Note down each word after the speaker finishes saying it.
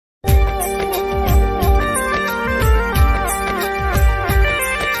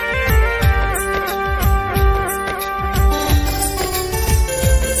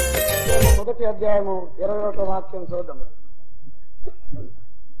అధ్యాయము 21వ వాక్యం చూద్దాము.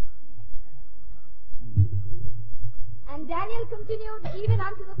 And Daniel continued even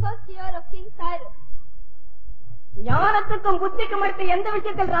unto the first year of King Cyrus. ஞானத்துக்கும் புத்திக்கும் அடுத்து எந்த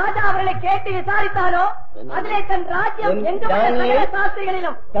விஷயத்தில் ராஜா அவர்களை கேட்டு விசாரித்தாரோ அதிலே தன் ராஜ்யம்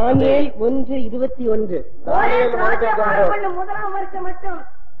சாஸ்திரிகளிலும் தானியேல் 1:21 முதலாம் வருஷம் மட்டும்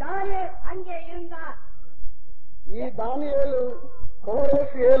தானியேல் அங்கே இருந்தார். ఈ దానియేలు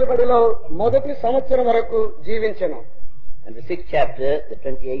కోరేషు ఏలుబడిలో మొదటి సంవత్సరం వరకు జీవించెను. And the 6th chapter, the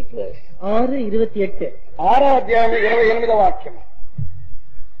 28th verse. 6:28. 6వ అధ్యాయం 28వ వాక్యం.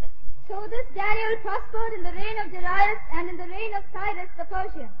 So this Daniel prospered in the reign of Darius and in the reign of Cyrus the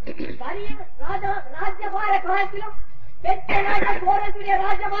Persian. ராஜ்யபார காலத்திலும் பெற்ற நாட்ட கோரேசுடைய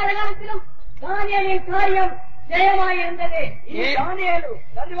ராஜ்யபார காலத்திலும் தானியேலின் காரியம் ஜெயமாயிருந்தது. ఈ దానియేలు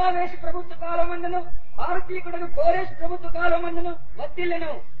దర్యావేశ ప్రభుత్వ కాలం అందును భారతీయుడు కోరేష్ ప్రభుత్వ కాలం అందును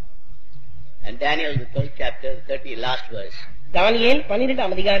వద్దిల్లెను. And Daniel, the 12th chapter, the 30 last verse. தானியேல்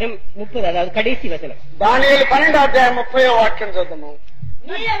 12ஆம் அதிகாரம் 30, அதாவது கடைசி வசனம். దానియేలు 12వ అధ్యాయం 30వ వాక్యం చూద్దాము.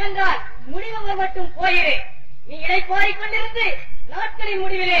 நீ அவன்றால் முடிவு மட்டும் போயிரு, நீ இதை கோரிக்கொண்டிருந்து நாட்களின்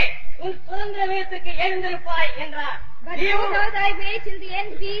முடிவிலே உன் சுதந்திர வீரத்துக்கு எழுந்திருப்பாய் என்றார். But do thou thy way till the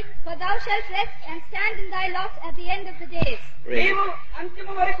end be, for thou shalt rest and stand in thy lot at the end of the days. నీవు అంతిమ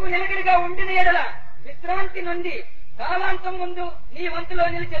వరకు నిలకడగా ఉండిన ఎడల విశ్రాంతి నుండి కాలాంతం ముందు నీ వంతులో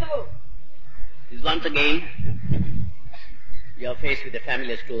నిలిచెదవు. Once again, you are faced with a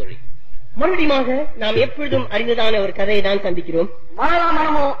familiar story. மறுபடியுமாக நாம் எப்பொழுதும் அறிந்ததான ஒரு கதையை தான் சந்திக்கிறோம்.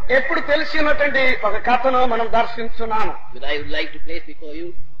 మనము ఎప్పుడు తెలిసినటువంటి ఒక కథను మనం దర్శించున్నాము. But I would like to place before you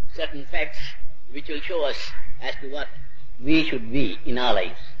certain facts which will show us as to what we should be in our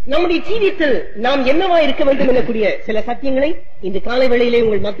lives. நம்முடைய ஜீவியத்தில் நாம் என்னவா இருக்க வேண்டும் எனக்கூடிய சில சத்தியங்களை இந்த காலை வேளையிலே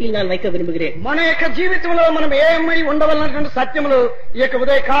உங்கள் மத்தியில் நான் வைக்க விரும்புகிறேன். మన యొక్క జీవితంలో మనం ఏమై ఉండవలసినటువంటి సత్యములు ఈ యొక్క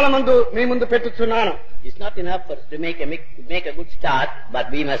ఉదయ కాలమందు మీ ముందు పెట్టుచున్నాను. It's not enough for us to make a good start, but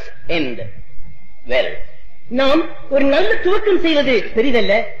we must end well. நாம் ஒரு நல்ல துவக்கம் செய்வது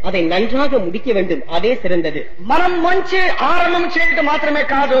பெரிதல்ல, அதை நன்றாக முடிக்க வேண்டும், அதே சிறந்தது. మనం మంచి ఆరంభం చేయడం మాత్రమే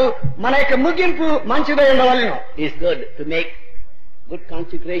కాదు, మన యొక్క ముగింపు మంచిదై ఉండవలెను. It's good to make good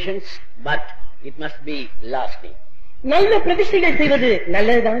consecrations, but it must be lasting. நல்ல பிரதிஷ்டைகள் செய்வது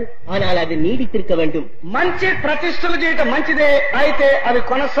நல்லதுதான், ஆனால் அது நீடித்திருக்க வேண்டும். మంచి ప్రతిష్టలు చేయడం మంచిదే, అయితే అది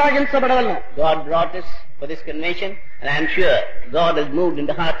కొనసాగించబడవలెను. God brought us for this convention, and I am sure God has moved in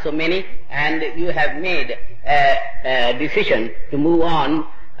the hearts of many, and you have made a decision to move on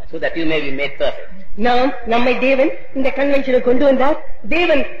so that you may be made perfect. நாம் நம்மை தேவன் இந்த கன்வென்ஷனை கொண்டு வந்தார்.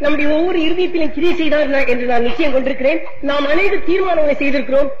 தேவன் நம்முடைய ஒவ்வொரு இருதயத்திலும் கிரியை செய்தார் என்று நான் நிச்சயம் கொண்டிருக்கிறேன். நாம் அநேக தீர்மானங்களை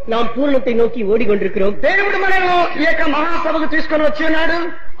செய்திருக்கிறோம். நாம் பூர்ணத்தை நோக்கி ஓடிக்கொண்டிருக்கிறோம். దేవుడు మనల్ని ఈ యొక్క మహాసభకు తీసుకొని వచ్చి ఉన్నాడు.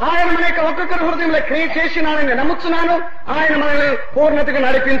 ఆయన మన యొక్క ఒక్కొక్కరి హృదయంలో క్రియ చేసినాడని నమ్ముతున్నాను. ఆయన మనల్ని పూర్ణతకు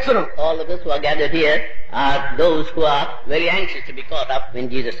నడిపించును. All of us who are gathered here are those who are very anxious to be caught up when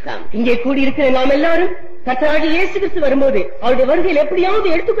Jesus comes. இங்கே கூடியிருக்கிற நாம் எல்லாரும் கர்த்தராகிய இயேசு கிறிஸ்து வரும்போது அவருடைய வருகையில் எப்படியாவது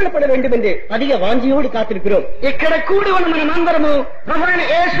எடுத்துக்கொள்ளப்பட வேண்டும் என்று அதிக வாஞ்சியோடு காத்திருக்கிறோம். ఇక్కడ కూడి ఉన్న మనమందరము ప్రభువైన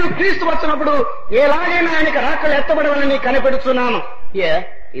యేసు క్రీస్తు వచ్చినప్పుడు ఎలాగైనా ఆయనకు రాకలు ఎత్తబడవాలని కనిపెడుతున్నాము. Here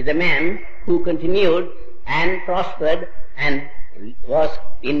is a man who continued and prospered and was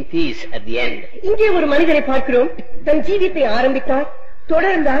in peace at the end. இங்கே ஒரு மனிதனை பார்க்கிறோம். தன் ஜீவித்தை ஆரம்பித்தார்,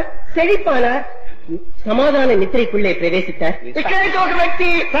 தொடர்ந்தார், செழிப்பானார், సమాధాన నిద్రకుள்ளே ప్రవేశిస్తారు. ఇక్కడైతే ఒక వ్యక్తి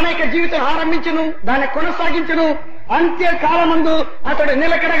తన యొక్క జీవితం ఆరంభించును, దాన్ని కొనసాగించును, అంత్యకాలమందు అతడు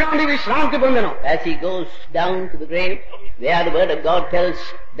నిలకడగా ఉండి విశ్రాంతి పొందెను. As he goes down to the grave, there the word of God tells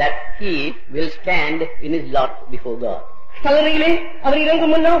that he will stand in his lot before God. கல்லறையிலே அவர்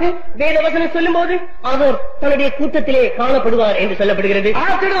இறங்கும் முன்னாக வேதவசனம் சொல்லும் போது அவர் தன்னுடைய கூட்டத்திலே காணப்படுவார் என்று சொல்லப்படுகிறது.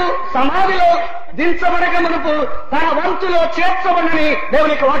 అతడు సమాధిలో దించబడక మునుపు తన వంతులో చేర్చబడని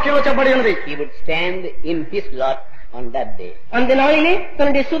దేవుని యొక్క వాక్యంలో చెప్పబడి ఉన్నది. He would stand in his lot on that day. அந்த நாளிலே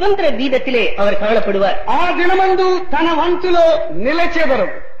தன்னுடைய சுதந்திர வீதத்திலே அவர் காணப்படுவார். ఆ దినమందు తన వంతులో నిలిచెదరు.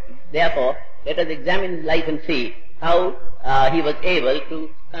 Therefore, let us examine his life and see how he was able to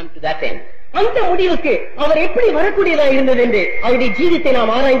come to that end. அந்த முடிவுக்கு அவர் எப்படி வரக்கூடியதா இருந்தது என்று அவருடைய ஜீவித்தை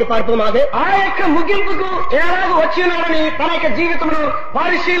நாம் ஆராய்ந்து பார்ப்போமாக. ఆ యొక్క ముగింపుకు ఎలాగ వచ్చినాడని తన యొక్క జీవితమును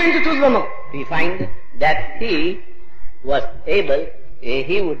పరిశీలించి చూద్దాము. We find that he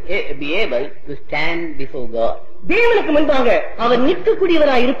would be able to stand before God. தேவனுக்கு முன்பாக அவர்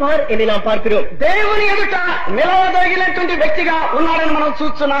நிற்கக்கூடியவராய் இருப்பார் என்று நாம் பார்க்கிறோம். దేవుని ఎదుట నిలవదగినటువంటి వ్యక్తిగా ఉన్నాడని మనం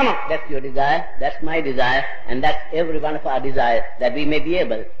చూస్తున్నాము. That's your desire, that's my desire, and that's every one of our desires, that we may be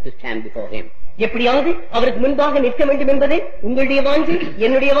able to stand before him. எப்படியாவது அவருக்கு முன்பாக நிற்க வேண்டும் என்பதே உங்களுடைய வாஞ்சை,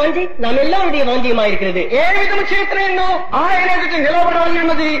 என்னுடைய வாஞ்சை, நாம் எல்லாருடைய வாஞ்சையுமாயிருக்கிறது. ఏ విధము చేతనైనా ఆయన ఎదుట నిలబడాలి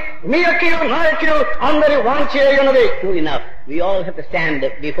అన్నది మీ యొక్క నాయకుడు అందరి వాంఛే ఉన్నది. True enough, we all have to stand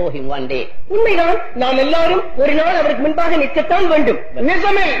before him one day. உண்மைதான், நாம் எல்லாரும் ஒரு நாள் அவருக்கு முன்பாக நிற்கத்தான் வேண்டும்.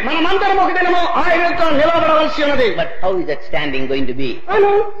 నిజమే, మనమందరం ఒక దినము ఆయనతో నిలబడవలసి ఉన్నది. But how is that standing going to be?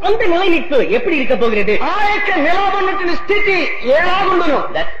 ஆனால் அந்த நிலை நிற்பு எப்படி இருக்க போகிறது? ఆ యొక్క నిలబడినటువంటి స్థితి ఎలాగుండును?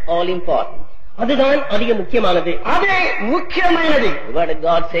 That's all important. அதுதான் அதிக முக்கியமானது. అదే ముఖ్యమైనది. The word of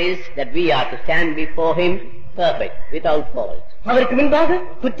God says that we are to stand before him perfect, without fault. அவருக்கு முன்பாக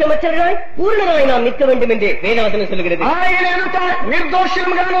குற்றமற்றவராய் பூர்ணராய் நாம் நிற்க வேண்டும் என்று வேதவசனம் சொல்கிறது. ఆయన ఎదుట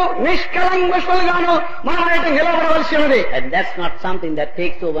నిర్దోషులుగాను నిష్కలంకుషులుగాను మనం ఆయన నిలబడవలసి ఉన్నది. And that's not something that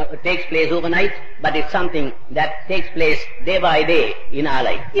takes place overnight, but it's something that takes place day by day in our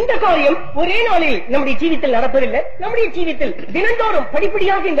life. இந்த காரியம் ஒரே நாளில் நம்முடைய ஜீவித்தில் நடப்பதில்லை. நம்முடைய ஜீவித்தில் தினந்தோறும்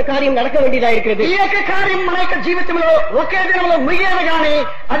படிப்படியாக இந்த காரியம் நடக்க வேண்டியதாக இருக்கிறது. ఈ యొక్క కార్యం మన యొక్క జీవితంలో ఒకే దినంలో ముగియదు గాని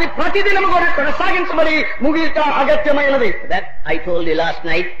అది ప్రతిదినం కూడా కొనసాగించబడి ముగియట అగత్యమైనది. That I told you last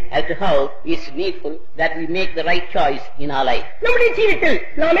night as to how it's needful that we make the right choice in our life. நம்முடைய ஜீவித்தில்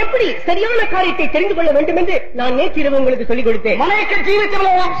நாம் எப்படி சரியான காரியத்தை தெரிந்து கொள்ள வேண்டும் என்று நான் நேற்றிரவு உங்களுக்கு சொல்லிக் கொடுத்தேன். మన యొక్క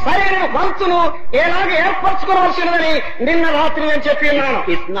జీవితంలో సరైన వంతును ఎలాగ ఏర్పరచుకోవాల్సి ఉన్నదని నిన్న రాత్రి నేను చెప్పి ఉన్నాను.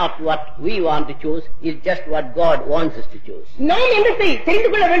 It's not what we want to choose, it's just what God wants us to choose. நாம் என்னத்தை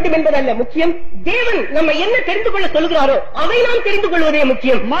தெரிந்து கொள்ள வேண்டும் என்பதல்ல முக்கியம், தேவன் நம்ம என்ன தெரிந்து கொள்ள சொல்கிறாரோ அதை நாம் தெரிந்து கொள்வதே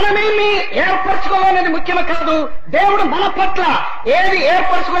முக்கியம். మనమేమి ఏర్పరచుకోవాలనేది ముఖ్యమే కాదు, దేవుడు మన పట్ల ఏది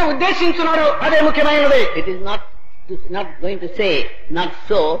ఏర్పరచుకుని ఉద్దేశించున్నారో అదే ముఖ్యమైనది. It is not going to say not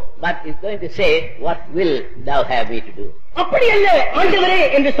so, but it's going to say what will thou have me to do. அப்படி அல்ல ஆண்டவரே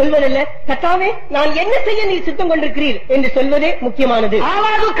என்று சொல்வதல்ல, கர்த்தாவே நான் என்ன செய்ய நீ சித்தம் கொண்டிருக்கிறீர் என்று சொல்வதே முக்கியமானது.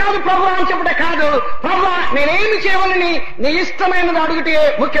 అలాగూ కాదు ప్రభు అని చెప్పడం కాదు, ప్రభు నేనేమి చేయవాలని నీ ఇష్టమైనది అడుగుటే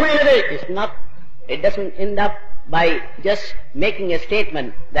ముఖ్యమైనది. It doesn't end up by just making a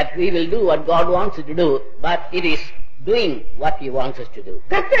statement that we will do what God wants us to do, but it is doing what he wants us to do.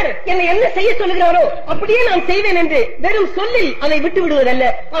 கர்த்தர் என்னை என்ன செய்ய சொல்லுகிறாரோ அப்படியே நான் செய்வேன் என்று வெறும் சொல்லில் அதை விட்டு விடுவதல்ல,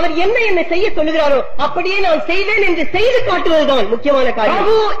 அவர் என்ன செய்ய சொல்லுகிறாரோ அப்படியே நான் செய்வேன் என்று செய்து காட்டுவதுதான் முக்கியமான காரியம்.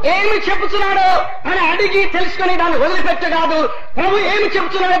 ప్రభు ఏమి చెప్పుచున్నాడో అని అడిగి తెలుసుకుని దాన్ని వదిలిపెట్ట కాదు, ప్రభు ఏమి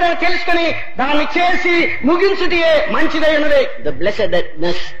చెప్పుచున్నాడో దాన్ని తెలుసుకుని దాన్ని చేసి ముగించుటే మంచిదై ఉన్నది. The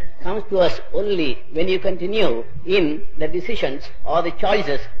blessedness comes to us only when you continue in the decisions or the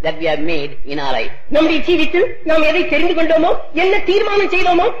choices that we have made in our life. நம்முடைய ஜீவித்தில் நாம் எதை தெரிந்து கொண்டோமோ, என்ன தீர்மானம்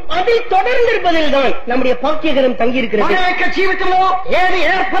செய்தோமோ அதில் தொடர்ந்து இருப்பதில் தான் நம்முடைய பாக்கியகரம் தங்கியிருக்கிறது. మన యొక్క జీవితంలో ఏది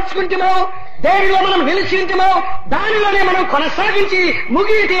ఏర్పరచుకుంటామో, దేనిలో మనం నిలిచి ఉంటామో దానిలోనే మనం కొనసాగించి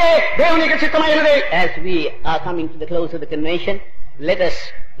ముగితే దేవుని యొక్క చిత్తమైనది. As we are coming to the close of the convention, let us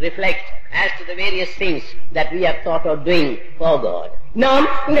reflect as to the various things that we have thought of doing for God. நாம்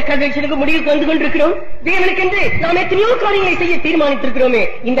இந்த கன்வென்ஷனுக்கு முடிவுக்கு வந்து கொண்டிருக்கிறோம். தேவனுக்கென்று நாம் எத்தனையோ காரியங்களை செய்ய தீர்மானித்திருக்கிறோமே,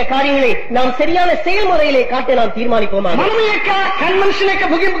 இந்த காரியங்களை நாம் சரியான செயல்முறையிலே காட்ட நாம் தீர்மானிப்போமா? మనం యొక్క కన్వెన్షన్ యొక్క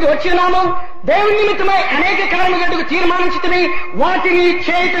ముగింపుకు వచ్చినాము. దేవుని నిమిత్తమై అనేక కార్యములకు తీర్మానించుకుని వాటిని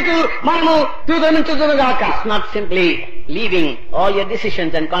చేయుటకు మనము తుదనుచుదుగాక. It's not simply leaving all your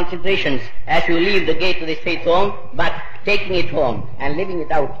decisions and concentrations as you leave the gate to this faith home, but taking it home and living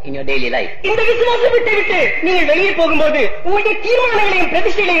it out in your daily life. இந்த விசுவாசம் விட்டு நீங்கள் வெளியே போகும்போது உங்களுடைய தீர்மானங்களையும்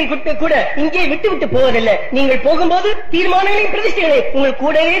பிரதிஷ்டைகளையும் கூட இங்கே விட்டு போவதில்லை. நீங்கள் போகும்போது தீர்மானங்களையும் பிரதிஷ்டைகளை உங்கள்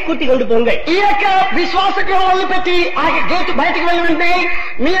கூடவே கூட்டிக் கொண்டு போங்கள். ఈ యొక్క విశ్వాసకు వదిలిపెట్టి ఆ గేటు బయటకు వెళ్ళండి.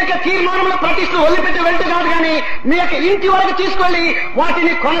 మీ యొక్క తీర్మానంలో ప్రతిష్టలు వదిలిపెట్టి వెళ్తూ కాదు కానీ మీ యొక్క ఇంటి వరకు తీసుకెళ్లి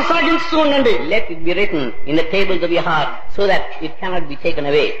వాటిని కొనసాగిస్తూ ఉండండి. Let it be written in the tables of your heart so that it cannot be taken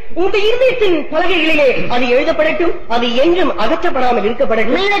away. உங்களுடைய இருதயத்தின் பலகைகளிலே அது எழுதப்படட்டும், அது என்றும் அகற்றப்படாமல்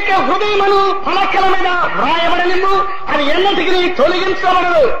இருக்கப்படட்டும். మీ యొక్క హృదయమును పలకల మీద వ్రాయబడనిమ్ము, అది ఎన్నటికీ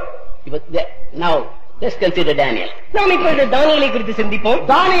తొలగించబడదు. Now, let's consider Daniel. நாம் இப்பொழுது தானியேலை குறித்து சிந்திப்போம்.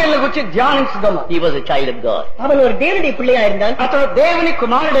 దానియేలు గురించి ధ్యానించుదాము. He was a child of God. அவன் ஒரு தேவனுடைய பிள்ளையா இருந்தான். అతడు దేవుని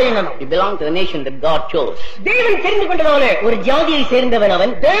కుమారుడై ఉన్నాడు. He belonged to the nation that God chose. தேவன் தெரிந்து கொண்டதான ஒரு ஜாதியை சேர்ந்தவன்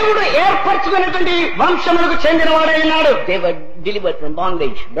அவன். దేవుడు ఏర్పరచుకున్నటువంటి వంశములకు చెందినవాడై ఉన్నాడు. They were delivered from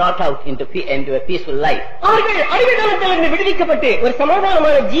bondage, brought out into a peaceful life. அவர்கள் அடிமைத்தனத்திலிருந்து விடுவிக்கப்பட்டு ஒரு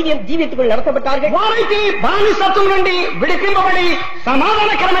சமாதானமான ஜீவியத்துக்குள் நடத்தப்பட்டார்கள். వారికి బానిసత్వం నుండి విడిపింపబడి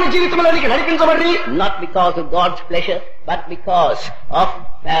సమాధానకరమైన జీవితంలోనికి నడిపించబడి, not because of God's pleasure, but because of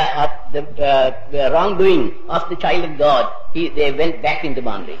the wrongdoing of the child of God, they went back into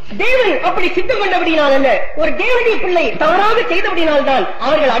bondage. தேவன் அப்படி சித்தம் கொண்டபடினால் அல்ல, ஒரு தேவனுடைய பிள்ளை தவறாக செய்தபடினால் தான்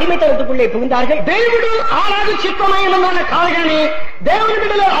அவர்கள் அடிமைத்தனத்துக்குள்ளே புகுந்தார்கள். దేవుడు అలాగే చిత్తమైన కాదు కానీ దేవుని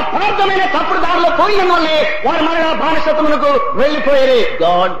బిడ్డలు అపార్థమైన తప్పుడు దారిలో పోయిన వాళ్ళే వారు మరలా బానిసత్వమునకు వెళ్లిపోయారు.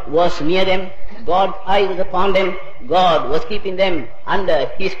 God was near them, God's eye was upon them, God was keeping them under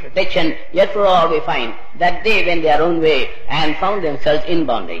His protection, yet for all we find that they went their own way and found themselves in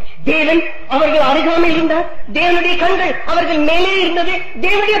bondage. தேவன் அவர்கள் அருகாமையில் இருந்தார். தேவனுடைய கண்கள் அவர்கள் மேலே இருந்தது.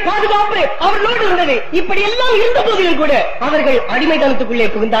 தேவனுடைய பாதுகாப்பு அவர்களோடு இருந்தது. இப்படி எல்லாம் இருந்த போதிலும் கூட அவர்கள் அடிமைத்தனத்துக்குள்ளே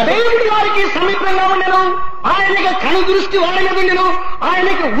புகுந்தார்கள். దేవుడి వారికి సమీపంగా ఉండను, ఆయనకి కను దృష్టి వాళ్ళ మీద ఉండను,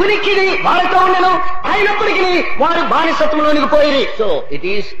 ఆయనకి ఉనికిని వాళ్ళతో ఉండను, అయినప్పటికీ వారు బానిసత్వంలోనికి పోయి. So it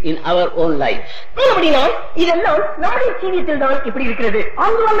is in our own lives. அப்படின்னா இதெல்லாம் நம்முடைய ஜீவிதத்தில் தான் இப்படி இருக்கிறது.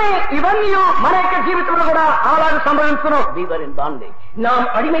 అందువల్లే ఇవన్నీ మన యొక్క జీవితంలో కూడా అలాగే సంభవించును. We were in bondage. நாம்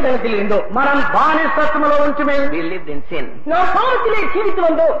அடிமைத்தனத்தில் இருந்தோம். మనం బానిసత్వంలో ఉంటుమే. We lived in sin. நாம் பாவத்திலே ஜீவித்து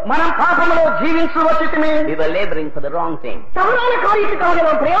வந்தோம். మనం పాపంలో జీవించు వచ్చితిమే. We were laboring for the wrong thing. தவறான காரியத்துக்காக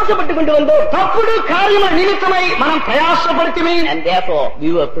நாம் பிரயாசப்பட்டுக் கொண்டு வந்தோம். తప్పుడు కార్యముల నిమిత్తమై మనం ప్రయాసపడితిమే. And therefore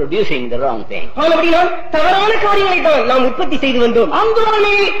we were producing the wrong thing. அப்படின்னா தவறான காரியங்களை தான் நாம் உற்பத்தி செய்து வந்தோம்.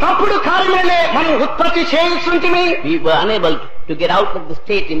 అందువలనే తప్పుడు కార్యములనే మనం ఉత్పత్తి చేయుచుంటిమే. We were unable to get out of the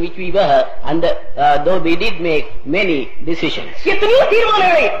state in which we were, and though we did make many decisions. எத்தனையோ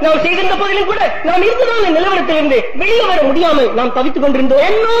தீர்மானங்களை நாம் செய்திருந்த போதிலும் கூட நாம் இருந்ததான நிலவரத்திலிருந்து வெளியே வர முடியாமல் நாம் தவித்துக் கொண்டிருந்தோம்.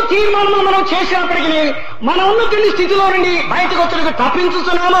 ఎన్నో తీర్మానాలు మనం చేసినప్పటికీ మన ఉన్నటువంటి స్థితిలో నుండి బయటకు వచ్చేందుకు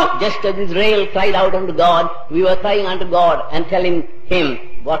తప్పించుతున్నాము. Just as Israel cried out unto God, we were crying unto God and telling Him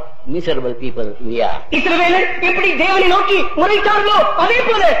what miserable people we are. இஸ்ரவேலர் எப்படி தேவனை நோக்கி முறையிட்டார்களோ அதே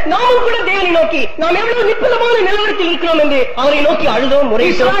போல நாமும் கூட தேவனை நோக்கி நாம் எவ்வளவு நிர்பந்தமான நிலவரத்தில் இருக்கிறோம் என்று அவரை నోకి అడుగుదాం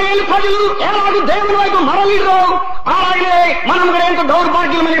మురేశ్వరం ఇశ్రాయేలు ప్రజలు ఎలాగ దేవుని వైపు మరలిరో అలాగే మనం కూడా ఎంత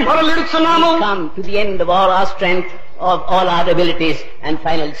దౌర్భాగ్యమని మరలిడుచున్నాము. Come to the end of all our strength, of all our abilities, and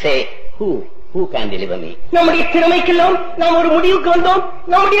finally say, who can deliver me? நம்முடைய திறமைக்கெல்லாம் நாம் ஒரு முடிவுக்கு வந்தோம்,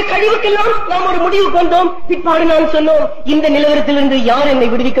 நம்முடைய கழிவுக்கெல்லாம் நாம் ஒரு முடிவுக்கு வந்தோம். பிற்பாடு நான் சொன்னோம், இந்த நிலவரத்திலிருந்து யார் என்னை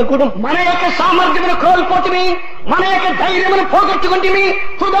விடுவிக்க கூடும்? మన యొక్క సామర్థ్యమును కోల్పోతిమి, మన యొక్క ధైర్యమును పోగొట్టుకుంటిమి,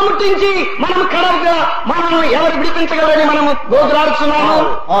 తుదముట్టించి మనం కడవగా మనం ఎవరు విడిపించగలరని మనము గోగులాడుతున్నాము.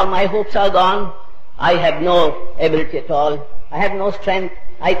 All my hopes are gone. I have no ability at all. I have no strength.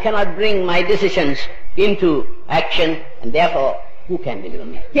 I cannot bring my decisions into action, and therefore who can deliver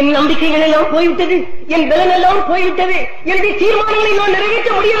me? என் நம்பிக்கைகள் எல்லாம் போய்விட்டது, என் பலன் எல்லாம் போய்விட்டது, என்னுடைய தீர்மானங்களை நான் நிறைவேற்ற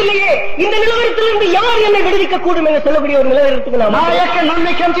முடியவில்லையே, இந்த நிலவரத்திலிருந்து யார் என்னை விடுவிக்க கூடும் என்று சொல்லக்கூடிய ஒரு நிலவரத்துக்கு நாம் నా యొక్క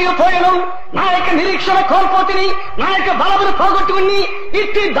నమ్మకంతో పోయను, నా యొక్క నిరీక్షణ కోల్పోతిని, నా యొక్క బలమును పోగొట్టుకుని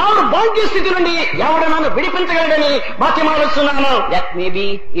ఇట్టి దౌర్భాగ్య స్థితి నుండి ఎవడు నన్ను విడిపించగలడని బతిమాలుస్తున్నాను. That may be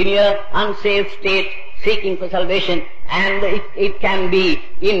in your unsaved state, seeking for salvation, and it can be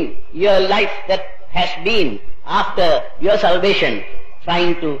in your life that has been after your salvation,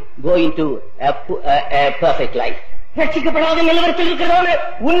 trying to go into a perfect life. ரட்சிக்கப்படாத நிலவரத்தில் இருக்கிறதான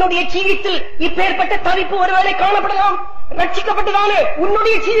உன்னுடைய ஜீவித்தில் இப்பேற்பட்ட தவிப்பு ஒருவேளை காணப்படலாம். ரட்சிக்கப்பட்டதான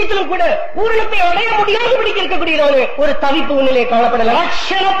உன்னுடைய ஜீவித்திலும் கூட பூரணத்தை அடைய முடியாதபடி இருக்கக்கூடியதான ஒரு தவிப்பு உன்னிலே காணப்படலாம்.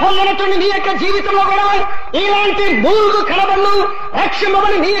 రక్షణ పొందినటువంటి నీ యొక్క జీవితంలో కూడా ఇలాంటి మూలుగు కనబడను, రక్షణ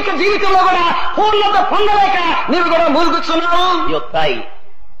నీ యొక్క జీవితంలో కూడా పూర్ణత పొందలేక నీవు కూడా మూలుగుతున్నావు. Your cry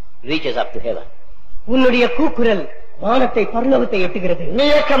reaches up to heaven. உன்னுடைய கூக்குரல் வானத்தை பரலோகத்தை எட்டுகிறது. నీ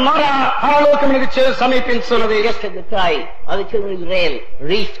యొక్క మొర పరలోకమునకు సమీపించున్నది. Just as the cry of the children of Israel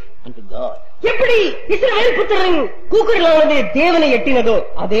reached unto God. எப்படி இஸ்ரவேல் புத்திரரின் கூக்குரலானது தேவனை எட்டினதோ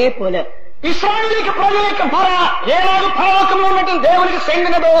அதே போல ఇశ్రాయేలు ప్రజల యొక్క మొర ఏలాగ పరలోకంలో ఉన్నటువంటి దేవునికి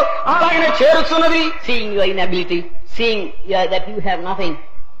చెందినదో అలాగనే చేరుచున్నది. Seeing your inability, seeing that you have nothing,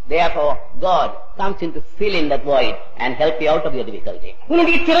 therefore God comes in to fill in that void and help you out of your difficulty.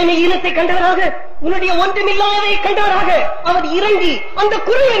 உன்னுடைய திறமை ஈனத்தை கண்டவராக, உன்னுடைய ஒன்றுமில்லாததை கண்டவராக அவர் இறங்கி அந்த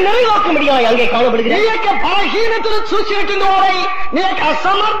குறையை நிறைவாக்க முடியாது அங்கே காணப்படுகிறது. నీ యొక్క బలహీనతను చూసినటువంటి వాడై, నీ యొక్క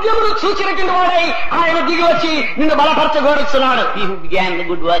అసామర్థ్యమును చూసినటువంటి వాడై ఆయన దిగి వచ్చి నిన్ను బలపరచగోరుచున్నాడు. He who began the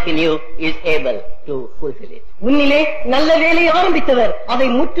good work in you is able to fulfill it. உன்னிலே நல்ல வேலையை ஆரம்பித்தவர் அதை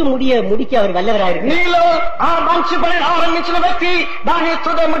முடிக்க அவர் வல்லவராயிருக்கிறார். నీలో ఆ మంచి పని ఆరంభించిన వ్యక్తి దాన్ని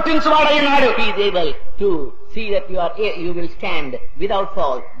తుద ముట్టించువాడైనాడు. He is able to see that you will stand without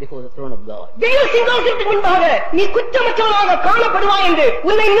fault before the throne of God. தேவ சிங்காசனத்துக்கு முன்பாக நீ குற்றமற்றவனாக காணப்படுவாய் என்று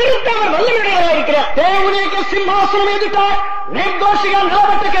உன்னை நிறுத்த அவர் வல்லமையுடையவராயிருக்கிறார். దేవుని యొక్క సింహాసనం ఎదుట నిర్దోషిగా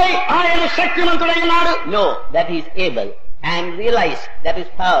నిలబెట్టకై ఆయన శక్తిమంతుడైనాడు. Know that he is able, and realize that his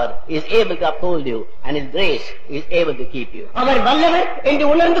power is able to uphold you, and his grace is able to keep you. அவர் வல்லவர் என்று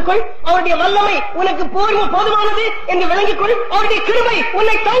உணர்ந்து கொள். அவருடைய வல்லமை உனக்கு போதுமானது என்று விளங்கிக் கொள். அவருடைய கிருபை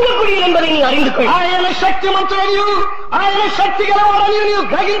உன்னை தாங்கக்கூடியது என்பதை நீ அறிந்து கொள். ఆయన శక్తిమంతుడనియు, ఆయన శక్తి గలవాడనియు నీవు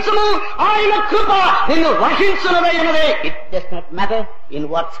గ్రహించుము. ఆయన కృప నిన్ను వహించునదైనదే. It does not matter in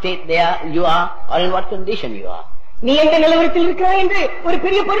what state you are or in what condition you are. நீ எந்த நிலவரத்தில் இருக்கிறாய் என்று ஒரு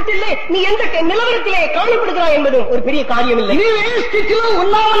பெரிய பொருட்டில்லை. நீ எந்த நிலவரத்திலே காணப்படுகிறாய் என்பதும் ஒரு பெரிய காரியம் இல்லை. నీవు ఏ స్థితిలో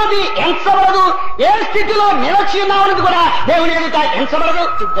ఉన్నావన్నది ఎంచబడదు, ఏ స్థితిలో నిలిచి ఉన్నావన్నది కూడా దేవుని ఎదుట ఎంచబడదు.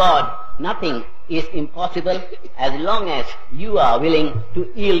 To God, nothing is impossible as long as you are willing to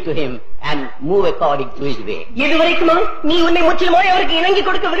yield to him and move according to his way. எதுவரைக்குமா நீ உன்னை முற்றிலுமாய் அவருக்கு இணங்கி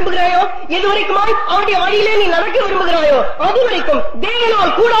கொடுக்க விரும்புகிறாயோ, எதுவரைக்குமாய் அவருடைய வழியிலே நீ நடக்க விரும்புகிறாயோ, அதுவரைக்கும்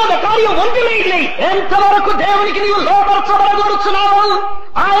தேவனால் கூடாத காரியம் ஒன்றுமே இல்லை. ఎంతవరకు దేవునికి నీవు లోపరచబడగొడుచున్నావు,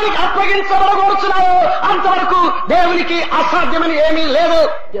 ఆయనకి అప్పగించబడగొడుచున్నావు, అంతవరకు దేవునికి అసాధ్యమని ఏమీ లేదు.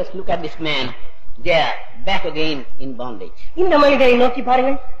 Just look at this man. They are back again in bondage. இந்த மனிதரை நோக்கி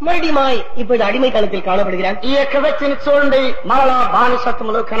பாருங்கள், மறுபடியுமாய் இப்பொழுது அடிமைத்தனத்தில் காணப்படுகிறான். ఈ యొక్క వ్యక్తిని చూడండి, మరలా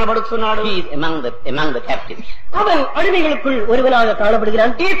బానిసత్వములో కనబడుతున్నాడు. He is among the captives. அவன் அடிமைகளுக்குள் ஒருவனாக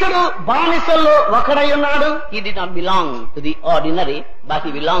காணப்படுகிறான். ఇతడు బానిసల్లో ఒకడై ఉన్నాడు. He did not belong to the ordinary, but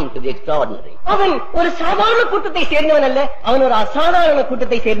he belonged to the extraordinary. அவன் ஒரு சாதாரண கூட்டத்தை சேர்ந்தவன் அல்ல, அவன் ஒரு அசாதாரண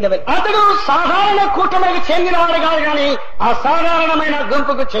கூட்டத்தை சேர்ந்தவன். అతడు సాధారణ కూటమికి చెందినవాడు కాదు కానీ అసాధారణమైన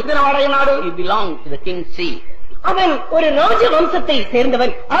గుంపుకు చెందినవాడై ఉన్నాడు. He belonged to the king's seed. அவன் ஒரு ராஜ வம்சத்தை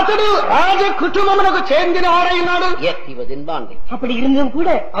சேர்ந்தவன். అతడు రాజ కుటుంబమునకు చెందినవాడై ఉన్నాడు. Yet he was in bondage. அப்படி இருந்தும் கூட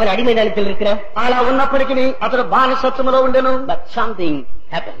அவன் அடிமைத்தனத்தில் இருக்கிறான். అలా ఉన్నప్పటికీ అతడు బానిసత్వములో ఉండెను. But something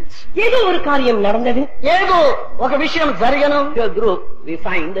happens. ஏதோ ஒரு காரியம் நடந்தது. ఏదో ఒక విషయం జరిగను. To a group, we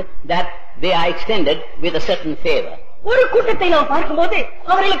find that they are extended with a certain favor. ஒரு கூட்டத்தை நாம் பார்க்கும்போது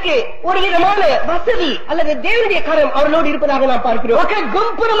அவர்களுக்கு ஒரு விதமான வசதி அல்லது தேவனுடைய கரம் அவர்களோடு இருப்பதாக நாம் பார்க்கிறோம். ఒక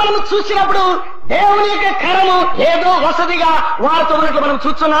గుంపును మనము చూసినప్పుడు దేవుని యొక్క కరము ఏదో వసతిగా వారితో ఉన్నట్లు మనం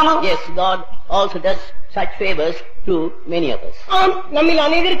చూస్తున్నాము. Yes, God also does such favors to many of us. ஆம், நம்மில்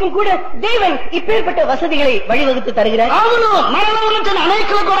அனைவருக்கும் கூட தேவன் இப்பேற்பட்ட வசதிகளை வழிவகுத்து தருகிறார். అవును, మనలో ఉన్న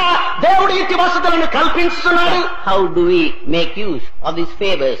అనేకులు కూడా దేవుడు ఇట్టి వసతులను కల్పిస్తున్నాడు. How do we make use of these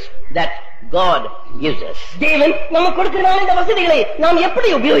favors that God gives us? தேவன் நமக்கு கொடுக்கிறதான இந்த வசதிகளை நாம் எப்படி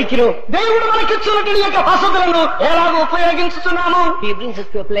உபயோகிக்கிறோம்? దేవుడు మనకిచ్చినటువంటి యొక్క వసతులను ఎలాగ ఉపయోగించుతున్నాము? He brings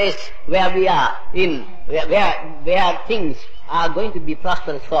us to a place where we are in, where things are going to be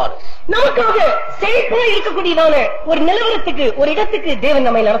prosperous for us. நமக்காக செழிப்பாக இருக்கக்கூடியதான ஒரு நிலவரத்துக்கு, ஒரு இடத்துக்கு தேவன்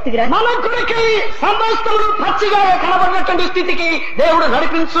நம்மை நடத்துகிறார். మన కొరకై సమస్తమును పచ్చిగా కనబడినటువంటి స్థితికి దేవుడు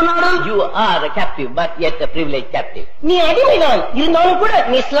నడిపిస్తున్నాడు. You are a captive, but yet a privileged captive. நீ அடிமைதான், இருந்தாலும் கூட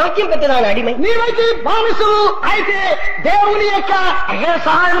நீ ஸ்லாக்கியம் பெற்றதான அடிமை. నీవైతే బానిసవు అయితే దేవుని యొక్క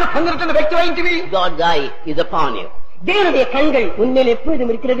సహాయం పొందినటువంటి వ్యక్తి అయినవి. God's eye is upon you. தேவனுடைய கண்கள் உன்மேல்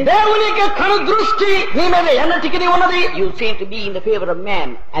எப்பொழுதும் இருக்கிறது. దేవుని యొక్క కను దృష్టి నీ మీద ఎన్నటికీ ఉన్నది. You seem to be in the favor of man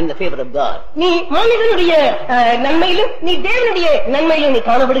and the favor of God. நீ மனிதனுடைய நன்மையிலும் நீ தேவனுடைய நன்மையிலும் நீ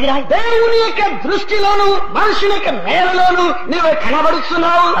காணப்படுகிறாய். దేవుని యొక్క దృష్టిలోను మనుషుని యొక్క మేలులోను నీవు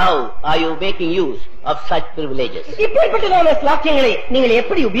కనబడుతున్నావు. How are you making use of such privileges? இப்பேற்பட்டதான ஸ்லாக்கியங்களை நீங்கள்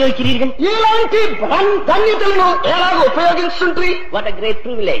எப்படி உபயோகிக்கிறீர்கள்? ఇలాంటి ధన్యతలను ఎలాగ ఉపయోగిస్తుంటే? What a great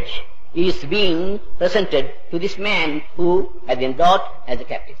privilege is being presented to this man who has been brought as a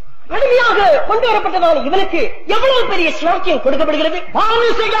captive. அடிமையாக கொண்டு வரப்பட்டதான இவனுக்கு எவ்வளவு பெரிய ஸ்லாக்கியம் கொடுக்கப்படுகிறது.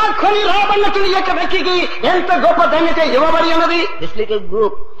 బానిసగా కొని రాబడినటువంటి యొక్క వ్యక్తికి ఎంత గొప్ప ధన్యత ఇవ్వబడి ఉన్నది. This little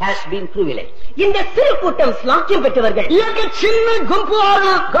group has been privileged. இந்த சிறு கூட்டம் ஸ்லாக்கியம் பெற்றவர்கள். ఈ యొక్క చిన్న గుంపు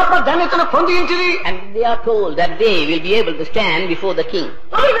వారు గొప్ప ధన్యతను పొందించి And they are told that they will be able to stand before the king.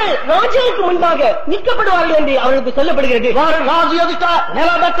 அவர்கள் ராஜாவுக்கு முன்பாக நிற்கப்படுவார்கள் என்று அவர்களுக்கு சொல்லப்படுகிறது. వారు రాజు ఎదుట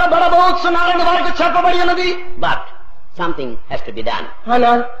నిలబెట్టబడబోతున్నారని వారికి చెప్పబడి ఉన్నది. But something has to be done.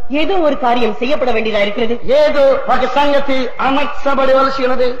 ஆனால் ஏதோ ஒரு காரியம் செய்யப்பட வேண்டியதா இருக்கிறது. ఏదో ఒక సంగతి అమర్చబడవలసి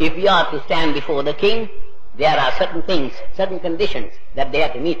ఉన్నది. If you are to stand before the king, there are certain things, certain conditions that they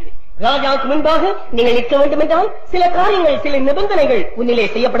have to meet with. ராஜாவுக்கு முன்பாக நீங்கள் நிற்க வேண்டும் என்றால் சில காரியங்கள், சில நிபந்தனைகள் உன்னிலே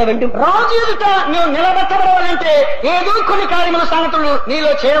செய்யப்பட வேண்டும். రాజు ఎదుట నువ్వు నిలబెట్టబడాలంటే ఏదో కొన్ని కార్యముల సంగతులు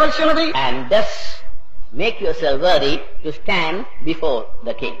నీలో చేయవలసి ఉన్నది. And thus make yourself worthy to stand before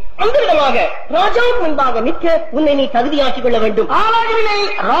the king. அந்த விதமாக ராஜாவுக்கு முன்பாக நிற்க உன்னை நீ தகுதியாக்கிக் கொள்ள வேண்டும். అలాగే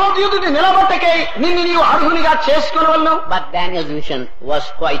రాజు ఎదుట నిలబట్టకై నిన్ను నీవు అర్హునిగా చేసుకోవలను. But Daniel's vision was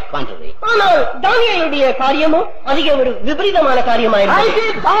quite contrary. ஆனால் தானிయేலுடைய காரியமோ அதிக ஒரு விபரீதமான காரியமாயிருந்தது. అయితే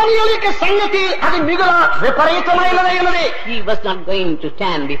దానియేలు యొక్క సంగతి అది మిగుల విపరీతమైనది. He was not going to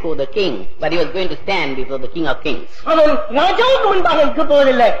stand before the king, but he was going to stand before the King of Kings. அவன் ராஜாவுக்கு முன்பாக நிற்க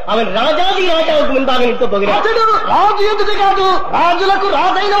போவதில்லை, அவன் ராஜாதி ராஜாவுக்கு முன்பாக நிற்க போகிறான். అతడు రాజు ఎదుట కాదు, రాజులకు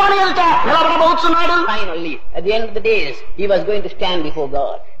రాజైన వాడి ఎదుట నిలబడబోతున్నాడు. Finally, at the end of the days, he was going to stand before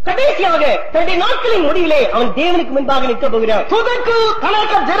God. கடைசியாக தன்னுடைய நாட்களின் முடிவிலே அவன் தேவனுக்கு முன்பாக நிற்க போகிறான். తుదకు తన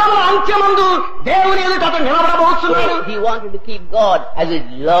యొక్క దినముల అంత్యమందు దేవుని ఎదుట అతడు నిలబడబోతున్నాడు. He wanted to keep God as his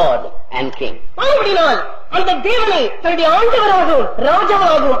Lord and King. அப்படினால் அந்த தேவனை தன்னுடைய ஆண்டவராகவும்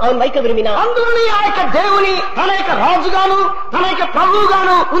ராஜாவாகவும் அவன் வைக்க விரும்பினான். అందులోని ఆ యొక్క దేవుని తన యొక్క రాజుగాను తన యొక్క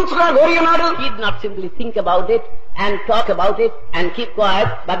ప్రభువుగాను ఉంచుగా కోరినాడు. He did not simply think about it and talk about it and keep quiet,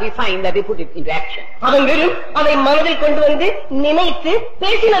 but we find that he put it into action. அவன் வெறும் அதை மனதில் கொண்டு வந்து நினைத்து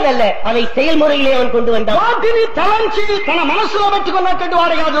பேசின ఎరిగినదల్ల అవి செயல்முறையிலே அவன் கொண்டு வந்தான். వాటిని తలంచి తన మనసులో పెట్టుకున్నటువంటి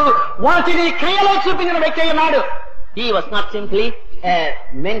వాడు కాదు, వాటిని క్రియలో చూపించిన వ్యక్తి అన్నాడు. He was not simply a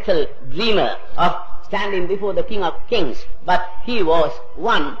mental dreamer of standing before the King of Kings, but he was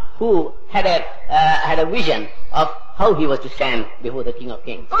one who had a vision of how he was to stand before the King of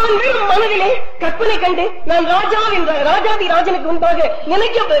Kings. அவன் வெறும் மனதிலே கற்பனை கண்டு நான் ராஜாதி ராஜனுக்கு முன்பாக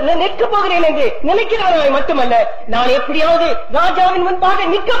நிற்க போகிறேன் என்று நினைக்கிறானாய் மட்டுமல்ல, நான் எப்படியாவது ராஜாவின் முன்பாக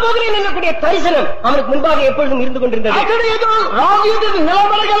நிற்க போகிறேன் என்னக்கூடிய தரிசனம் அவனுக்கு முன்பாக எப்பொழுதும் இருந்து கொண்டிருந்தது. అతడు ఏదో రాజు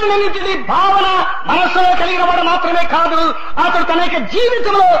నిలబడగలనని భావన మనసులో కలిగిన వాడు మాత్రమే కాదు, అతడు తన యొక్క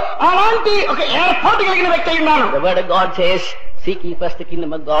జీవితంలో అలాంటి ఒక ఏర్పాటు కలిగిన వ్యక్తి ఉన్నాడు. The word of God says, seek ye first the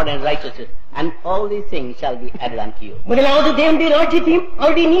kingdom of God and righteousness, and all these things shall be added unto you. முதலாவது தேவனுடைய ராஜ்யத்தையும்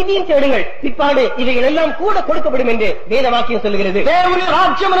அவருடைய நீதியையும் தேடுங்கள், பிற்பாடு இவைகள் எல்லாம் கூட கொடுக்கப்படும் என்று வேத வாக்கியம் சொல்லுகிறது. దేవుని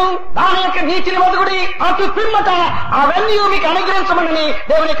రాజ్యమును దాని యొక్క నీతిని వదుకుడి అటు పిమ్మట అవన్నీ మీకు అనుగ్రహించమని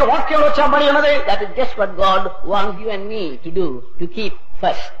దేవుని యొక్క వాక్యంలో చెప్పబడి ఉన్నది. That is just what God wants you and me to do, to keep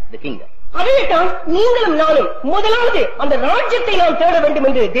first the kingdom. அதைத்தான் நீங்களும் நானும் முதலாவது அந்த ராஜ்யத்தை நாம் தேட வேண்டும்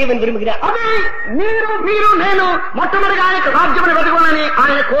என்று தேவன் விரும்புகிறார். అదే మీరు నేను మొట్టమొదటిగా ఆయన రాజ్యమును వెతుకోవాలని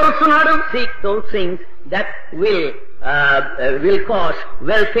ఆయన కోరుతున్నాడు. Seek those things that will cause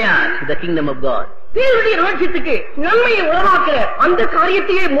welfare to the kingdom of God. தேவனுடைய ராஜ்யத்துக்கு நன்மையை உருவாக்குற அந்த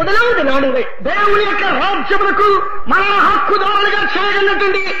காரியத்தையே முதலாவது நாடுங்கள். దేవుని యొక్క రాజ్యములకు మన హక్కుదారులుగా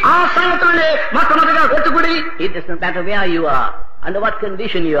చేయగలిగినటువంటి ఆ సంగతులనే మొట్టమొదటిగా వెతుకుడి. It does not matter where you are, under what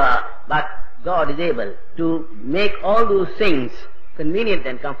condition you are, but God is able to make all those things convenient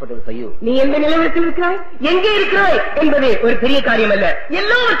and comfortable for you. நீ எந்த நிலைமையில் இருக்கிறாய், எங்கே இருக்கிறாய் என்பது ஒரு பெரிய காரியம் அல்ல.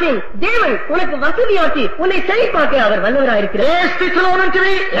 எல்லாவற்றையும் தேவன் உனக்கு வசதியாக்கி உன்னை செழிப்பாக்க அவர் வல்லவராயிருக்கிறார். ఏ స్థితిలో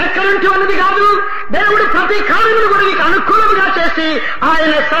నుండి ఎక్కడి నుంచి ఉన్నది కాదు, దేవుడు ప్రతి కార్యమును కూడా నీకు అనుకూలముగా చేసి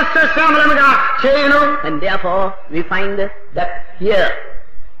ఆయన సస్యశ్యామలముగా చేయను. And therefore we find that here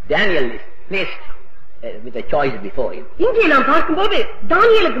Daniel is placed with a choice before him. இங்கே நாம் பார்க்கும்போது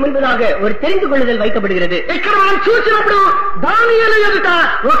தானியேலுக்கு முன்பதாக ஒரு தெரிந்து கொள்ளுதல் வைக்கப்படுகிறது. ఇక్కడ మనం చూసినప్పుడు దానియేలు ఎదుట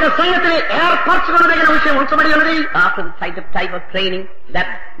ఒక సంగతిని ఏర్పరచుకోదగిన విషయం ఉంచబడి ఉన్నది. After the type of training that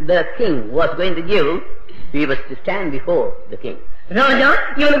the king was going to give, he was to stand before the king. ராஜா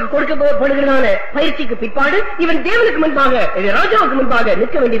இவனுக்கு கொடுக்கப்படுகிறதான பயிற்சிக்கு பிற்பாடு இவன் தேவனுக்கு முன்பாக ராஜாவுக்கு முன்பாக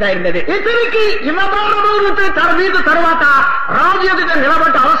நிற்க வேண்டியதா இருந்தது. ఇతనికి ఇవ్వబడిన తరబీదు తరువాత రాజు ఎదుట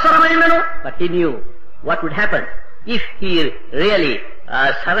నిలబడ్డ అవసరమైనను. But he knew what would happen if he really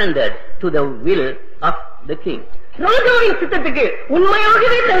surrendered to the will of the king. ராஜாவின் சித்தத்துக்கு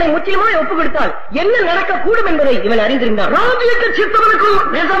உண்மையாகவே தன்னை முற்றிலுமாய் ஒப்புக் கொடுத்தால் என்ன நடக்கக்கூடும் என்பதை இவன் அறிந்திருந்தான். రాజు యొక్క చిత్తమునకు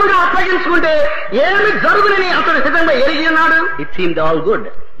నిజముగా అప్పగించుకుంటే ఏమి జరుగునని అతడు సిద్ధంగా ఎరిగి ఉన్నాడు. It seemed all good.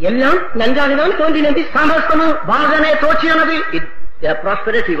 எல்லாம் நன்றாகதான் தோன்றினது. సమస్తము బాగానే తోచి ఉన్నది.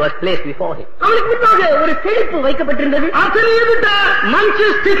 Prosperity was placed before him. அவனுக்கு முன்பாக ஒரு செழிப்பு வைக்கப்பட்டிருந்தது. అతని ఎదుట మంచి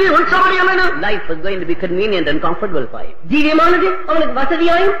స్థితి ఉంచబడి ఉన్నది. Life was going to be convenient and comfortable for him. ஜீவியமானது அவனுக்கு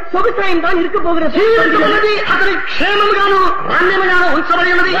வசதியாயும் சொகுசாயும் தான் இருக்க போகிறது. జీవితమున్నది అతని క్షేమముగాను రమ్యముగాను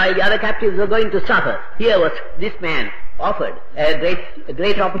ఉంచబడి ఉన్నది. While the other captives were going to suffer, here was this man offered a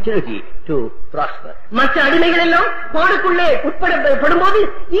great opportunity to prosper. மற்ற அடிமைகள் எல்லாம் பாடுக்குள்ளே உட்படப்படும்போது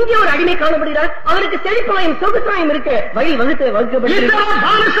இங்கே ஒரு அடிமை காணப்படுகிறார். அவருக்கு செழிப்பாயும் சொகுசாயும் இருக்க வழி வகுக்கப்பட்டிருக்கிறது.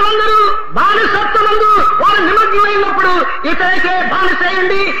 బానిసలందరూ బానిసత్వమందు వారు నిమగ్నమైనప్పుడు ఇతనికే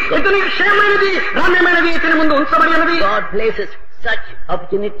బానిసేయండి, ఇతని క్షేమైనది రమ్యమైనది ఇతని ముందు ఉంచబడి ఉన్నది. God places such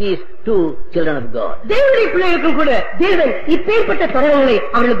opportunities to children of God. தேவனுடைய பிள்ளைகளுக்கும் கூட தேவன் இப்பேற்பட்ட தருணங்களை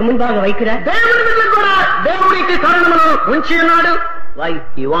அவர்களுக்கு முன்பாக வைக்கிறார். దేవుడి మీద కూడా దేవుడికి తరుణమును ఉంచి ఉన్నాడు. Why?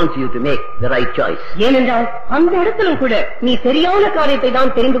 He wants you to make the right choice. ஏனென்றால் அந்த இடத்திலும் கூட நீ சரியான காரியத்தை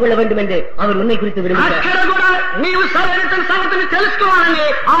தான் தெரிந்து கொள்ள வேண்டும் என்று அவர் உன்னை குறித்து விரும்புகிறார். అక్కడ కూడా నీవు సరైన సంగతిని తెలుసుకోవాలని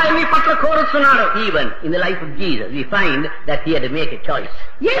ఆయన నీ పట్ల కోరుతున్నాడు. Even in the life of Jesus, we find that he had to make a choice.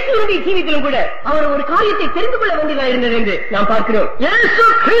 இயேசுவின் ஜீவிதத்திலும் கூட அவர் ஒரு காரியத்தை தெரிந்து கொள்ள வேண்டியதா இருந்தது என்று நாம் பார்க்கிறோம். యేసు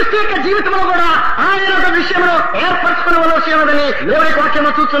క్రీస్తు యొక్క జీవితంలో కూడా ఆయన ఒక విషయంలో ఏర్పరచుకోవలసి ఉన్నదని దేవుని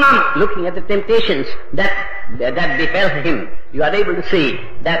వాక్యంలో చూస్తున్నాను. Looking at the temptations that befell him, you are able to see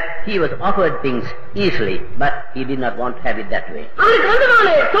that he was offered things easily, but he did not want to have it that way. அவருக்கு வந்ததான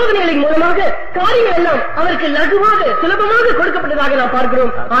சோதனைகளின் மூலமாக காரியங்கள் எல்லாம் அவருக்கு லகுவாக சுலபமாக கொடுக்கப்பட்டதாக நாம்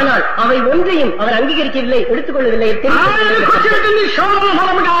பார்க்கிறோம். ஆனால் அவை ஒன்றையும் அவர் அங்கீகரிக்கவில்லை, எடுத்துக்கொள்ளவில்லை. ఆయనకు వచ్చినటువంటి శోధన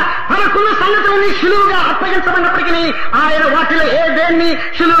మూలముగా తనకున్న సంగతులని సులువుగా అప్పగించబడినప్పటికీ ఆయన వాటిలో ఏ దేన్ని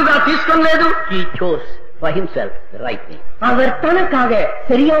సులువుగా తీసుకోలేదు. He chose for himself the right thing. அவர் தனக்காக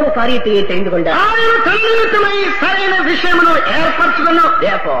சரியான காரியத்தையே தெரிந்து கொண்டார். ఆయన తన నిమిత్తమై సరైన విషయమును ఏర్పరచుకున్నాడు.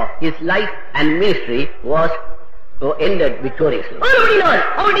 Therefore, his life and ministry was ended victoriously.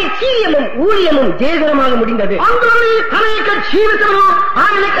 அவருடைய சீரியமும் ஊழியமும் ஜெயகரமாக முடிந்தது.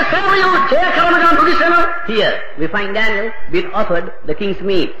 Here we find Daniel being offered the king's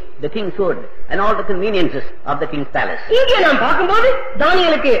meat, the king's food, and all the conveniences of the king's palace. இங்கே நாம் பார்க்கும்போது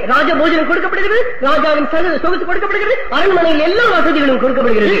தானியேலுக்கு ராஜ போஜனம் கொடுக்கப்படுகிறது, ராஜாவின் சகல சொகுசு கொடுக்கப்படுகிறது, அரண்மனையில் எல்லா வசதிகளும்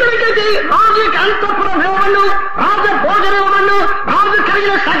கொடுக்கப்படுகிறது.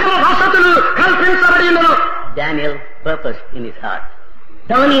 Daniel purposed in his heart.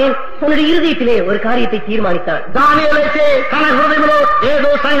 தானியேல் தன்னுடைய இருதயத்திலே ஒரு காரியத்தை தீர்மானித்தான்.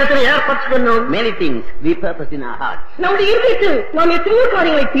 Many things we purpose in our heart. நம்முடைய இருதயத்தில் நாம் எத்தனையோ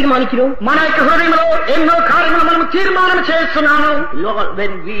காரியங்களை தீர்மானிக்கிறோம். Lord,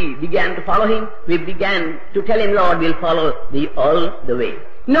 when we began to follow him, we began to tell him, Lord, we'll follow thee all the way.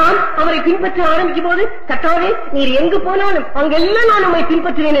 நாம் அவரை பின்பற்ற ஆரம்பிக்கும் போது, கர்த்தாவே நீர் எங்கு போனாலும் அங்கெல்லாம் நான் உம்மை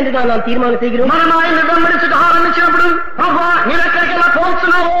பின்பற்றுவேன் என்று நாம் தீர்மானம் செய்கிறோம்.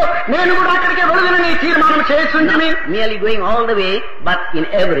 Merely going all the way, but in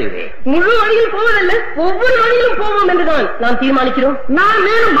every way. முழு வழியில் போவதல்ல, ஒவ்வொரு வழியிலும் போவோம் என்றுதான் நாம் தீர்மானிக்கிறோம். நான்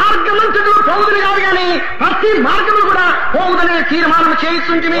மேலும் மார்க்கம் தீர்மானம்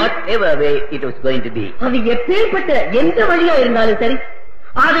செய்து whatever way it was going to be. அது எப்பேற்பட்ட எந்த வழியா இருந்தாலும் சரி,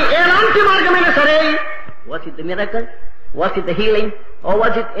 அது ஏழாம் மார்க்கம் சரி. Was it the miracle? Was it the healing? Or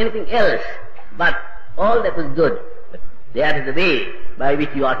was it anything else? But all that was good, that is the way by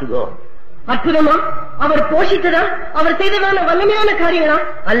which you are to go. அற்புதமா அவர் போஷித்ததா, அவர் செய்ததான வல்லமையான காரியங்களா?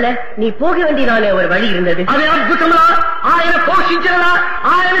 அல்ல, நீ போக வேண்டியதான ஒரு வழி இருந்தது. அது அற்புதமா ఆయన పోషించడా,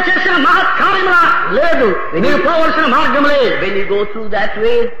 ఆయన చేసిన మహత్ కార్యమా? లేదు, నీవు పోవలసిన మార్గంలే. When you go through that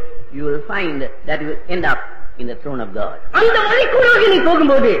way, you will find that you will end up in the throne of God. அந்த வழிக்குள்ளாக நீ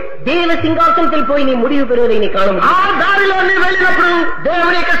போகும்போது தேவ சிங்காசனத்தில் போய் நீ முடிவு பெறுவதை நீ காண முடியும். ఆ దారిలో నీ వెళ్ళినప్పుడు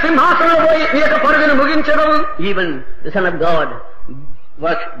దేవుని యొక్క సింహాసనంలో పోయి నీ యొక్క పరుగును ముగించడం. Even the Son of God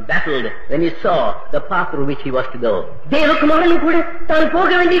was baffled when he saw the path through which he was to go. தேவகுமாரனும் கூட தான் போக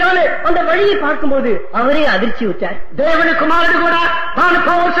வேண்டியதான அந்த வழியை பார்க்கும்போது அவரே அதிர்ச்சி விட்டார். దేవుని కుమారుడు కూడా తాను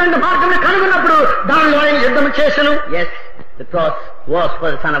పోవలసిన మార్గం కనుగొన్నప్పుడు దానిలో ఆయన యుద్ధం చేసెను. Yes, the cross was for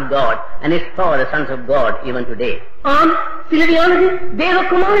the Son of God, and it's for the sons of God even today. ஆம், சிலுவையானது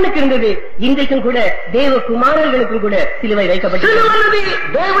தேவகுமாரனுக்கு இருந்தது. இன்றைக்கும் கூட தேவகுமாரர்களுக்கும் கூட சிலுவை வைக்கப்பட்டது.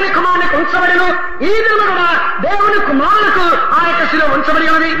 దేవుని కుమారునికి ఉంచబడిను. ఈ దినమున కూడా దేవుని కుమారునికి ఆ యొక్క శిలువ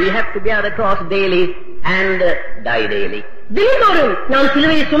ఉంచబడినది. We have to bear the cross daily and die daily. தினந்தோறும் நாம்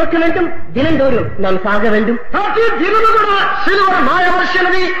சிலுவையை சுமக்க வேண்டும், தினந்தோறும் நாம் சாக வேண்டும். ప్రతి దినము కూడా శిలువ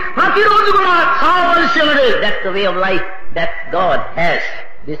మాయవలసినది, ప్రతిరోజు కూడా సావవలసినది. That's the way of life that God has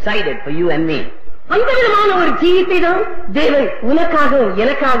decided for you and me. அந்த விதமான ஒரு ஜீவித்தை தான் தேவன் உனக்காகவும்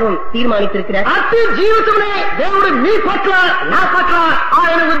எனக்காகவும் தீர்மானித்திருக்கிறார். అట్టి జీవితమే దేవుడు నీ పట్ల నా పట్ల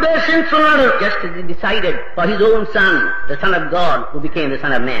ఆయన ఉద్దేశించున్నాడు. Just as he decided for his own son, the Son of God, who became the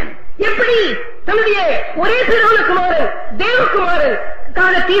Son of Man. எப்படி தன்னுடைய ஒரே பேரான குமாரன் தேவகுமாரன்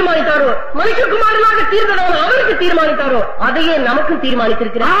தீர்மானித்தாரோ, மனுஷகுமாரனாக தீர்ந்ததான அவருக்கு தீர்மானித்தாரோ, அதையே நமக்கும்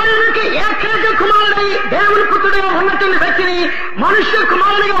தீர்மானித்திருக்கிறார். ఆయనకి ఏకైక కుమారుడై దేవుని పుత్రుడిగా ఉన్నటువంటి వ్యక్తిని మనుష్య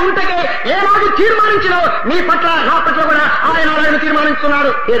కుమారుడిగా ఉంటకే ఏనాడు తీర్మానించినో నీ పట్ల నా పట్ల కూడా ఆయన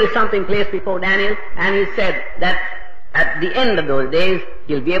తీర్మానిస్తున్నాడు. Here is something placed before Daniel, and he said that at the end of those days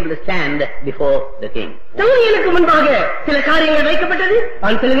he'll be able to stand before the king. தானியேலுக்கு முன்பாக சில காரியங்கள் வைக்கப்பட்டது.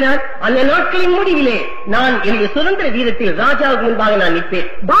 அவன் சொல்கிறான், அந்த நாட்களின் முடிவிலே நான் என்னுடைய சுதந்திர வீரத்தில் ராஜாவுக்கு முன்பாக நான்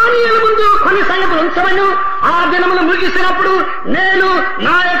நிற்பேன். దానియేలు ముందు కొన్ని సంగతులు ఉంచమను. ఆ దినములు ముగిసినప్పుడు నేను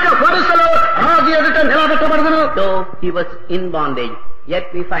నా యొక్క వరుసలో రాజు ఎదుట నిలబెట్టబడదును. Though he was in bondage, yet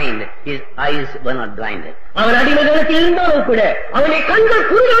we find his eyes were not blinded. அவன் அடிமைதனத்தில் இருந்தாலும் கூட அவனுடைய கண்கள்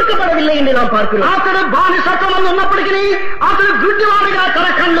குருடாக்கப்படவில்லை என்று நாம் பார்க்கிறோம். అతడు బానిసత్వం ఉన్నప్పటికీ అతడు గుడ్డివాడిగా తన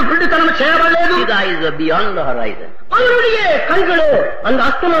కళ్ళు గుడ్డితనం చేయబడలేదు. His eyes were beyond the horizon. அவனுடைய கண்களோ அந்த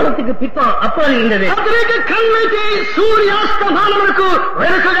அஸ்தமானத்துக்கு அப்பால் இருந்தது. అతనికి కళ్ళైతే సూర్యాస్తమానములకు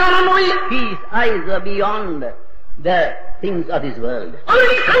వెనుకగా ఉన్నవి. His eyes were beyond the things of this world.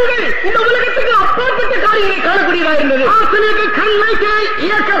 அவனுடைய கண்கள் இந்த உலகத்துக்கு அப்பாற்பட்ட காரியங்களை காணக்கூடியதாக இருந்தது. అతనికి కళ్ళైతే ఈ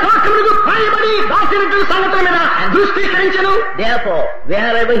యొక్క వాక్యములకు పైబడి దాచినటువంటి సంగతుల మీద దృష్టికరించను. Therefore,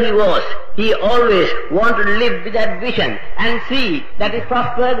 wherever he was, he always wanted to live with that vision and see that he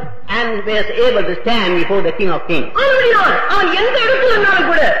prospered and was able to stand before the King of Kings. அவன் எந்த இடத்தில் இருந்தாலும்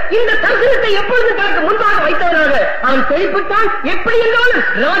கூட இந்த தரிசனத்தை எப்பொழுது தனக்கு முன்பாக வைத்தவராக அவன் வெளிப்பட்டான். எப்படி என்றாலும்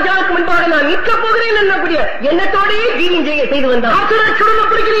ராஜாவுக்கு முன்பாக நான் நிற்க போகிறேன் என்னக்கூடிய எண்ணத்தோடையே ஜீவியம் செய்து வந்தான்.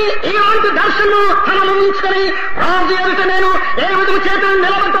 చూడనప్పటికీ ఇలాంటి దర్శనం తనను ఉంచుకొని రాజు ఎదుట నేను ఏ విధము చేత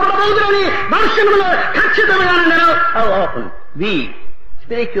నిలబెట్టబడబోదునని దర్శనంలో ఖచ్చితంగా నేను. How often we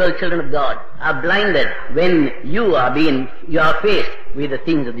spiritual children of God are blinded when you are faced with the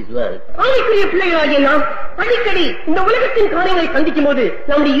things of this world. ஆவிக்குரிய பிள்ளைகளாகிய நாம் அடிக்கடி இந்த உலகத்தின் காரியங்களை சந்திக்கும் போது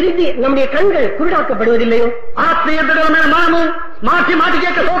நம்முடைய கண்கள் குருடாக்கப்படுவதில்லையோ? ఆత్మీయ బిడ్డలమైన మనము మాటి మాటికి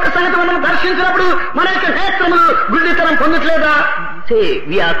యొక్క లోక సంగతులను మనం దర్శించినప్పుడు మన యొక్క నేత్రములు గుడ్డితనం పొందట్లేదా? Say,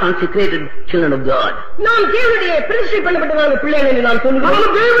 we are consecrated children of God. நாம் தேவனுடைய பிரதிஷ்டை பண்ணப்பட்டதான பிள்ளைகள் என்று நாம் சொல்லுகிறோம்.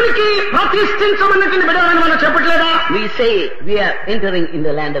 మనము దేవునికి ప్రతిష్ఠించబడినటువంటి బిడ్డలని మనం చెప్పట్లేదా? We say we are entering in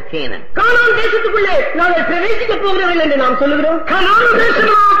the land of Canaan. கானான் தேசத்துக்குள்ளே நாங்கள் பிரவேசிக்க போகிறவர்கள் என்று நாம் சொல்லுகிறோம். కనాను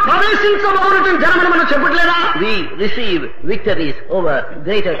దేశంలో ప్రవేశించబోతున్నటువంటి జనమని మనం చెప్పట్లేదా? We receive victories over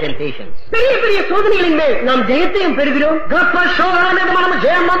greater temptations. பெரிய பெரிய சோதனைகளின் மேல் நாம் ஜெயத்தையும் பெறுகிறோம். గొప్ప శోధన మీద మనం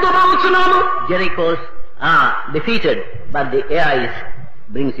జయం పొందబోతున్నాము. Jerichos are defeated, but the Ai's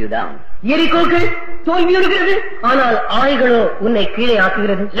brings you down. எரிகோக்கள் தோல்வியுறுகிறது, ஆனால் ஆய்களோ உன்னை கீழே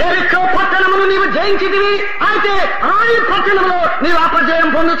ஆக்குகிறது. ఎరికో పట్టణమును నీవు జయించితివి, అయితే ఆయి పట్టణంలో నీవు అపజయం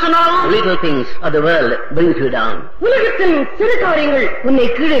పొందుతున్నావు. Little things of the world brings you down. உலகத்தின் சிறு காரியங்கள் உன்னை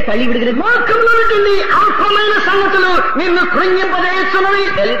கீழே தள்ளிவிடுகிறது. లోకంలో నుండి అల్పమైన సంగతులు నిన్ను కృంగింపజేస్తున్నవి.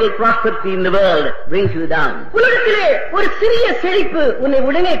 A little prosperity in the world brings you down. உலகத்திலே ஒரு சிறிய செழிப்பு உன்னை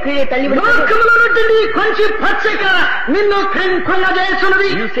உடனே கீழே தள்ளிவிடுகிறது. లోకంలో నుండి కొంచెం పచ్చిక నిన్ను కృంగజేస్తున్నది.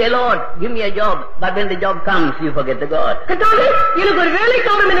 You say, Lord, give me a job, but when the job comes, you forget the God. கர்த்தாவே, எனக்கு ஒரு வேலை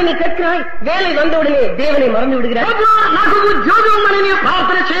தாரும் என்று நீ கேட்கிறாய், வேலை வந்தவுடனே தேவனை மறந்து விடுகிறாய். నాకు ఉద్యోగం అని నీవు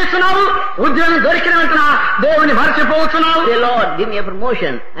ప్రార్థన చేస్తున్నావు, ఉద్యోగం దొరికిన వెంటనే దేవుని మర్చిపోతున్నావు. Say, Lord, give me a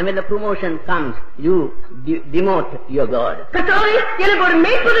promotion, and when the promotion comes, you demote your God. கர்த்தாவே, எனக்கு ஒரு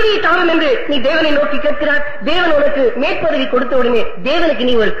மேற்பதவியை தாரும் என்று நீ தேவனை நோக்கி கேட்கிறாய், தேவன் உனக்கு மேற்பதவி கொடுத்த உடனே தேவனுக்கு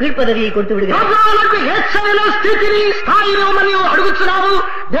நீ ஒரு கீழ்ப்பதவியை கொடுத்து விடுகிறாய். నాకు హెచ్చైన స్థితిని స్థాయిలో నీవు అడుగుతున్నావు,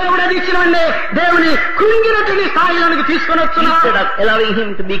 దేవుడు అది ఇచ్చిన వెంటనే దేవుని కృంగినటువంటి స్థాయిలోనికి తీసుకొని వస్తున్నావు. Instead of allowing him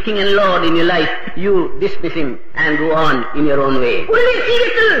to be king and lord in your life, you dismiss him and go on in your own way. உன்னுடைய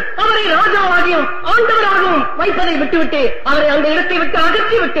ஜீவிதத்தில் அவரை ராஜாவாகியும் ஆண்டவராகவும் வைப்பதை விட்டுவிட்டு அவரை அந்த இடத்தை விட்டு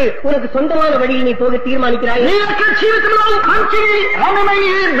அகற்றிவிட்டு உனக்கு சொந்தமான வழியில் நீ போக தீர்மானிக்கிறாய். నీ యొక్క జీవితంలో మంచిది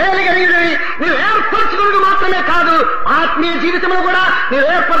రమణమయ్యి మేలుగలిగి నీవు ఏర్పరచుకున్నది మాత్రమే కాదు, ఆత్మీయ జీవితంలో కూడా నీవు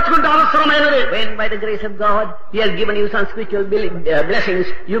ఏర్పరచుకుంటే అవసరమైనది. When by the grace of God he has given you some spiritual blessings,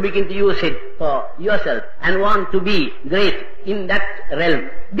 you begin to use it for yourself and want to be great in that realm.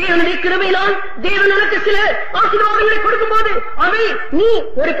 தேவனுடைய கிருபையினால் தேவன் உனக்கு சில ஆசீர்வாதங்களை கொடுக்கும் போது அவை நீ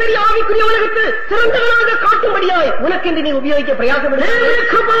ஒரு பெரிய ஆவிக்குரிய உலகத்தில் சிறந்தவனாக காட்டும்படியாய் உனக்கென்று நீ உபயோகிக்க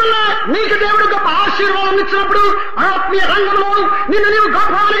பிரயாசப்படுகிறாய். నీకు దేవుడు గొప్ప ఆశీర్వాదం ఇచ్చినప్పుడు ఆత్మీయ రంగంలో నిన్ను నీవు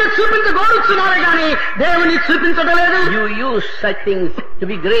గొప్పవాడిగా చూపించగోరుచున్నావే గాని దేవుని చూపించడం లేదు. You use such things to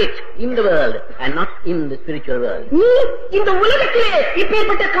be great in the world and not in the spiritual world. நீ இந்த உலகத்திலே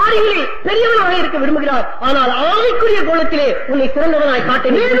இப்பேற்பட்ட காரியங்களில் பெரியவனாக இருக்க விரும்புகிறார், ஆனால் ஆவிக்குரிய கோலத்திலே உன்னை சிறந்தவனாய் காட்ட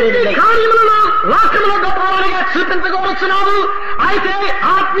விரும்புவதில்லை. కార్యములలో లోకంలో గొప్పవాడిగా చూపించగోరుచున్నావు, అయితే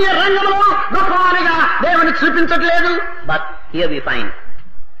ఆత్మీయ రంగంలో గొప్పవాడిగా దేవుని చూపించట్లేదు. But here we find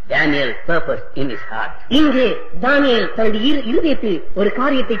Daniel's purpose in his heart. இங்கே தானியேல் தன்னுடைய இருதயத்தில் ஒரு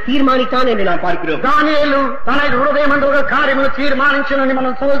காரியத்தை தீர்மானித்தான் என்று நாம் பார்க்கிறோம். దానియేలు తన హృదయం అందు ఒక కార్యమును తీర్మానించునని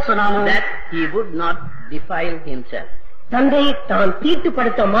మనం చూస్తున్నాము. That he would not defile himself. தந்தை தான்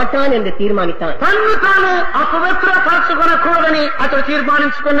தீட்டுப்படுத்த மாட்டான் என்று தீர்மானித்தான். తన్ను తాను అపవిత్రపరచుకొనకూడదని అతడు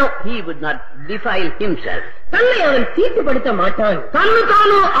తీర్మానించుకున్నావు. He would not defile himself. தன்னை அவன் தீட்டுப்படுத்த மாட்டான். తన్ను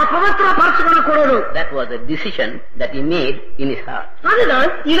తాను అపవిత్రపరచుకొనకూడదు. That was a decision that he made in his heart. அதுதான்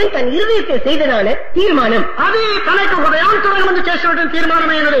இவன் தன் இருதயத்தில் செய்ததான தீர்மானம். అది తనకు హృదయాంతరం ముందు చేసినటువంటి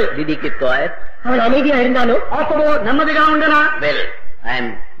తీర్మానమైనది. Did he keep quiet? அவன் அமைதியா இருந்தானோ అప్పుడు నెమ్మదిగా ఉండనా? Well, I am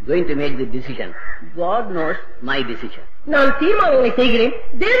going to make the decision. God knows my decision. நான் தீர்மானங்களை செய்கிறேன்,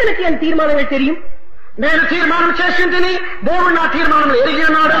 தேவனுக்கு என் தீர்மானங்கள் தெரியும். నేను తీర్మానం చేసిందని దేవుడు నా తీర్మానం ఎరిగి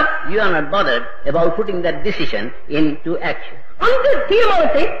ఉన్నాడు. You are not bothered about putting that decision into action. அந்த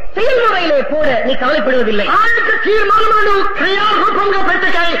தீர்மானத்தை செயல்முறையிலே போட நீ கவலைப்படுவதில்லை. ఆ యొక్క తీర్మానమును క్రియారూపంగా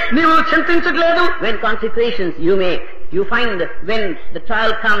పెట్టకై నీవు చింతించట్లేదు. When consecrations you make, you find when the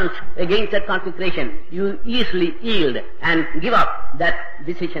trial comes against that consecration, you easily yield and give up that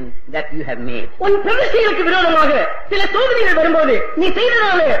decision that you have made. உன் பிரதிஷ்டைகளுக்கு விரோதமாக சில சோதனைகள் வரும்போது நீ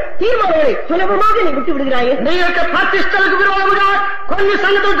செய்ததான தீர்மானங்களை சுலபமாக நீ விட்டு விடுகிறாயே. నీ యొక్క ప్రతిష్టలకు విరోధముగా కొన్ని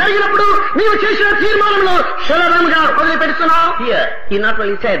సంగతులు జరిగినప్పుడు నీవు చేసిన తీర్మానంలో సులభంగా వదిలిపెడుతున్నావు. Here, he not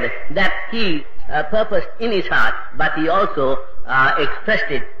only said that he purposed in his heart, but he also expressed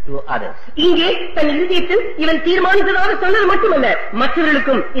it to others. இங்கே தன் இருதயத்தில் இவன் தீர்மானித்ததாக சொன்னது மட்டுமல்ல,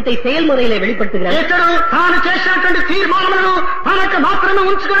 மற்றவர்களுக்கும் இதை செயல்முறையிலே வெளிப்படுத்துகிறார். ఇతడు తాను చేసినటువంటి తీర్మానములను తనకు మాత్రమే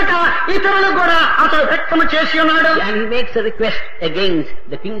ఉంచుకొనక ఇతరులకు కూడా అతడు వ్యక్తము చేసి ఉన్నాడు. And he makes a request against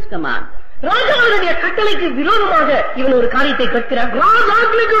the king's command. ராஜாவுடைய கட்டளைக்கு விரோதமாக இவன் ஒரு காரியத்தை கேட்கிறான்.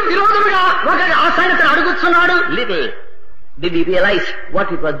 రాజాజ్ఞకు విరోధముగా ఒక ఆ సంగతిని అడుగుతున్నాడు. Little did he realize what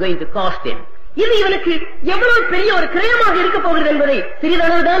it was going to cost him. இது இவனுக்கு எவ்வளவு பெரிய ஒரு கிரயமாக இருக்க போகிறது என்பதை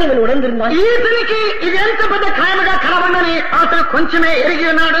சிறிதளவுதான் இவன் உணர்ந்திருந்தான். ఇతనికి ఇది ఎంత పెద్ద ఖాయముగా కనబడని అతను కొంచెమే ఎరిగి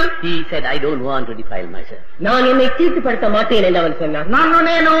ఉన్నాడు. He said, I don't want to defile myself. நான் என்னை தீட்டுப்படுத்த மாட்டேன் என்று அவன் சொன்னான். నన్ను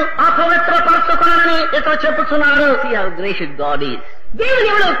నేను అపవిత్రపరచుకున్నానని ఇతను చెప్పుచున్నాడు. See how gracious God is. தேவன்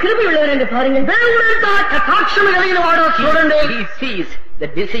எவ்வளவு கிருபை உள்ளவர் என்று பாருங்கள். దేవుడు ఎంత కటాక్షము కలిగిన వాడో చూడండి. He sees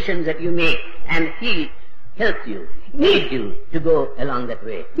the decisions that you make and he helps you, leads you to go along that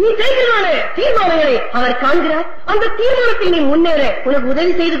way. நீ செய்கிறான தீர்மானங்களை அவர் காண்கிறார். அந்த தீர்மானத்தில் நீ முன்னேற உனக்கு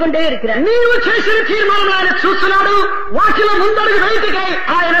உதவி செய்து கொண்டே இருக்கிறார். నీవు చేసిన తీర్మానం ఆయన చూస్తున్నాడు. వాటిలో ముందడుగు వేయటకై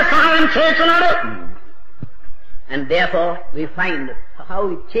ఆయన సహాయం చేస్తున్నాడు. And therefore we find how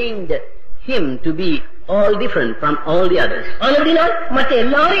it changed him to be all different from all the others. ஆனபடினால் மற்ற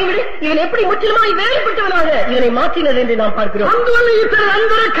எல்லாரையும் விட இவன் எப்படி முற்றிலுமாய் வேறுபட்டவனாக இவனை மாற்றினது என்று நாம் பார்க்கிறோம். అందువల్ల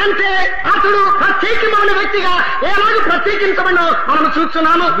ఇతరులందరి కంటే అతడు ప్రత్యేకమైన వ్యక్తిగా ఎలాగ ప్రత్యేకించబడినో మనం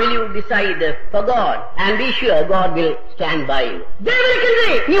చూస్తున్నాము. Will you decide for God and be sure God will stand by you? தேவனுக்கென்று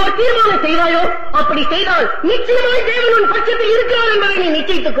நீ ஒரு தீர்மானம் செய்வாயோ அப்படி செய்தால் நிச்சயமாய் தேவன் உன் பட்சத்தில் இருக்கிறார் என்பதை நீ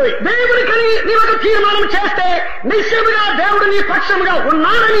நிச்சயித்துக் கொள். దేవుడికని నీ ఒక తీర్మానం చేస్తే నిశ్చయముగా దేవుడు నీ పక్షముగా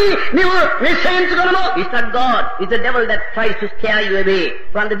ఉన్నాడని నీవు నిశ్చయించుకొనుము. It's not God, it's the devil that tries to scare you away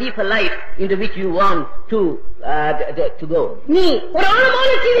from the deeper life into which you want to go. நீ ஒரு ஆழமான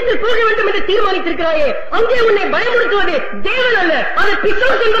ஜீவித்தில் போக வேண்டும் என்று தீர்மானித்திருக்கிறாயே, அங்கே உன்னை பயமுறுத்துவது தேவன் அல்ல, அது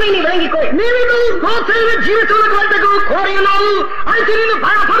பிசாசு என்பதை நீ விளங்கிக்கொள். నీవు గోచర జీవితంలోకి వెళ్ళటకు కోరి ఉన్నావు. అయితే నిన్ను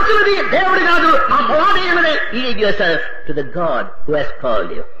భయపడుతున్నది దేవుడు కాదు, ఆ బోధేయమనే. Yield yourself to the God who has called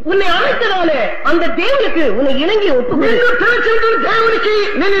you. உன்னை அழைத்ததால அந்த தேவனுக்கு உன்னை இணங்கி ஒப்புக்கொள். నిన్ను పిలిచిన దేవునికి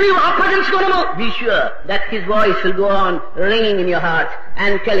నిన్ను నీవు అప్పగించుకోను. Be sure that his voice will go on ringing in your heart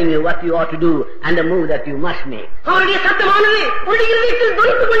and telling you what you ought to do and the move that you must make. அவருடைய சத்தமானது உன்னுடைய இதயத்தில்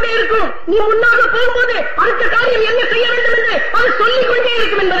தொனித்துக் கொண்டே இருக்கும். நீ முன்னாக போகும்போது அடுத்த காரியம் என்ன செய்ய வேண்டும் என்று அது சொல்லிக் கொண்டே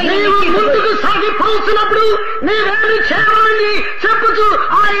இருக்கும் என்பதை నీవు ముందుకు సాగిపోతున్నప్పుడు నీవేమి చేయాలని చెప్పుచు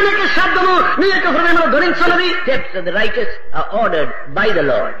ఆయనకి శబ్దము నీ యొక్క హృదయంలో ధ్వనించున్నది. Steps of the righteous are ordered by the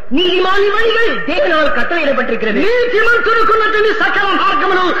Lord. நீதிமான் வழிகள் தேவனால் கட்டளையிடப்பட்டிருக்கிறது. నీతిమంతుడుకున్నటువంటి సకల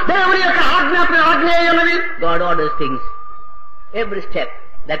మార్గములు దేవుని యొక్క ఆజ్ఞేయున్నది. God orders things. Every step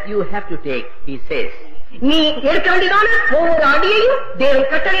that you have to take, he says. நீ எடுக்க வேண்டியதான ஒவ்வொரு அடியையும் தேவன்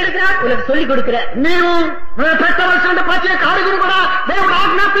கட்டளையிடுகிறார், உனக்கு சொல்லிக் கொடுக்கிறார். నీవు పెట్టవలసిన ప్రతి అడుగును కూడా దేవుడు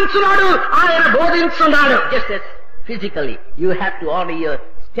ఆజ్ఞాపించున్నాడు, ఆయన బోధించున్నాడు. Just as physically you have to order your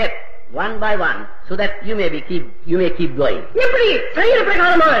step one by one so that you may keep going. எப்படி சரீர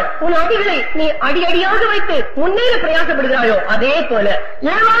பிரகாரமாக உன் அடிகளை நீ அடியடியாக வைத்து முன்னேற பிரயாசப்படுகிறாயோ அதே போல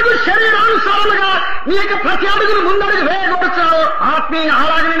ఎలాగూ శరీరానుసారముగా నీ యొక్క ప్రతి అడుగును ముందడుగు వేయగొచ్చావు ఆత్మీయ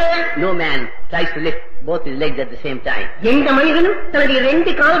ఆరాధననే. No man tries to lift both his legs at the same time. எந்த மனிதனும் தன்னுடைய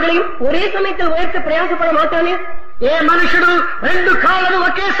 2 கால்களையும் ஒரே சமயத்தில் உயர்த்த பிரயாசப்பட மாட்டானே. ఏ మనుషుడు 2 కాళ్ళను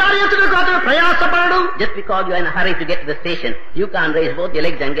ఒకేసారి ఎత్తుటకు అతను ప్రయాసపడడు. Just because you are in a hurry to get to the station, you can't raise both your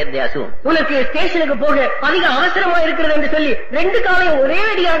legs and get there soon. உனக்கு ஸ்டேஷனுக்கு போக அதிக அவசரமா இருக்கிறது என்று சொல்லி 2 காலையும் ஒரே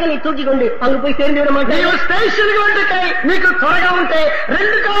அடியாக நீ தூக்கி கொண்டு அங்கு போய் சேர்ந்து விட மாட்டேன். నీవు స్టేషన్ వెంటకై నీకు త్వరగా ఉంటే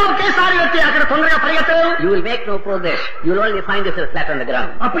 2 కాళ్ళు ఒకేసారి ఎత్తి అక్కడ తొందరగా పరిగెత్తవు. You will make no progress. You will only find yourself flat on the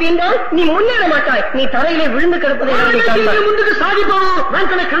ground. அப்படி என்றால் நீ முன்னேற மாட்டாய், நீ தரையிலே விழுந்து கிடப்பதை ముందుకు సాగిపోవు,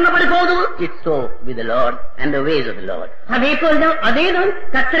 వెంటనే కింద పడిపోదు. It's so with the Lord and the ways of the Lord. அதே போல்தான் அதேதான்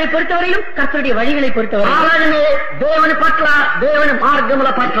கர்த்தரை பொறுத்தவரையிலும் கர்த்தருடைய வழிகளை பொறுத்தவரை అలాగనే దేవుని పట్ల దేవుని మార్గముల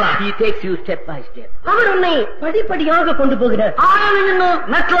పట్ల He takes you step by step. அவர் உன்னை படிப்படியாக கொண்டு போகிறார். ఆయన నిన్ను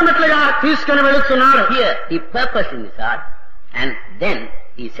మెట్లుగా తీసుకుని వెళుతున్నాడు. Here he purposed in his heart and then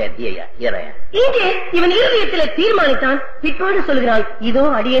he said, here I am. இங்கே இவன் இருதயத்திலே தீர்மானித்தான், பிற்பாடு சொல்கிறான், இதோ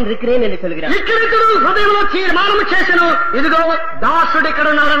அடியேன் இருக்கிறேன் என்று சொல்கிறான். ఇక్కడికడు హృదయంలో తీర్మానం చేసెను, ఇదిగో దాసుడు ఇక్కడ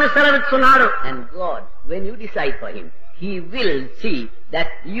ఉన్నాడని సెలవిస్తున్నాడు. And God, when you decide for him, he will see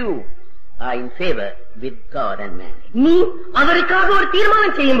that you are in favor with God and man. நீ அவருக்காக ஒரு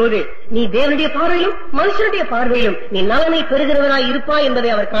தீர்மானம் செய்யும் போது நீ தேவனுடைய பார்வையிலும் மனுஷனுடைய பார்வையிலும் நீ நலனை பெறுகிறவனாய் இருப்பாய் என்பதை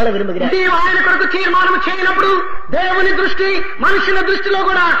அவர் காண விரும்புகிறார். నీవు ఆయన కొరకు తీర్మానం చేయనప్పుడు దేవుని దృష్టి మనుషుల దృష్టిలో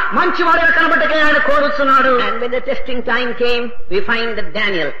కూడా మంచి వాడిగా కనబడకే ఆయన కోరుతున్నాడు. And when the testing time came, we find that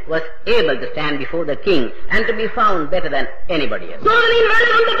Daniel was able to stand before the king and to be found better than anybody else. சோதனையின் வேலை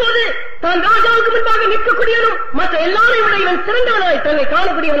வந்த போது தான் ராஜாவுக்கு முன்பாக நிற்கக்கூடியவனும் மற்ற எல்லாரையும் விட இவன் சிறந்தவனாய் தன்னை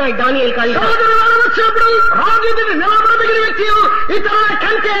காணக்கூடியவனாய் தானியேல் காண்கிறான். వచ్చినప్పుడు రాజు ఎదుట నిలబడదగిన వ్యక్తి ఇతరుల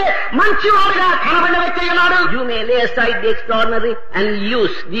కంటే మంచివాడుగా కనబడిన వ్యక్తి ఉన్నాడు. You may lay aside the extraordinary and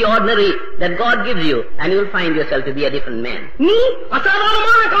use the ordinary that God gives you, and you will find yourself to be a different man. நீ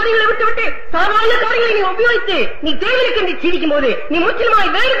அசாதாரணமான காரியங்களை விட்டுவிட்டு சாதாரண காரியங்களை நீ உபயோகித்து நீ தேவனுக்கு நீ ஜீவிக்கும் போது நீ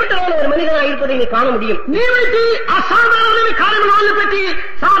முற்றிலுமாய் வேறுபட்டதான ஒரு மனிதனாக இருப்பதை நீ காண முடியும். నీవైతే అసాధారణమైన కార్యములు పెట్టి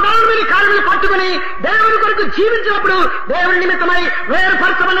సాధారణమైన కార్యములు పట్టుకుని దేవుని కొరకు జీవించినప్పుడు దేవుని నిమిత్తమై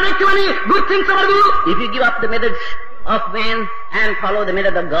వేరుపరచబడిన వ్యక్తిని గుర్తించవద్దు. If you give up the methods of man and follow the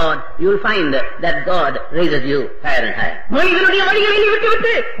method of God, you will find that God raises you higher and higher. மனிதனுடைய வழிகளை நீ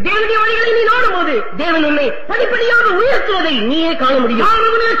விட்டுவிட்டு தேவனுடைய வழிகளை நீ நாடும் போது தேவன் உன்னை படிப்படியாக உயர்த்துவதை நீயே காண முடியும்.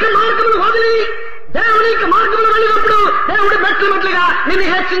 మానవుని యొక్క మార్గములు వదిలి దేవుని యొక్క మార్గములు వెళ్ళినప్పుడు దేవుడు మెట్లుగా నిన్ను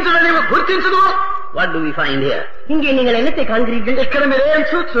హెచ్చించడం నీవు గుర్తించదు. What do we find here? இங்கே நீங்கள் என்னத்தை காண்கிறீர்கள்? ఇక్కడ మీరు ఏం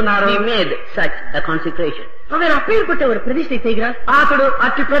చూస్తున్నారు? He made such a consecration. அவர் அப்பேற்பட்ட ஒரு பிரதிஷ்டை செய்கிறார். అతడు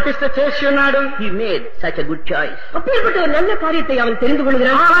అతి ప్రతిష్ఠ చేసి ఉన్నాడు. He made such a good choice. அப்பேற்பட்ட ஒரு நல்ல காரியத்தை அவன் தெரிந்து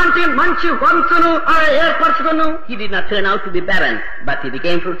கொள்கிறான். అలాంటి మంచి వంతును ఏర్పరచుకును. He did not turn out to be barren, but he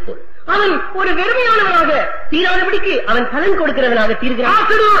became fruitful. அவன் ஒரு வெறுமையானவனாக தீராதபடிக்கு அவன் பலன் கொடுக்கிறவனாக தீர்கிறான்.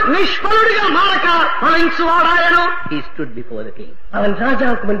 అతడు నిష్ఫలుడిగా మారక ఫలించువాడాయను. He stood before the king. அவன்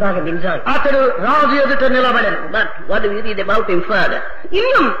ராஜாவுக்கு முன்பாக நின்றான். అతడు రాజు ఎదుట నిలబడను. But what do we read about him further?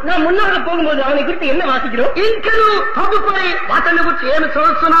 இன்னும் நாம் முன்னாக போகும்போது அவனை குறித்து என்ன வாசிக்கிறோம்? ఇంకను తదుపరి అతని గురించి ఏమి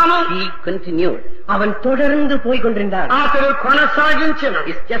చూస్తున్నాము? He continued. அவன் தொடர்ந்து போய் கொண்டிருந்தான். అతడు కొనసాగించిన.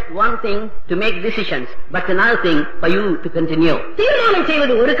 It's just one thing to make decisions, but another thing for you to continue. தீர்மானம்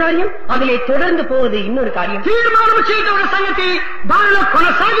செய்வது ஒரு காரியம், அதிலே தொடர்ந்து போவது இன்னொரு காரியம். తీర్మానం చేయడం ఒక సంగతి, దానిలో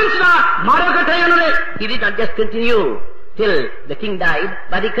కొనసాగించిన మరొకటైనది. He did not just continue till the king died,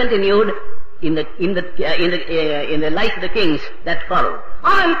 but he continued in the life of the kings that followed.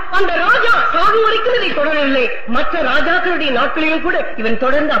 அவன் அந்த ராஜா சாகும் வரைக்கும் இதை தொடரவில்லை. மற்ற ராஜாக்களுடைய நாட்களிலும் கூட இவன்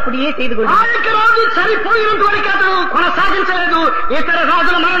தொடர்ந்து அப்படியே செய்து கொண்டான். ఆ యొక్క రాజు చనిపోయినంత వరకు అతడు కొనసాగించలేదు. ఇతర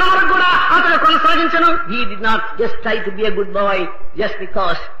రాజుల మరణం వరకు కూడా అతడు కొనసాగించను. He did not just try to be a good boy just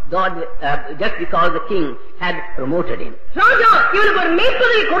because the king had promoted him. ராஜா இவனுக்கு ஒரு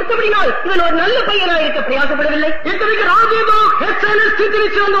மேற்பதவி கொடுத்தபடினால் இவன் ஒரு நல்ல பையனாக இருக்க பிரயாசப்படவில்லை. ఇతనికి రాజు ఏదో హెచ్చైన స్థితిని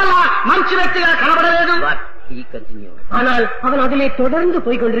ఇచ్చినందువల్ల మంచి వ్యక్తిగా కనబడలేదు. But he continued. ஆனால் அவன் அதிலே தொடர்ந்து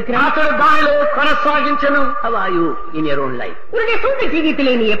போய் கொண்டிருக்கிறான். అతడు దానిలో కొనసాగించను. How are you in your own life? உன்னுடைய சொந்த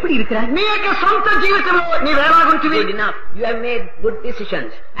ஜீவியத்திலே நீ எப்படி இருக்கிறாய்? నీ యొక్క సొంత జీవితంలో నీవెలాగుంటివి? Good enough. You have made good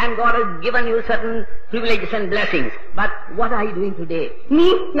decisions and God has given you certain privileges and blessings. But what are you doing today? நீ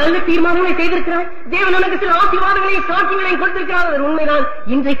நல்ல தீர்மானங்களை செய்திருக்கிறாய். தேவன் உனக்கு சில ஆசீர்வாதங்களையும் சாட்சிகளையும் கொடுத்திருக்கிறார். அது உண்மைதான்.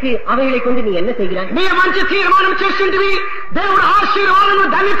 இன்றைக்கு அவைகளை கொண்டு நீ என்ன செய்கிறாய்? నీ మంచి తీర్మానం చేసింటివి. దేవుడు ఆశీర్వాదము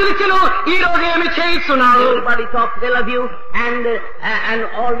ధన్యతలిచ్చెను. ఈ రోజు ఏమి చేయిస్తున్నావు? Everybody talks well of you and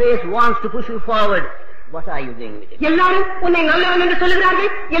always wants to push you forward. What are you doing with it? எல்லாரும் உன்னை நல்லவன் என்று சொல்லுகிறார்கள்.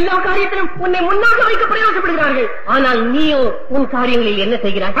 எல்லா காரியத்திலும் உன்னை முன்னாக வைக்க பிரயாசப்படுகிறார்கள். ஆனால் நீயோ உன் காரியங்களில் என்ன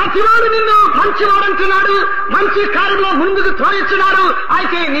செய்கிறாய்? ప్రతివాడు నిన్ను మంచివాడంటున్నాడు. మంచి కార్యంలో ముందుకు తోయిస్తున్నాడు.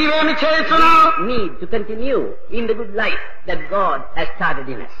 అయితే నీవేమి చేస్తున్నావు? Need to continue in the good life that God has started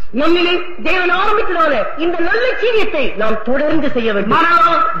in us. நம்மிலே தேவன் ஆரம்பித்ததான இந்த நல்ல ஜீவியத்தை நாம் தொடர்ந்து செய்ய வேண்டும்.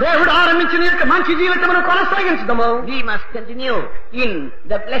 మనలో దేవుడు ఆరంభించిన యొక్క మంచి జీవితమును కొనసాగించడము. We must continue in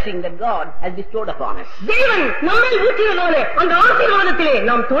the blessing that God has bestowed upon us. தேவன் நம்மை ஊற்றியதான அந்த ஆசீர்வாதத்திலே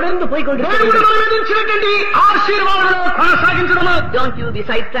நாம் தொடர்ந்து போய் దేవుడు கொண்டிருக்கிறோம். మనం ఇచ్చినటువంటి ఆశీర్వాదంలో కొనసాగించడము. Don't you be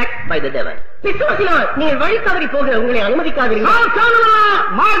sidetracked by the devil. பிசாசினால் நீங்கள் வழி தவறி போக உங்களை அனுமதிக்காதீர்கள். సాతాను వలన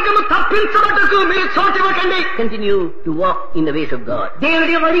మార్గము తప్పించబట్టకు మీరు చోటివ్వకండి. Continue to walk in the ways of God.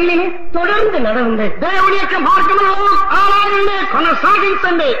 தேவனுடைய வழிகளிலே தொடர்ந்து நடவுங்கள். దేవుని యొక్క మార్గములో అలాగనే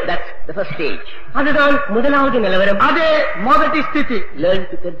కొనసాగించండి. That's the first stage. அதுதான் முதலாவது நிலவரம். అదే మొదటి స్థితి. Learn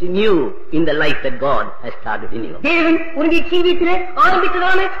to continue in the life that God has started in you. தேவன் உன்னுடைய ஜீவியத்திலே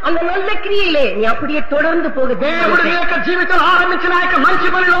ஆரம்பித்ததான அந்த நல்ல கிரியையிலே நீ அப்படியே தொடர்ந்து போக దేవుడు నీ యొక్క జీవితంలో ఆరంభించిన యొక్క మంచి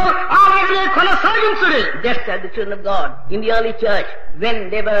పనిలో అలాగనే కొనసాగించుడి. Just as the children of God in the early church, when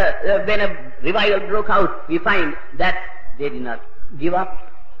a revival broke out, we find that they did not give up,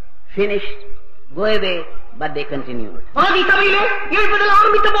 finish, go away, but they continued. ஆதி சபையிலே எழுப்புதல்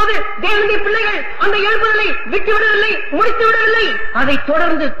ஆரம்பித்த போது தேவனுடைய பிள்ளைகள் அந்த எழுப்புதலை விட்டுவிடவில்லை, முடித்து விடவில்லை. அதை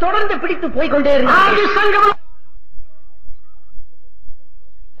தொடர்ந்து தொடர்ந்து பிடித்து போய்கொண்டே இருந்தார்கள். ఆది సంఘములో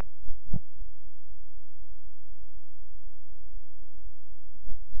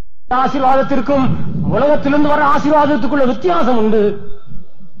ஆசீர்வாதத்திற்கும் உலகத்திலிருந்து வர ஆசீர்வாதத்துக்குள்ள வித்தியாசம் உண்டு.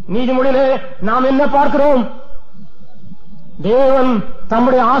 நீதிமொழியிலே நாம் என்ன பார்க்கிறோம்? தேவன்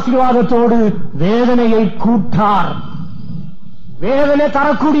தம்முடைய ஆசீர்வாதத்தோடு வேதனையை கூட்டார். வேதனை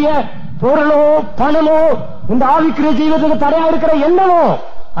தரக்கூடிய பொருளோ பணமோ இந்த ஆவிக்குரிய ஜீவிதத்துக்கு தடையா இருக்கிற என்னவோ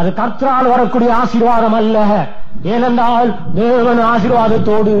அது கர்த்தரால் வரக்கூடிய ஆசீர்வாதம் அல்ல. ஏனென்றால் தேவன்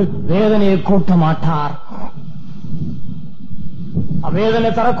ஆசீர்வாதத்தோடு வேதனையை கூட்ட மாட்டார். வேதனை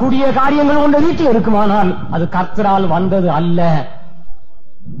தரக்கூடிய காரியங்கள் உங்க வீட்டில் இருக்குமானால் அது கர்த்தரால் வந்தது அல்ல.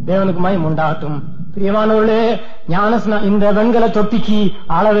 தேவனுக்கு மகிமை உண்டாகட்டும். பிரியமானவர்களே, ஞானஸ்நானம் இந்த வெண்கல தொட்டிக்கு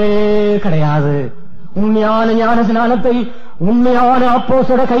அளவே கிடையாது. உண்மையான ஞான ஸ்நானத்தை உண்மையான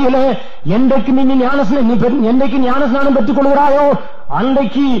அப்போஸ்தலர் கையில என்றைக்கு நீ என்றைக்கு ஞானஸ்நானம் பெற்றுக் கொள்கிறாயோ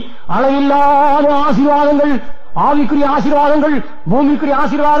அன்றைக்கு அளவில்லாத ஆசீர்வாதங்கள், ஆவிக்குரிய ஆசீர்வாதங்கள், பூமிக்குரிய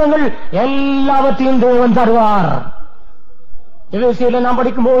ஆசீர்வாதங்கள் எல்லாவற்றையும் தேவன் தருவார். எபேசியரில் நாம்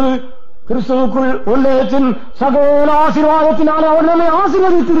படிக்கும்போது கிறிஸ்துவுக்குள் உன்னதத்தின் சகல ஆசீர்வாதத்தினால் அவர் நம்மை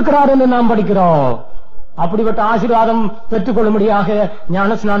ஆசீர்வதித்திருக்கிறார் என்று நாம் படிக்கிறோம். அப்படிப்பட்ட ஆசீர்வாதம் பெற்றுக் கொள்ளும்படியாக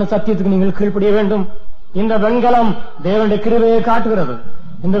ஞானஸ்நான சத்தியத்துக்கு நீங்கள் கீழ்ப்படிய வேண்டும். இந்த வெண்கலம் தேவனுடைய கிருபையை காட்டுகிறது.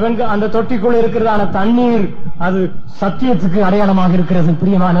 இந்த அந்த தொட்டிக்குள் இருக்கிறதான தண்ணீர் அது சத்தியத்துக்கு அடையாளமாக இருக்கிறது.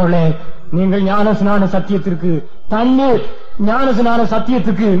 பிரியமானவர்களே, நீங்கள் ஞானஸ்நான சத்தியத்திற்கு தண்ணீர் ஞானஸ்நான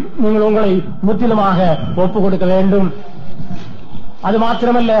சத்தியத்துக்கு நீங்கள் உங்களை முற்றிலுமாக ஒப்புக் கொடுக்க வேண்டும். அது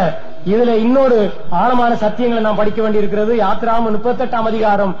மாத்திரமல்ல, இதுல இன்னொரு ஆழமான சத்தியங்களை நாம் படிக்க வேண்டியிருக்கிறது. யாத்திராகமம் 38ஆம்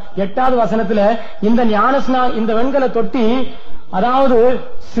அதிகாரம் 8வது வசனத்துல இந்த வெண்கல தொட்டி அதாவது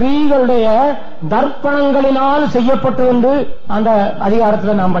ஸ்ரீகளுடைய தர்ப்பணங்களினால் செய்யப்பட்டு என்று அந்த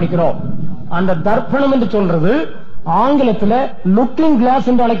அதிகாரத்துல நாம் படிக்கிறோம். அந்த தர்ப்பணம் என்று சொல்றது ஆங்கிலத்துல லுக்கிங் கிளாஸ்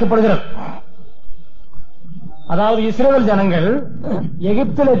என்று அழைக்கப்படுகிறது. அதாவது இஸ்ரவேல் ஜனங்கள்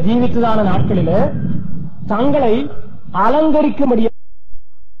எகிப்தில ஜீவித்ததான நாட்களில தங்களை அலங்கரிக்கும்படியாக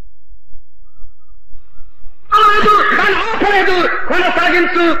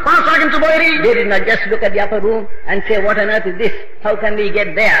They did not just look at the upper room and say, what on earth is this? How can we get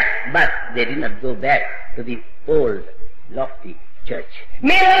there? But they did not go back to the old, lofty church.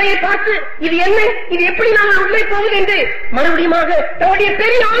 மேலறையை பார்த்து இது என்ன, இது எப்படி நாம் உள்ளே போவது என்று மறுபடியும் தன்னுடைய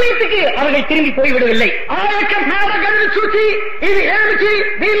பெரிய ஆலயத்துக்கு அவர்கள் திரும்பி போய்விடவில்லை. ఆలయం మేడగల్ని చూసి ఇది ఏమిటి,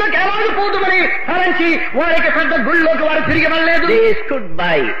 వీళ్ళకి ఎలాగ పోదుమని తలంచి వారికి పెద్ద గుళ్ళోకి వారు తిరిగి వెళ్ళలేదు. They stood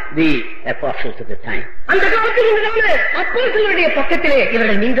by the apostles at the time. அந்த காலத்தில் இருந்ததான அப்போஸ்தலருடைய பக்கத்திலே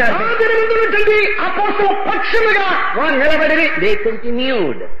இவர்கள் நின்றார்கள். அப்போஸ்தலர் பட்சமுగా వారు నిలబడి They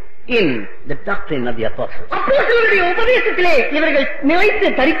continued in the doctrine of the apostles. அப்போஸ்தலருடைய உபதேசத்திலே இவர்கள் நிலைத்து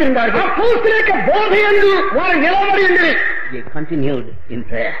தரித்திருந்தார்கள். அப்போஸ்தலருக்கு போதையென்று వారు నిలబడి ఉండిరి. They continued in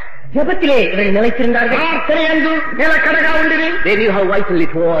prayer. ஜெபத்திலே இவர்கள் நிலைத்திருந்தார்கள். ప్రార్థనయందు నిలకడగా ఉండిరి. They knew how vital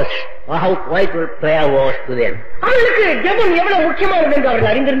it was, or how vital prayer was to them. அவர்களுக்கு ஜெபம் எவ்வளவு முக்கியமானது என்று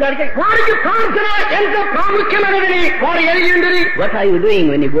அவர்கள் அறிந்திருந்தார்கள். వారికి ప్రార్థన ఎంత ప్రాముఖ్యమైనదని వారు ఎరిగి ఉండిరి. What are you doing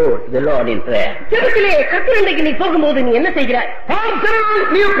when you go to the Lord in prayer? ஜெபத்திலே கர்த்தருக்கு நீ போகும்போது நீ என்ன செய்கிறாய்? ప్రార్థన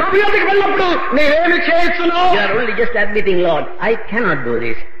నీవు ప్రభు యొద్దకు వెళ్ళినప్పుడు నీవేమి చేస్తున్నావు? You are only just admitting, Lord, I cannot do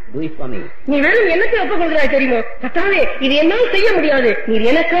this. Do it for me. நீ வெறும் என்னத்தை ஒப்புக்கொள்கிறாய் தெரியுமோ? கர்த்தாவே, இது என்னால் செய்ய முடியாது, நீர்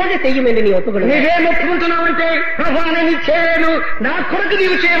எனக்காக செய்யும் என்று நீ ஒப்புக்கொள்கிறாய். నీవేం ఒప్పుకుంటున్నావంటే ప్రభువా నేను చేయను, నా కొరకు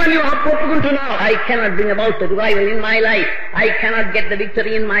నీవు చేయమని నీవు ఒప్పుకుంటున్నావు. I cannot bring about the revival in my life. I cannot get the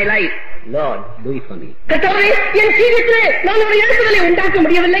victory in my life. Lord, do it for me. கர்த்தாவே, என் ஜீவியத்திலே நான் ஒரு எழுப்புதலை உண்டாக்க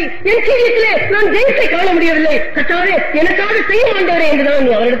முடியவில்லை, என் ஜீவியத்திலே நான் ஜெயத்தை காண முடியவில்லை. கர்த்தாவே, எனக்காக செய்ய மாட்டாரே என்றுதான்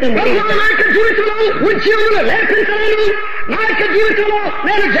நீ அவரிடத்தில் నాయక జీవితంలో ఉద్యోగులు లేపించలేను, నాయక జీవితంలో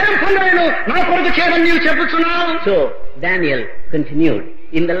నేను జయం పొందలేను, నా కొరకు చేయమని నీవు చెప్పుతున్నావు. So Daniel continued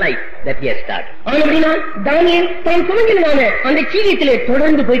in the life that he had started. ஆனபடினால் தானியேல் தான் துவங்கினான அந்த ஜீவியத்திலே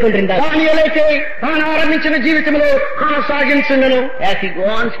தொடர்ந்து போய் கொண்டிருந்தார். దానియేలైతే తాను ఆరంభించిన జీవితంలో కొనసాగించుండెను. As he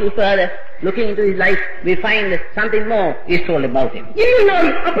goes on still further, looking into his life, we find something more is told about him. இன்னும் நாம்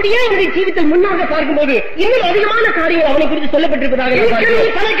அப்படியே அவருடைய ஜீவித்தில் முன்னாக பார்க்கும்போது இன்னும் அதிகமான காரியங்கள் அவனை குறித்து சொல்லப்பட்டிருப்பதாக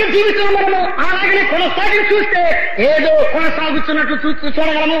తనకి జీవితం మనము అలాగనే కొనసాగి చూస్తే ఏదో కొనసాగుతున్నట్లు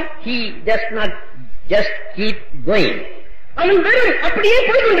చూడగలము. He does not just keep going, அவன் வெறும் அப்படியே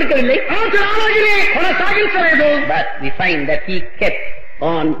போய் கொண்டிருக்கவில்லை, అలాగనే కొనసాగించలేదు. but we find that he kept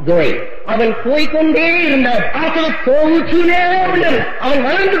on going. அவன் போய்கொண்டே இருந்தான். అతను పోవుతూనే ఉండను, அவன்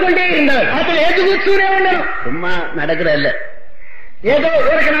வளர்ந்து கொண்டே இருந்தான். అతను ఎదుగుతూనే ఉండను. சும்மா நடக்கிற இல்ல, ఏదో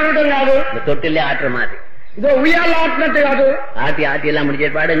ఊరికి నడవడం కాదు, இந்த தொட்டிலே ஆட்டுற மாதிரி ఇదో ఉయ్యాల ఆటినట్టు కాదు. ஆட்டி ஆட்டி எல்லாம்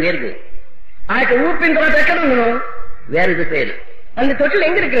முடிஞ்ச பாடு எங்க இருக்கு? ఆ యొక్క ఊపిన తర్వాత ఎక్కడ ఉండను? Where is the fail? அந்த தொட்டில்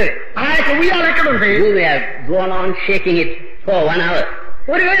எங்க இருக்கு? ఆ యొక్క ఉయ్యాల ఎక్కడ ఉంది? You have gone on shaking it for 1 hour.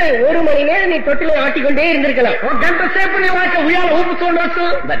 ஒருவேளை 1 மணி நேரம் நீ தொட்டிலை ஆட்டிக்கொண்டே இருந்திருக்கலாம். ఒక గంట సేపు నీ యొక్క ఉయ్యాల ఊపుతుండొచ్చు.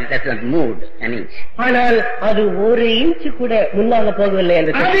 But it has not moved an inch. ஆனால் அது 1 இன்ச் கூட முன்னாக போகவில்லை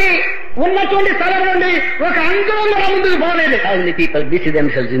என்று అది ఉన్నటువంటి స్థలం నుండి ఒక అంగుళం ముందుకు పోలేదు. How many people busy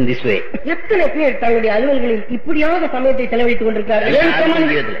themselves in this way? எத்தனை பேர் தங்களுடைய அலுவல்களில் இப்படியாக சமயத்தை செலவழித்துக் கொண்டிருக்கிறார்கள்?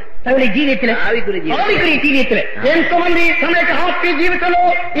 ఎంతమంది తన జీవితంలో ఆవికురి జీవితంలో ఎంతమంది తమ యొక్క ఆత్మీయ జీవితంలో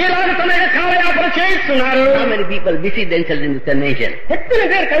ఈనాడు తమ యొక్క కార్యాపన చేయిస్తున్నారు. How many people busy themselves in this convention? எத்தனை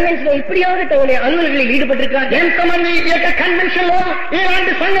பேர் கன்வென்ஷன்ல இப்படியாக தன்னுடைய அலுவல்களில் ஈடுபட்டிருக்கிறார்கள்? ఎంతమంది ఈ యొక్క కన్వెన్షన్ లో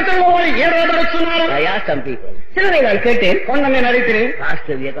ఇలాంటి సంగతుల్లో వారు ఏర్పడుతున్నారు. I asked some people, சிலரை நான் கேட்டேன். కొంతమంది అడిగితే,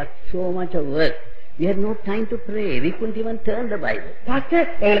 Pastor, we have got so much of work. We had no time to pray. We couldn't even turn the Bible. Pastor,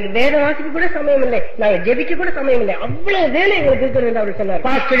 எங்களுக்கு வேத வாசிக்க கூட சமயம் இல்லை, நாங்க ஜெபிக்க கூட சமயம் இல்லை, அவ்வளவு வேலை எங்களுக்கு இருக்கிறது என்று அவர் சொன்னார்.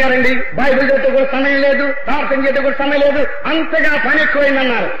 పాస్టర్ గారండి బైబిల్ చదివే కూడా సమయం లేదు, ప్రార్థన చేయడం కూడా సమయం లేదు, అంతగా పని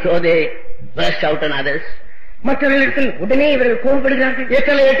ఎక్కువైందన్నారు. So they burst out on others. மற்றவர்களிடத்தில் உடனே இவர்கள் கோபப்படுகிறார்கள்.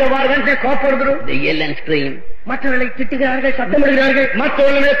 ఇతరులు ఏటో వారు వెంటనే కోపడుదురు. They yell and scream. மற்றவர்களை திட்டுகிறார்கள், சத்தமிடுகிறார்கள்.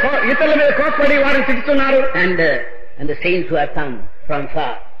 మற்றొళ్ళ మీద ఇతరుల మీద కోపడి వారిని తిట్టుతున్నారు. And the saints who have come from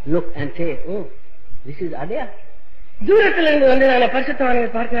far look and say, oh, this is Adya. தூரத்திலிருந்து வந்து நான்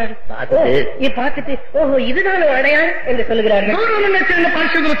பரிசுத்தவான்கள் பார்க்கிறார்கள். பார்த்துட்டு ஓஹோ இதுதான் அடையாளம் என்று சொல்லுகிறார்கள். దూరం నుంచి చిన్న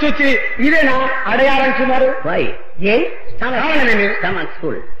పరిశుద్ధులు చూచి ఇదేనా అడయాలంటున్నారు. Why? ஏன்? Stomach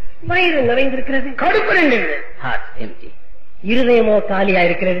full. வயிறு நிறைந்திருக்கிறது, కడుపు నిండింది, heart empty. இருதயமோ காலியா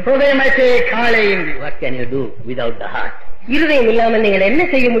இருக்கிறது. హృదయం అయితే ఖాళీ అయింది. What can you do without the heart? இருதயம் இல்லாமல் நீங்கள் என்ன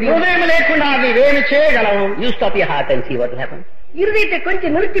செய்ய முடியும்? హృదయం లేకుండా నీవేమి చేయగలవు? You stop your heart and see what will happen. இருதயத்தை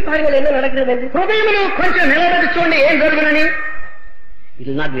கொஞ்சம் நிறுத்தி பாருங்கள் என்ன நடக்கிறது என்று. హృదయమును కొంచెం నిలబెట్టి చూడండి ఏం జరుగునని. It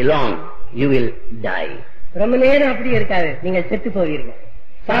will not be long. You will die. ரொம்ப நேரம் அப்படி இருக்காது, நீங்கள் செத்து போவீர்கள்.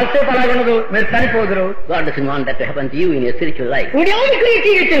 చాలాసేపు అలాగనదు, మీరు చనిపోదురు. God doesn't want that to happen to you in your spiritual life. உங்களுடைய ஆவிக்குரிய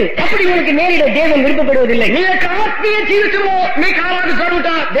ஜீவித்தில் அப்படி உங்களுக்கு நேரிட தேவன் விருப்பப்படுவதில்லை. మీ యొక్క ఆత్మీయ జీవితంలో మీకు అలాంటి జరుగుట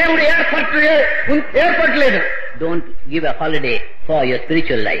దేవుడు ఏర్పడలేదు. Don't give a holiday for your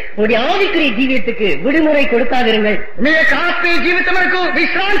spiritual life. உங்களுடைய ஆவிக்குரிய ஜீவியத்துக்கு விடுமுறை கொடுக்காதிருங்கள். మీ యొక్క ఆత్మీయ జీవితమునకు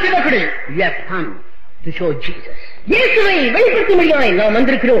విశ్రాంతి ఇవ్వకుడి. You have come to show Jesus. இயேசுவை வெளிப்படுத்தும்படியாய் நாம்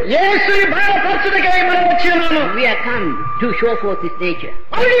வந்திருக்கிறோம். యేసుని బయలుపరచుటకై మనం వచ్చి ఉన్నాము. We have come to show forth His nature.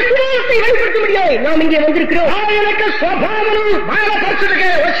 அவருடைய சுபாவத்தை வெளிப்படுத்தும்படியாய் நாம் இங்கே வந்திருக்கிறோம். ఆయన యొక్క స్వభావమును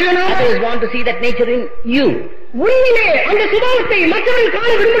బయలుపరచుటకై వచ్చి ఉన్నాము. Others want to see that nature in you. உண்மையிலே அந்த சுபாவத்தை மற்றவர்கள்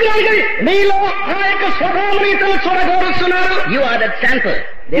காண விரும்புகிறார்கள். మీలో ఆ యొక్క స్వభావమును ఇతరులు చూడగోరుస్తున్నారు. You are that sample.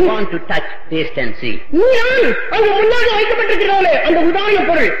 They want to touch, taste and see. நீதான் அங்கு முன்னாக வைக்கப்பட்டிருக்கிறார்களே அந்த உதாரண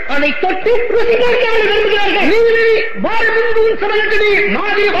பொருள், அதை தொட்டு ருசி பார்க்க விரும்புகிறார்கள். నీవి వారి ముందు ఉంచబడినది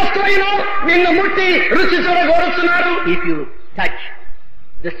మాది వస్తువైన నిన్ను ముట్టి రుచి చూడగోరుస్తున్నారు. If you touch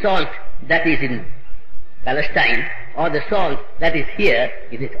the salt that is in Palestine or the salt that is here,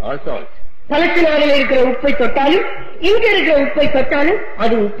 it is all salt. பலஸ்தீனாவில் இருக்கிற உப்பை தொட்டாலும் இங்க இருக்கிற உப்பை தொட்டாலும்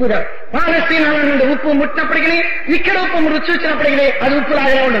அது உப்புதான். పాలస్తీనాలో నుండి ఉప్పు ముట్టినప్పటికీ ఇక్కడ ఉప్పు రుచి వచ్చినప్పటికీ అది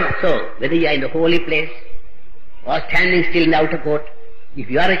ఉప్పులాగే ఉండదు. So, whether you are in the holy place or standing still in the outer court, if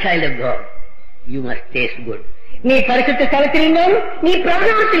you are a child of God, you must taste good. நீ பரிசுத்த ஸ்தலத்தில் இருந்தாலும் நீ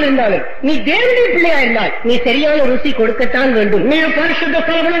பிராணத்தில் இருந்தாலும் நீ தேவனுடைய பிள்ளையா இருந்தால் நீ சரியான ருசி கொடுக்கத்தான் வேண்டும். నీవు పరిశుద్ధ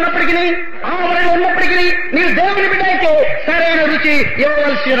స్థలంలో ఉన్నప్పటికీ ఆవరణ ఉన్నప్పటికీ నీవు దేవుని బిడ్డ అయితే సరైన రుచి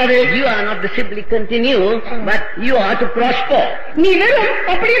ఇవ్వవలసి ఉన్నది. You are not to simply continue, but you are to prosper. நீ வெறும்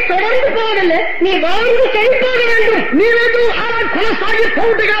அப்படியே தொடர்ந்து போவதில்லை, நீ வாழ்ந்து செழிப்பாக வேண்டும். నీవేదో అలా కొనసాగి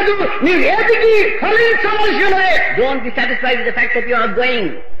పోవుట కాదు, నీవు ఏదికి ఫలించవలసి ఉన్నది. Don't be satisfied with the fact that you are going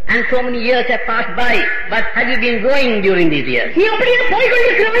and so many years have passed by, but have you been growing during these years? நீ அப்படியே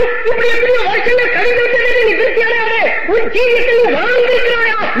போய்கொண்டிருக்கிறாய், இப்படி எப்படி வருஷங்கள் கழிந்து விட்டது, நீ திருப்தியானே உன் ஜீவியத்தில்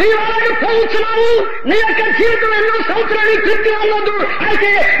வாழ்ந்திருக்கிறாயா? నీవు అలాగే పోవచ్చున్నావు. నీ యొక్క జీవితం ఎన్నో సంవత్సరాలు తృప్తి ఉండదు,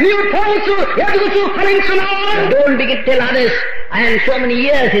 అయితే నీవు పోవచ్చు, ఎదుగుతూ ఫలించున్నావా? Don't begin to tell others, I am so many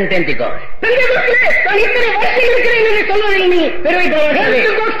years in Pentecost. நான் இத்தனை வருஷம் இருக்கிறேன் என்று சொல்வதை நீ பெருமைப்படுவதில்லை.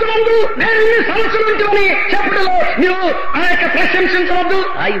 పెంటెకోస్తు నేను ఇన్ని సంవత్సరం ఉంటుని చెప్పడంలో నీవు ఆ యొక్క ప్రశంసించవద్దు.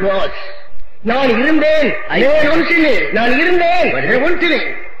 I was. நான் இருந்தேன், నేను ఉంటిని, நான் இருந்தேன், నేను ఉంటిని.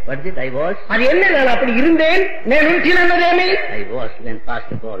 What is it? I was? அது என்ன? நான் அப்படி இருந்தேன், నేను ఉంటిని అన్నదేమి? I was when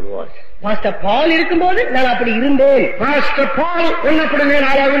Pastor Paul was. Pastor பால் இருக்கும்போது நான் அப்படி இருந்தேன். పాస్టర్ పాల్ ఉన్నప్పుడు నేను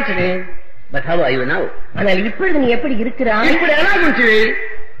అలా ఉంటిని. But how are you now? ஆனால் இப்பொழுது நீ எப்படி இருக்கிறாய்? ఇప్పుడు ఎలా ఉంటివి?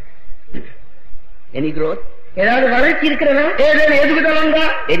 Any growth? ஏதாவது வளர்ச்சி இருக்கிறதா? ఏదైనా ఎదుగుదల ఉందా?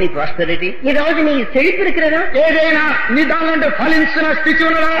 Any prosperity? ஏதாவது நீ செழிப்பு இருக்கிறதா? ఏదైనా నిదానంగా ఫలించిన స్థితి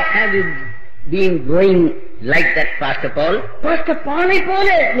ఉన్నదా? Have you been growing like that Pastor Paul? Pastor பாலை போல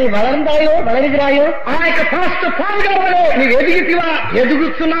நீ வளர்ந்தாயோ வளர்கிறாயோ? ఆ యొక్క పాస్టర్ పాల్ గారు నీవు ఎదిగితివా,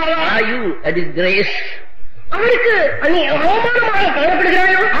 ఎదుగుతున్నావా? Are you a disgrace? அவருக்கு நீ அவமானமாக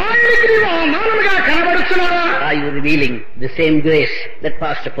காணப்படுகிறாயோ? ఆయనకి నీవు అవమానముగా కనబడుతున్నావా? Are you revealing the same grace that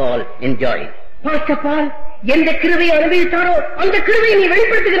Pastor Paul enjoyed? Pastor பால் எந்த கிருபையை அனுபவித்தாரோ அந்த கிருபையை நீ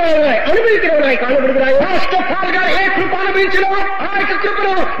அனுபவிக்கிறவராய் காணப்படுகிறாயோ? పాస్టర్ పాల్ గారు ఏ కృప అనుభవించినా ఆ యొక్క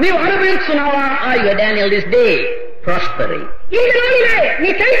కృపను నీవు అనుభవిస్తున్నావా? Are you a Daniel this day? prospering. இந்த நாளிலே நீ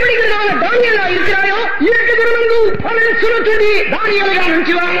செயல்படுகிறதான தானியேலா இருக்கிறாயோ?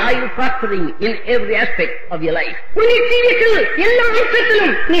 Are you prospering in every aspect of your life? உன் ஜீவியத்தில் எல்லா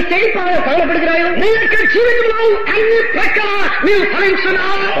அம்சத்திலும் நீ செழிப்பாக காணப்படுகிறாயோ?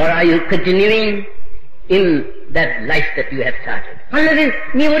 Or are you continuing in that life that you have started? அல்லது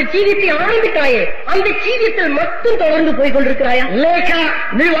நீ ஒரு ஜீவியத்தை ஆரம்பித்தாயே, அந்த ஜீவியத்தில் மட்டும் தொடர்ந்து போய் கொண்டிருக்கிறாயா? లేక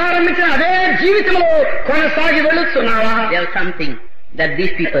నీవు ఆరంభించిన అదే జీవితంలో కొనసాగి వెళుతున్నావా? There was something that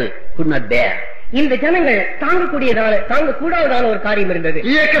these people could not bear. இந்த ஜனங்கள் தாங்கக்கூடாததான ஒரு காரியம் இருந்தது.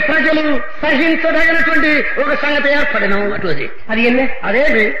 ఈ యొక్క ప్రజలు సహించదగినటువంటి ఒక సంగతి ఏర్పడను. What was it? அது என்ன?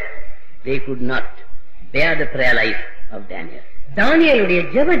 అదేమి? They could not bear the prayer life of Daniel. தானியேலுடைய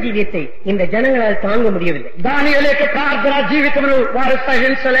ஜெப ஜீவியத்தை இந்த ஜனங்களால் தாங்க முடியவில்லை. దానియేలు యొక్క ప్రార్థనా జీవితమును వారు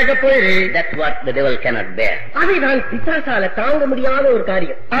సహించలేకపోయి. That's what the devil cannot bear. அதைதான் பிசாசால தாங்க முடியாத ஒரு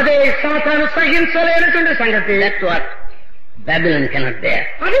காரியம். అదే సాతాను సహించలేనటువంటి సంగతి. That's what Babylon cannot bear.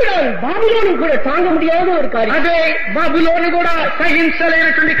 அதைதான் பாபிலோனும் கூட தாங்க முடியாத ஒரு காரியம். అదే బబులోను కూడా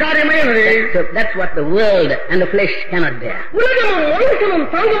సహించలేనటువంటి కార్యమైనది. So that's what the world and the flesh cannot bear. உலகமும் மனுஷனும்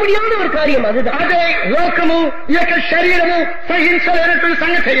தாங்க முடியாத ஒரு காரியம் அதுதான். అదే లోకము ఈ యొక్క శరీరము సహించలేనటువంటి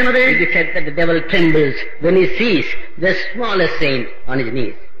సంగతి అయినది. It is said that the devil trembles when he sees the smallest saint on his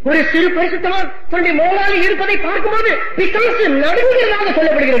knees. ஒரு சிறு பரிசுத்தவான் தன்னுடைய முழங்காலில் இருப்பதை பார்க்கும்போது பிசாசு நடுங்குகிறதாக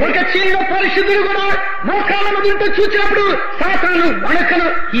சொல்லப்படுகிறது. ఒక చిన్న పరిశుద్ధుడు కూడా మోకాళ్ళ మీద చూసినప్పుడు సాతాను వణకను.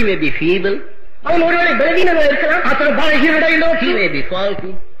 He may be feeble, அவன் ஒருவேளை பலவீனமாக இருக்கலாம், అతను బలహీనుడైన he may be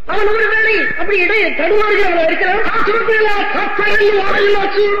faulty, அவன் ஒருவேளை அப்படி இடையே தடுமாறுகிறவனாக இருக்கலாம்,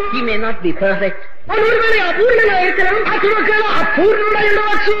 he may not be perfect. அவன் ஒருவேளை அபூர்ணனாக இருக்கலாம்,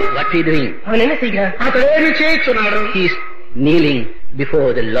 అపూర్ణుడైండవచ్చు. What is he doing? அவன் என்ன செய்கிறான்? అతను ఏమి చేస్తున్నాడు? He is kneeling before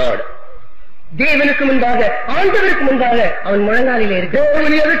the Lord. தேவனுக்கு முன்பாக, ஆண்டவருக்கு முன்பாக அவன் முழங்காலிலே இருக்கு.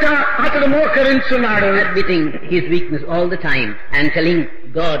 దేవుని ఎదుట అతడు మోకరించున్నాడు. Admitting his weakness all the time and telling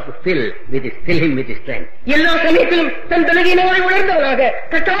God to fill him with his strength. எல்லா சமயத்திலும் தன் பலவீனமாய் உணர்ந்தவனாக,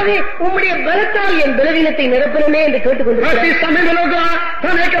 கர்த்தாவே உம்முடைய பலத்தால் என் பலவீனத்தை நிரப்பணுமே என்று கேட்டுக்கொண்டிருக்கிறார். ప్రతి సమయంలో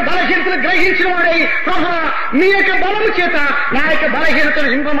తన యొక్క బలహీనతను గ్రహించిన వాడై ప్రభా మీ యొక్క బలము చేత నా యొక్క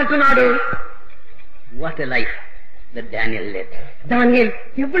బలహీనతను ఇంపమంటున్నాడు. What a life that Daniel led. தானியேல்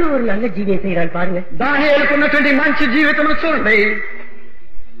எவ்வளவு ஒரு நல்ல ஜீவியம் செய்யறான் பாருங்க. దానియేలుకున్నటువంటి మంచి జీవితం చూడండి.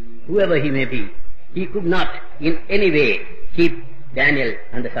 Whoever he may be, he could not in any way keep Daniel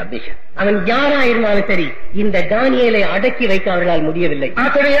under submission. அவன் யாரா இருந்தாலும் சரி, இந்த தானியேலை அடக்கி வைக்க அவர்களால் முடியவில்லை.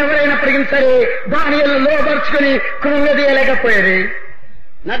 అతడు ఎవరైనప్పటికీ సరే దానియేలు లోబర్చుకుని కృంగదీయలేకపోయేది.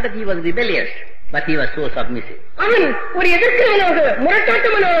 Not that he was rebellious, but he was so submissive. அவன் ஒரு எதிர்க்கிறவனாக,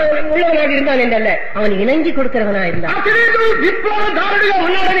 முரட்டாட்டவனாக இருந்தான் என்றல்ல, அவன் இணங்கி கொடுக்கிறவனா இருந்தான். అతడు విప్లవదారుడిగా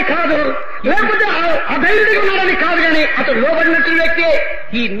ఉన్నాడని కాదు, లేకపోతే అధైర్యుడిగా ఉన్నాడని కాదు, కానీ అతడు లోబడినట్టు వ్యక్తి.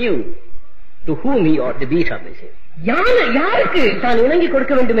 He knew to whom he ought to be submissive. யாருக்கு தான் இணங்கி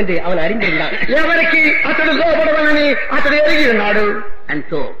கொடுக்க வேண்டும் என்று அவன் அறிந்திருந்தான். ఎవరికి అతడు లోబడవలని అతడు ఎరిగి ఉన్నాడు. And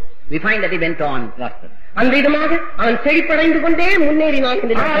so we find that he went on prospering. அந்த விதமாக அவன் செழிப்படைந்து கொண்டே முன்னேறினான்.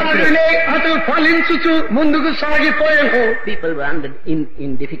 అతడు ఫలించుచు ముందుకు సాగిపోయాడు. People were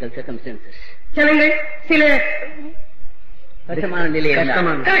in difficult circumstances. ஜனங்கள் சில கஷ்டமான நிலையில்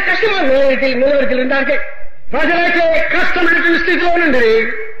கஷ்டமான நிலவரத்தில் இருந்தார்கள். ప్రజలైతే కష్టమైన స్థితిలో నుండి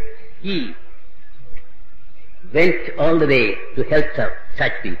he went all the way to help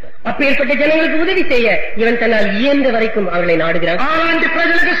such people. அப்பேற்பட்ட ஜனங்களுக்கு உதவி செய்ய இவன் தன்னால் இயன்ற வரைக்கும் அவர்களை நாடுகிறான். అలాంటి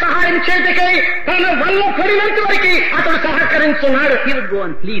ప్రజలకు సహాయం చేయటకై తన వల్ల పడినంత వరకు అతడు సహకరించున్నాడు. He would go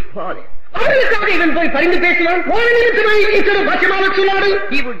and plead for them. அவர்களுக்காக இவன் போய் பரிந்து பேசுவான். వారి నిమిత్తమై ఇతడు బతిమాలుచున్నాడు.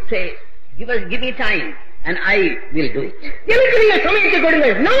 He would say, give me time and I will do it. எனக்கு நீங்கள் சமயத்தை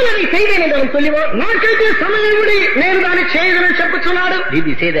கொடுங்கள், நான் அதை செய்வேன் என்று அவன் சொல்லுவான். నాకైతే సమయం ఉండి నేను దాన్ని చేయదని చెప్పుచున్నాడు. Did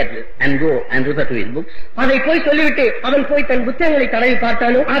he say that and go and refer to his books? அதை போய் சொல்லிவிட்டு அவன் போய் தன் புத்தகங்களை தடவி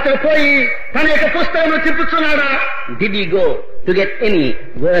பார்த்தானோ? అతడు పోయి తన యొక్క పుస్తకం తిప్పుచున్నాడా? Did he go to get any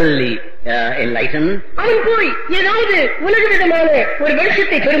worldly enlightenment? அவன் போய் ஏதாவது உலக விதமான ஒரு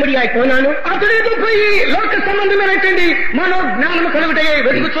வெளிச்சத்தை பெறும்படியாய் போனானோ? అతడేదో పోయి లోక సంబంధమైనటువంటి మనో జ్ఞానము కలుగుటయే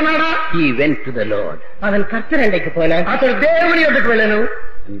వెతుకుచున్నాడా? He went to the Lord. அவன் கர்த்தர் அண்டைக்கு போனான். అతడు దేవుని యొద్దకు వెళ్ళను.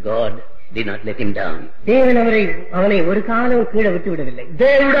 And God did not let him down. தேவன் அவனை ஒரு காலம் கீழே விட்டு விடவில்லை.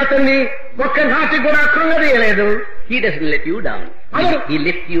 దేవుడు అతన్ని ఒక్క నాటి కూడా కృంగదీయలేదు. He doesn't let you down. He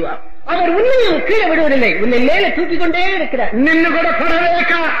lifts you up. அவர் உன்னையும் கீழே விடுவதில்லை, உன்னை மேலே தூக்கிக் கொண்டே இருக்கிறார். నిన్ను కూడా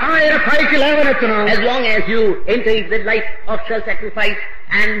పడలేక ఆయన పైకి లేవనెత్తును. As long as you enter into the life of self-sacrifice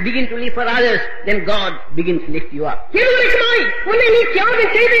and begin to live for others, then God begins to lift you up. எதுவரைக்குமாய் உன்னை நீ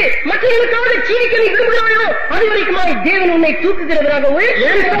தியாகம் செய்து மற்றவர்களுக்காக ஜீவிக்க நீ விரும்புகிறாயோ அதுவரைக்குமாய் தேவன் உன்னை தூக்குகிறவராக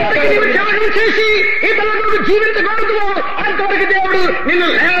త్యాగం చేసి ఇతరులకు జీవించకూడదు అంతవరకు దేవుడు నిన్ను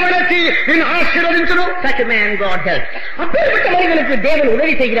లేవనెత్తి నిన్ను ఆశీర్వదించును. Such a man God helps. அப்பேற்பட்ட மனிதனுக்கு தேவன்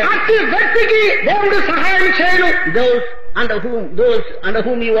உதவி செய்கிறார். అట్టి వ్యక్తికి దేవుడు సహాయం చేయను. Those under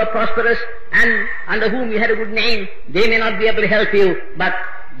whom you are prosperous and under whom you had a good name, they may not be able to help you, but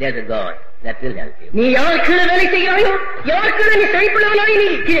there's a God that will help you. நீ யாருக்கு வேலை செய்கிறாயோ, யாருக்கு நீ கைப்படவனாய் நீ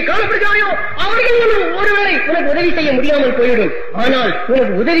கீழே காணப்படுகிறாயோ, அவர்கள் ஒருவேளை உனக்கு உதவி செய்ய முடியாமல் போய்விடும். ஆனால்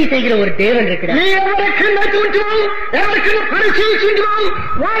உனக்கு உதவி செய்கிற ஒரு தேவன் இருக்கிறார். నీ ఎవరికి నచ్చుంటున్నావు, ఎవరికి పరిచయించుంటున్నావు,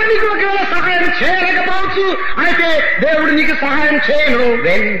 వారు నీకు ఒకవేళ సహాయం చేయలేకపోవచ్చు. అయితే దేవుడు నీకు సహాయం చేయను.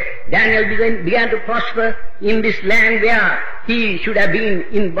 When Daniel began to prosper in this land where he should have been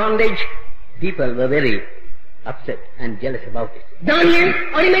in bondage, people were very upset and jealous about it. தானியேல்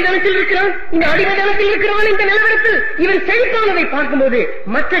அடிமைத்தனத்தில் இருக்கிறான். இந்த அடிமைத்தனத்தில் இருக்கிறான் இந்த நிலவரத்தில் இவன் செழிப்பானதை பார்க்கும்போது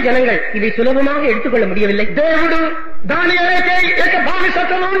மற்ற ஜனங்கள் இதை சுலபமாக எடுத்துக்கொள்ள முடியவில்லை. దేవుడు దానియేలుకి యొక్క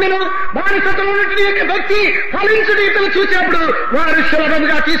బానిసత్వం ఉండెను. బానిసత్వం ఉన్నటువంటి యొక్క వ్యక్తి ఫలించుడు ఇతను చూసినప్పుడు వారు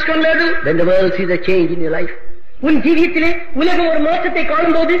సులభంగా తీసుకోలేదు. When the world sees a change in your life, உன் ஜீவியத்திலே உலகம் ஒரு மாற்றத்தை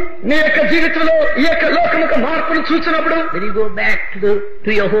காணும்போது, నీ యొక్క జీవితంలో ఈ యొక్క లోకం యొక్క మార్పును చూసినప్పుడు, when you go back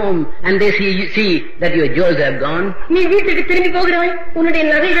to your home and they see that your jewels have gone, நீ வீட்டுக்கு திரும்பி போகிறாய், உன்னுடைய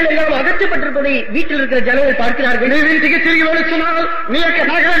நகைகள் எல்லாம் அகற்றப்பட்டிருப்பதை வீட்டில் இருக்கிற ஜனங்கள் பார்க்கிறார்கள். నీ ఇంటికి తిరిగి వెళుతున్నావు, నీ యొక్క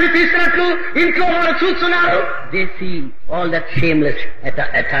నగరాన్ని తీసినట్లు ఇంట్లో వారు చూస్తున్నారు. they see all that shameless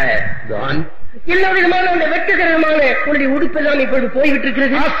attire gone. எல்லா விதமான அந்த வெட்டகரமான உன்னுடைய உடுப்பெல்லாம் இப்பொழுது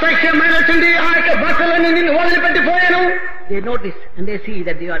போய்விட்டிருக்கிறது. అసహ్యమైనటువంటి ఆ యొక్క బట్టలన్నీ నిన్ను వదిలిపెట్టి పోయాను. They notice and they see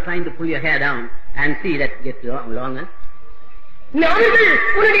that you are trying to pull your hair down and see that it gets longer. அவர்கள்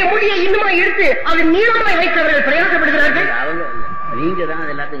உன்னுடைய முடியை இன்னுமா எடுத்து அது நீளமாய் வைத்தவர்கள் பிரயாசப்படுகிறார்கள். நீங்க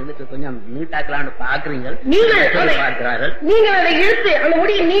தான் எல்லாத்துக்கும் கொஞ்சம் நீட்டாக்கலான்னு பாக்குறீங்க. பார்க்கிறார்கள், நீங்கள் அதை எடுத்து அந்த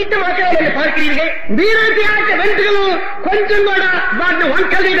முடியை நீட்டமாக்கலாம் என்று பார்க்கிறீர்கள். మీరైతే ఆ యొక్క వెంట్రుకలు కొంచెం కూడా వాటిని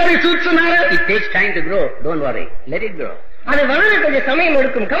వంకలిగానే చూస్తున్నారు. It takes time to grow, don't worry, let it grow. அது வளர கொஞ்சம் சமயம்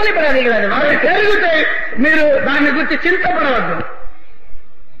எடுக்கும், கவலைப்படாதீர்கள். అది పెరిగితే మీరు దాన్ని గురించి చింతపడవద్దు.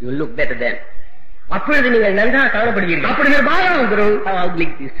 You will look better then. அப்பொழுது நீங்கள் நன்றாக காணப்படுவீர்கள். అప్పుడు మీరు బాగా ఉంటారు. How ugly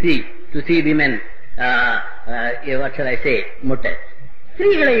to see women, what shall I say, முட்டை.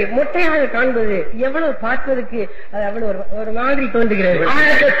 ஸ்திரீகளை மொட்டையாக காண்பது எவ்வளவு பார்ப்பதற்கு அவ்வளவு ஒரு மாதிரி தோன்றுகிறது. ఆ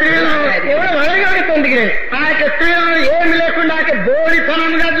యొక్క స్త్రీలు எவ்வளவு அழகாக தோன்றுகிறது. ఆ యొక్క స్త్రీలను ఏమి లేకుండా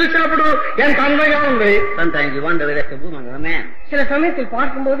బోడితనంగా చూసినప్పుడు ఎంత అందంగా ఉంది. Sometimes you wonder whether it's a woman or a man. சில சமயத்தில்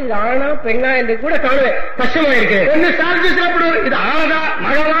பார்க்கும்போது இது ஆணா பெண்ணா என்று கூட காண கஷ்டமா இருக்கிறது. కొన్నిసార్లు చూసినప్పుడు ఇది ఆడదా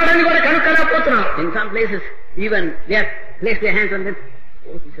మగవాడని కూడా కనుక్కలేకపోతున్నాం. In some places even they have placed their hands on them.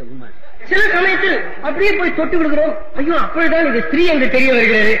 Oh, she's a woman. சில சமயத்தில் அப்படியே போய் தொட்டு விடுகிறோம். ஐயோ, அப்படிதான் இது ஸ்திரீ என்று தெரிய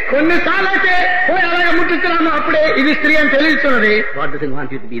வருகிறது. కొన్నిసార్లు అయితే పోయి అలాగే ముట్టుకున్నాము, అప్పుడే ఇది స్త్రీ అని తెలుస్తున్నది. God doesn't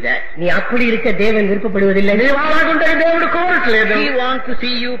want you to be that. நீ அப்படி இருக்க தேவன் விருப்பப்படுவதில்லை. నీవు అలాగుంటే దేవుడు కోరట్లేదు. He wants to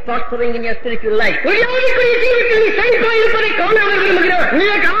see you prospering in your spiritual life. జీవితంలో సైతం இருப்பதை காண விரும்புகிறார். నీ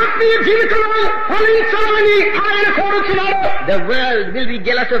యొక్క ఆత్మీయ జీవితంలో ఫలించాలని ఆయన కోరుతున్నాడు. The world will be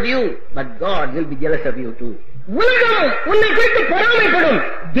jealous of you, but God will be jealous of you too. உலகம் உன்னை குறித்து பொறாமைப்படும்,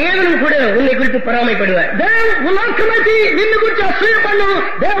 தேவனும் கூட உன்னை குறித்து பொறாமைப்படுவார். ఉలకమైతే నిన్ను గురించి అసూయపడు,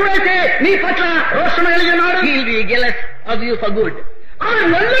 దేవుడైతే నీ పట్ల రోషణ కలిగి ఉన్నాడు. He will be jealous of you for good.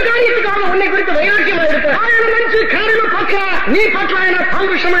 அவர் நல்ல காரியத்துக்காக உன்னை குறித்து வைராக்கியமாக இருப்பார். ఆయన మంచి కార్యం పట్ల నీ పట్ల ఆయన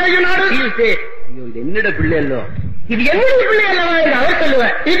పౌరుషం కలిగి ఉన్నాడు. He will say, இது என்னோட பிள்ளையல்லோ, இது என்னுடைய பிள்ளை அல்லவா என்று அவர்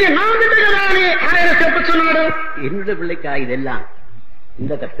சொல்லுவார். ఇది నా బిడ్డ కదా అని ఆయన చెప్పుచున్నాడు. என்னோட பிள்ளைக்கா இதெல்லாம்,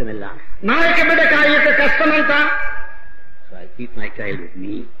 இந்த கஷ்டம் எல்லாம். నా యొక్క బిడ్డక ఈ యొక్క కష్టమంతా, So I keep my child with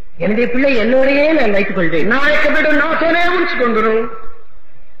me. என்னுடைய பிள்ளை என்னோடையே நான் வைத்துக் கொள்வேன். నా యొక్క బిడ్డ నాతోనే ఉంచుకుందును.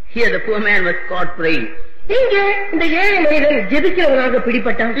 Here the poor man was caught praying. இங்கே இந்த ஏழை மனிதன் ஜெபிக்கிறவனாக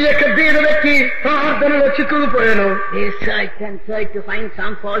பிடிப்பட்டான். ఈ యొక్క బీద వ్యక్తి ప్రార్థనలో చిక్కుకుపోయాను. They searched and searched to find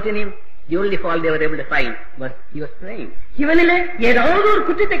some fault in him. The only fault they were able to find was he was praying. இவனிலே ஏதாவது ஒரு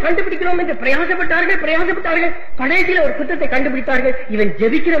குற்றத்தை கண்டுபிடிக்கிறோம் என்று பிரயாசப்பட்டார்கள். கடைசியில் ஒரு குற்றத்தை கண்டுபிடித்தார்கள். இவன்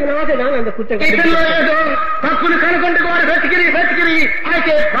ஜெபிக்கிறவனாக தான் அந்த குற்றம். ఇతరులో ఏదో తప్పును కనుగొంటే వారు వెతికిరి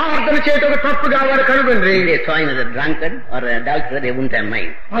అయితే ప్రార్థన చేయటం తప్పుగా వారు కనుగొండ్రి. If they saw him as a drunkard or an adulterer, they wouldn't have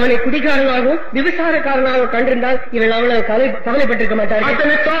mind. அவனை குடிகாரனாகவும் விபசாரக்காரனாகவும் கண்டிருந்தால் இவள் அவ்வளவு கவலைப்பட்டிருக்க மாட்டார்கள்.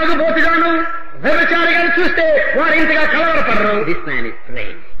 అతని తాగుబోతుగాను వ్యభిచారిగాను చూస్తే వారు ఇంతగా కలవరపడరు. This man is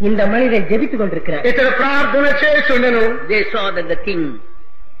praying. இந்த மனிதன் ஜெபித்துக் கொண்டிருக்கிறார். ఇతడు ప్రార్థన చేస్తుండెను. They saw that the king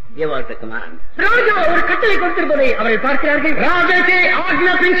gave out a command. ராஜா ஒரு கட்டளை கொடுத்திருப்பதை அவர்கள் பார்க்கிறார்கள். రాజైతే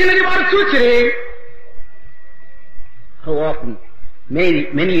ఆజ్ఞాపించినది వారు చూచిరి. How often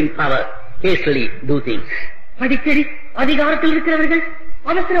many in power hastily do things. அடிக்கடி அதிகாரத்தில் இருக்கிறவர்கள்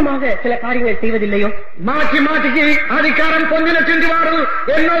அவசரமாக சில காரியங்கள் செய்வதில்லையோ? మాటికి అధికారం పొందినటువంటి వారు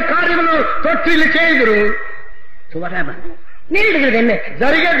ఎన్నో కార్యములు తొట్టిల్లు చేయుదురు. So what happened? நேரிடுகிறது என்ன?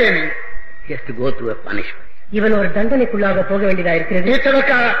 జరిగేదేమి? He has to go through a punishment. ఇవన్ ఒక దండనకుల్లాగా పోగ వేండిదా ఇరుక్கிறது.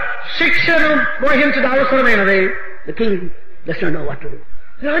 ఇతనొక శిక్షను వహించడం అవసరమైనది. The king does not know what to do.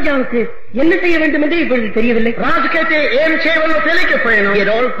 ராஜாவுக்கு என்ன செய்ய வேண்டும் என்று இப்பொழுது தெரியவில்லை. రాజుకైతే ఏం చేయవలో తెలియకపోయాను. He had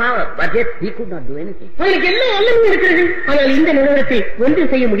all power, but yet he could not do anything. அவனுக்கு எல்லா வல்லமும் இருக்கிறது, ஆனால் இந்த நிலவரத்தில்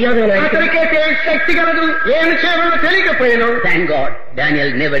ஒன்றும் செய்ய முடியாதவனாக అతనికైతే శక్తి గలదు, ఏం చేయవలో తెలియకపోయాను. Thank God, Daniel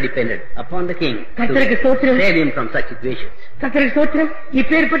never depended upon the king கர்த்தருக்கு to ஸ்தோத்திரம். save him from such situations. கர்த்தருக்கு ஸ்தோத்திரம்.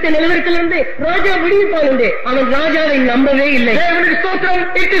 இப்பேற்பட்ட நிலவரத்திலிருந்து ராஜா விடுவிப்பான் என்று அவன் ராஜாவை நம்பவே இல்லை. దేవునికి స్తోత్రం.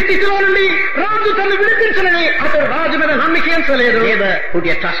 ఇట్టి స్థితిలో నుండి రాజు తను విడిపించనని అతను రాజు మీద నమ్మిక ఎంచలేదు. Never put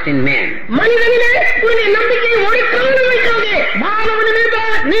your trust in man. மனிதனிலே உன்னுடைய நம்பிக்கையை ஒரு காலம் வைக்காதே. మానవుని మీద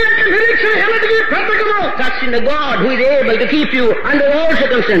నీ యొక్క నిరీక్షణ ఎన్నటికీ పెట్టకము. Trust in the God who is able to keep you under all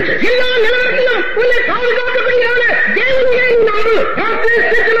circumstances. எல்லா நிலவரத்திலும் உன்னை பாதுகாக்கப்படுகிறான தேவனையே நீ நம்பு. ప్రతి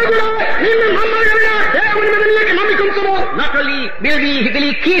స్థితిలో కూడా నిన్ను నమ్మగలిగిన దేవుని మీద నీకు నమ్మిక ఉంచుము. Not only will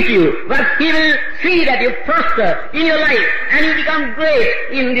he keep you, but he will see that you prosper in your life and you become great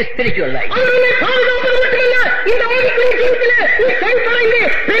in this spiritual life. அவர் உன்னை பாதுகாப்பது மட்டுமல்ல, இந்த ஆவிக்குரிய ஜீவிதத்திலே நீ செழிப்படைந்து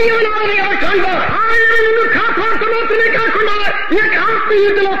பெரியவனாவதை அவர் காண்பார். ఆయన నిన్ను కాపాడుతూ మాత్రమే కాకుండా ఈ యొక్క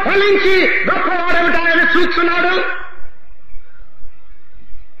ఆత్మీయతలో ఫలించి గొప్పవాడేమిటి ఆయన చూస్తున్నాడు.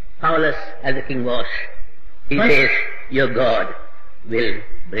 Powerless as the king was, he says, your God will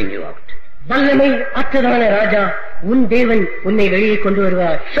bring you out. வல்லமை அற்றதான ராஜா, உன் தேவன் உன்னை வெளியே கொண்டு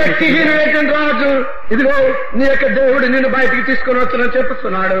வருவார். శక్తిహీనమైన రాజు, ఇదిగో నీ యొక్క దేవుడు నిన్ను బయటికి తీసుకొని వస్తున్నా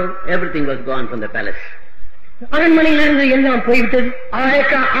చెప్తున్నాడు. Everything was gone from the palace. அரண்மனையிலிருந்து எல்லாம் போய்விட்டது. ఆ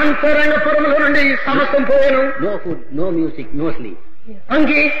యొక్క అంతరంగపురముల నుండి సమస్తం పోయాను. No food, no music, no sleep.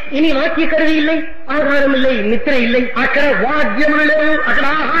 அங்கே இனி வாக்கிய கருவி இல்லை, ஆகாரம் இல்லை, நித்திரை இல்லை. అక్కడ వాద్యములు లేవు, అక్కడ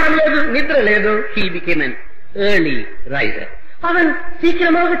ఆహారం లేదు, నిద్ర లేదు. He became an early riser. அவன்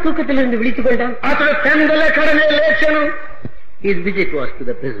சீக்கிரமாக தூக்கத்திலிருந்து விழித்துக் கொண்டான். అతడు పెందల కడనే లేచెను. His visit was to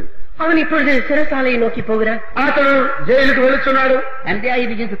the prison. அவன் இப்பொழுது சிறைசாலையை நோக்கி போகிறான். అతడు జైలుకు వెళుతున్నాడు. And there he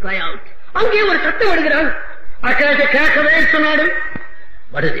begins to cry out. அங்கே ஒரு சத்தம் வருகிறான். అక్కడైతే కేక వేస్తున్నాడు.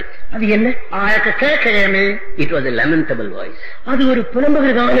 What is it? அது என்ன? ఆ యొక్క కేక ఏమి? It was a lamentable voice. அது ஒரு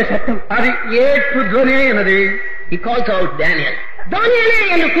புலம்புகிறதான சத்தம். అది ఏడ్పు ధ్వని అయినది. He calls out Daniel. தானியேலே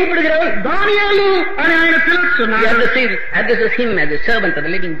என்று கூப்பிடுகிறான். దానియేలు అని ఆయన He పిలుస్తున్నాడు. addresses him as a servant of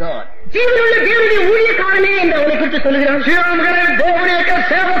the living God. ஜீவனுள்ள தேவனுடைய ஊழியக்காரனே என்று அவனை குறித்து சொல்லுகிறான். శివముగనే దేవుని యొక్క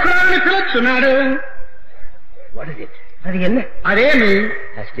సేవకురాన్ని పిలుస్తున్నాడు. What is it? அது என்ன? అదేమి?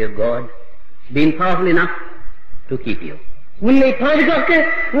 Has your God been powerful enough to keep you? உன்னை பாதுகாக்க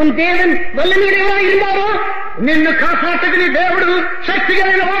உன் தேவன் வல்லமையுடையவராய் இருந்தாரோ? నిన్ను కాపాడగలి దేవుడు శక్తి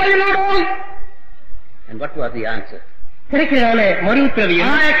కలిగిన వాడైనాడు. And what was the answer? கிடைக்கிறதான மறுஉத்தரவு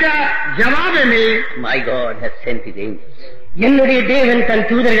ఆ యొక్క జవాబేమి? My God has sent his angels. என்னுடைய தேவன் தன்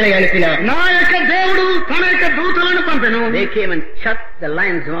தூதர்களை அனுப்பினார். నా యొక్క దేవుడు తన యొక్క దూతలను పంపెను. They came and shut the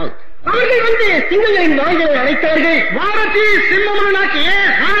lion's mouth. அவர்கள் வந்து சிங்கங்களின் வாய்களை அடைத்தார்கள். వారతి సింహములు నాకు ఏ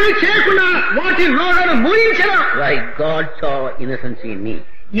హాని చేయకుండా వాటి నోళ్లను మూయించను. Why God saw innocency in me.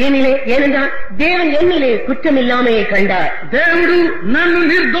 ஏனென்றால் தேவன் என்னிலே குற்றமில்லாமையை கண்டார். దేవుడు నన్ను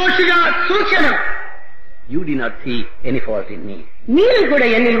నిర్దోషిగా చూచెను. You did not see any fault in me. நீயும் கூட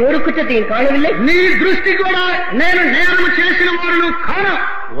என்னில் ஒரு குற்றத்தையும் காணவில்லை. నీ దృష్టి కూడా నేను నేరము చేసిన వాడును కాను.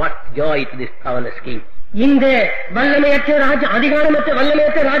 What joy to this powerless king. இந்த వల్లமையற்ற రాజా, அதிகாரமற்ற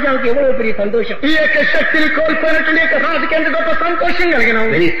వల్లமையற்ற రాజాவுக்கு எவ்வளவு பெரிய சந்தோஷம். ఈ యొక్క శక్తిని కోల్పోయినటువంటి యొక్క రాజుకి ఎంత గొప్ప సంతోషం కలిగిన.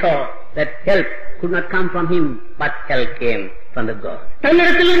 When he saw that help could not come from him, but help came from the God.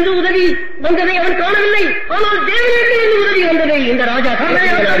 தன்னிடத்திலிருந்து உதவி வந்ததை அவன் காணவில்லை, ஆனால் தேவனிடத்திலிருந்து உதவி வந்ததை இந்த ராஜா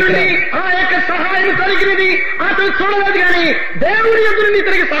ఆ యొక్క సహాయం కలిగినది అతను చూడలేదు కానీ దేవుడి ఎదురు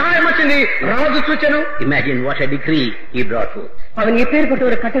ఇతనికి సహాయం వచ్చింది రాజు చూచెను. Imagine what a decree he brought forth. அவன் எப்பேற்பட்ட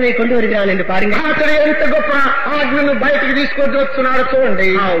ஒரு கட்டளை கொண்டு வருகிறான் என்று பாருங்க. అతడు ఎంత గొప్ప ఆజ్ఞను బయటికి తీసుకొని వస్తున్నాడు చూడండి.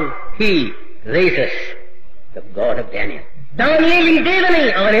 How he raises the God of Daniel. தானியேலின் தேவனை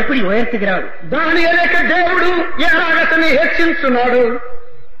அவன் எப்படி உயர்த்துகிறான். దానియేలు యొక్క దేవుడు ఎలాగతని హెచ్చించున్నాడు.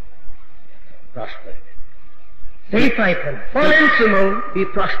 Prospered. செழிப்பாய் போனான். ఫలించును. He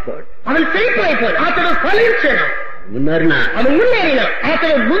prospered. அவன் செழிப்பாய் போனான். అతడు ఫలించెను. Munarna. அவன் முன்னேறினான்.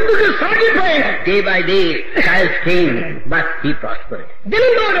 అతడు ముందుకు సాగిపోయాడు. Day by day, trials came, but he prospered.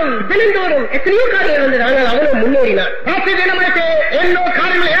 தினந்தோறும் எத்தனையோ காரியங்கள் வந்தது, ஆனால் அவனும் முன்னேறினான். ప్రతి దినమైతే ఎన్నో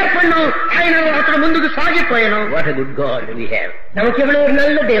కార్యములు ఏర్పడిను, ఆయన అతడు ముందుకు సాగిపోయాను. What a good God we have. நமக்கு எவ்வளவு ஒரு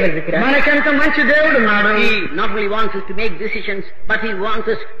நல்ல தேவன் இருக்கிறார். మనకెంత మంచి దేవుడు ఉన్నాడు. He not only wants us to make decisions, but he wants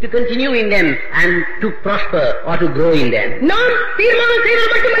us to continue in them and to prosper or to grow in them. நாம் தீர்மானம் செய்வது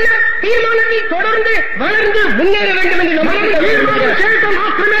மட்டுமல்ல, தீர்மானத்தை தொடர்ந்து வளர்ந்து முன்னேற வேண்டும் என்று తీర్మానం చేయటం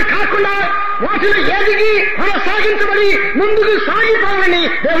మాత్రమే కాకుండా వాటిని ఎదిగి కొనసాగించబడి ముందుకు సాగిపోవాలని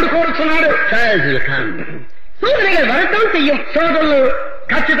దేవుడు కోరుతున్నాడు. Trials will come. சோதனைகள் வரத்தான் செய்யும். సోదరులు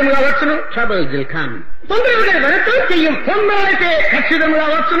ఖచ్చితంగా వచ్చును. Troubles will come. தொந்தரவுகள் வரத்தான் செய்யும். பொன்னாயிட்டே ఖచ్చితంగా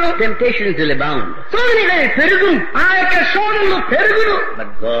వచ్చును. Temptations will abound. சோதனைகள் பெருகும். ఆ యొక్క శోధనలు పెరుగును.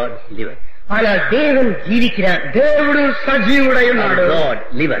 But God liveth. ஆனால் தேவன் ஜீவிக்கிறார். దేవుడు సజీవుడై ఉన్నాడు. God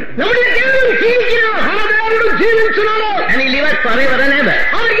liveth. நம்முடைய தேவன் ஜீவிக்கிறார். మన దేవుడు జీవించున్నాడు. And he liveth forever and ever.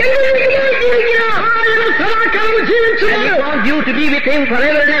 அவர் என்றென்றைக்கும் ஜீவிக்கிறார். ఆయన సదాకాలం జీవించున్నాడు. And he wants you to be with him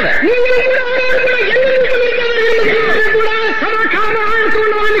forever and ever. நீங்கள் కూడా அவரோடு கூட என்றென்றைக்கும் இருக்க விரும்புகிறீர்கள். கூட సదాకాలం ఆయనతో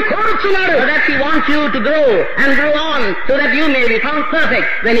ఉండాలని కోరుచున్నాడు. So that he wants you to grow and grow on so that you may be found perfect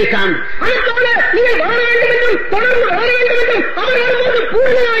when he comes. அதற்காக நீங்கள் வாழ வேண்டும் என்றும் தொடர்ந்து வாழ வேண்டும் என்றும் அவர் வரும்போது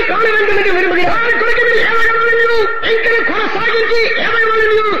பூர்ணமாய் காண வேண்டும் என்று விரும்புகிறார்.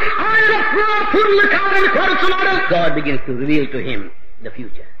 God begins to reveal to him the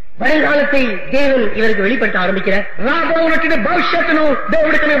future. வருங்காலத்தை தேவன் இவருக்கு வெளிப்படுத்த ஆரம்பிக்கிறார். రాబోవునటువంటి భవిష్యత్తును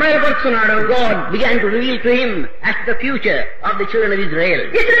దేవుడికి బయలుపరుస్తున్నాడు. God began to reveal to him as the future of the children of Israel.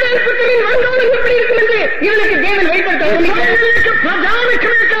 இஸ்ரவேல் புத்திரரின் வருங்காலம் எப்படி இருக்கும் என்று இவனுக்கு தேவன் வெளிப்படுத்த ஆரம்பிக்கிறார்.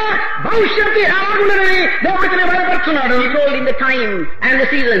 ప్రజానికమేక భవిష్యత్తు ఎలాగున్నదని దేవుడికి బయలుపరుస్తున్నాడు. He told in the time and the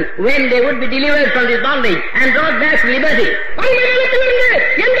season when they would be delivered from this bondage and brought back to liberty.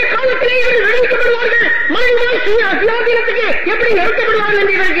 எந்த காலத்திலே இவர்கள் விடுவிக்கப்படுவார்கள், மனிதவாசி அத்தியாதீனத்துக்கு எப்படி நடத்தப்படுவார்கள்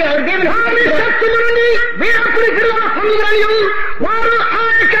என்று இவருக்கு அவர் தேவன் వీరాకుని జిల్లా పొందుదరని వారు ఆ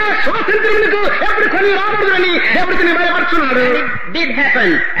యొక్క స్వాతంత్ర్యములకు ఎప్పుడు కొన్ని రాబడుదని దేవుడికి బయలుపరుచున్నాడు. Did happen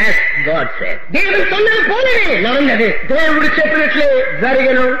as God said. దేవుడు சொன்னது போலவே நடந்தது. దేవుడు చెప్పినట్లే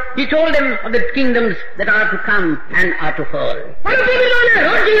జరిగను. He told them of the kingdoms that are to come and are to fall. பலவிதமான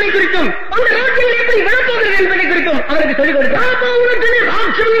ராஜ்யங்களை குறித்தும் அந்த ராஜ்யங்கள் எப்படி விழப்போகிறது என்பதை குறித்தும் அவருக்கு சொல்லிக் கொடுத்தார்.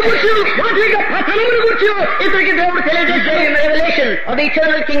 ராஜ்யங்களை குறித்து வாதிக பதனங்களை குறித்து இதற்கு దేవుడు తెలియజేశారు. Revelation of the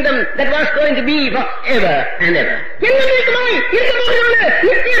eternal kingdom that was going to be forever and ever. என்னைக்குமாய் இருக்கமான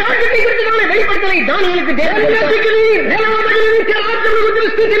நித்திய ராஜ்யத்தை குறித்தான வெளிப்படுத்தலை தானியேலுக்கு தேவன்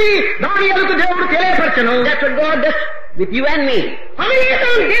தானியேலுக்கு దేవుడు తెలియపరచను. That's what God does with you and me.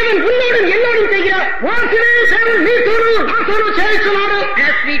 அதையேதான் தேவன் உன்னோடும் என்னோடும் செய்கிறார். தேவன் நீத்தோடு நாத்தோடு செய்கிறார்.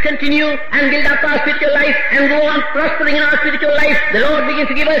 As we continue and build up our spiritual life and go on prospering in our spiritual life, the Lord begins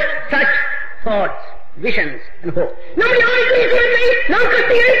to give us such thoughts, visions and hope. நம்முடைய ஆவிக்குரியத்தை நாம்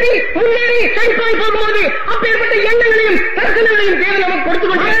கட்டி எழுப்பி முன்னேறி செழிப்பாய் போகும்போது அப்பேற்பட்ட எண்ணங்களையும் தரிசனங்களையும் தேவன் நமக்கு கொடுத்து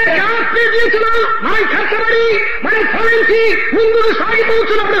கொண்டிருக்கிறார். మనం కష్టపడి మనం ఫలించి ముందుకు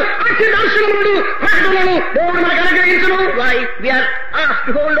సాగిపోతున్నప్పుడు అట్టి దర్శనములు ప్రకటనలు దేవుడు మనకు అనుగ్రహించును. Why we are asked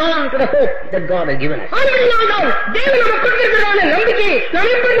to hold on to the hope that God has given us. దేవుడు நமக்கு கொடுத்திருக்கிறதான நம்பிக்கை நாம்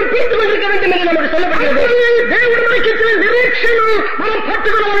எப்பொழுதும் பிடித்துக் கொண்டிருக்க வேண்டும் என்று நமக்கு சொல்லப்படுகிறது. దేవుడు మనకి ఇచ్చిన నిరీక్షను మనం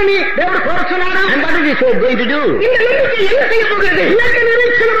పట్టుకోవాలని దేవుడు కోరుచున్నాడు. And what is this hope going to do? இந்த நம்பிக்கை என்ன செய்ய போகிறது? இந்த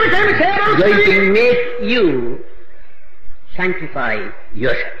நிరీక్షణ మనకు ఏమి చేయబోతుంది? Going to make you sanctify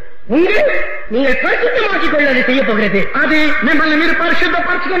yourself. நீங்கள் பரிசுத்தமாக்கிக் கொள்வது செய்ய போகிறது. அது మిమ్మల్ని మీరు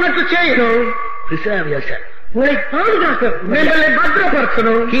పరిశుద్ధపరచుకున్నట్టు చేయను. Preserve yourself. உங்களை பாதுகாக்க మిమ్మల్ని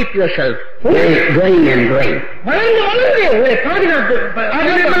భద్రపరచను. Keep yourself growing and growing. வளர்ந்து வளர்ந்து உங்களை பாதுகாத்து அது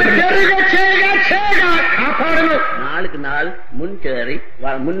మిమ్మల్ని పెరుగ చేయగా కాపాడను. நாளுக்கு நாள் முன்னேறி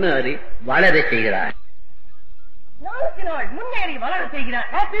வளர செய்கிறார். నాలుగు నాள் మున్నేరి వలన செய்கிறார்.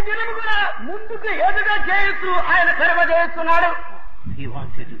 ప్రతి దినము కూడా ముందుకు ఎదుగా చేస్తూ ఆయన కర్మచేస్తున్నాడు. He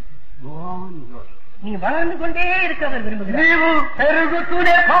wants you to go on growing. நீ வளர்ந்து கொண்டே இருக்க அவர் விரும்புகிறார். నీవు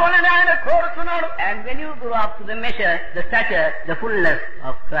పెరుగుతూనే పోవాలని ఆయన కోరుతున్నాడు. And when you grow up to the measure, the stature, the fullness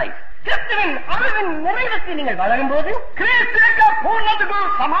of Christ, கிறிஸ்துவின் அறிவின் நிறைவுக்கு நீங்கள் வளரும் போது క్రీస్తు యొక్క పూర్ణతకు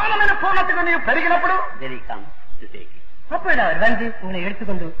సమానమైన పూర్ణతకు నీవు పెరిగినప్పుడు then he comes to take you. அப்பொழுது அவர் வந்து உங்களை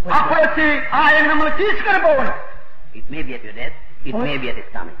எடுத்துக்கொண்டு అప్పుడు వచ్చి ఆయన మిమ్మల్ని తీసుకుని పోవను. It may be at your death, it may be at his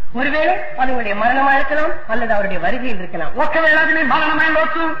coming. ஒருவேளை அது உங்களுடைய மரணமா இருக்கலாம் அல்லது அவருடைய வருகையில் இருக்கலாம். ఒకవేళ అది నీ మరణమై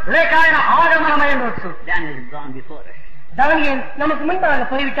ఉండొచ్చు లేక ఆయన ఆగమనమై ఉండొచ్చు. Daniel has gone before us. தானியேல் நமக்கு முன்பாக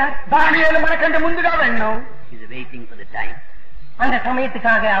போய்விட்டார். దానియేలు మనకంటే ముందుగా వెళ్ళను. He is waiting for the time. அந்த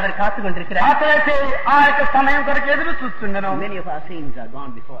சமயத்துக்காக அவர் காத்துக் கொண்டிருக்கிறார். అతడైతే ఆ యొక్క సమయం కొరకు ఎదురు చూస్తున్నాను. Many of our sins are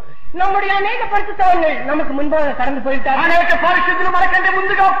gone before us. நம்முடைய அநேக பரிசுத்தவான்கள் நமக்கு முன்பாக கடந்து போய்விட்டார். అనేక పరిస్థితులు మనకంటే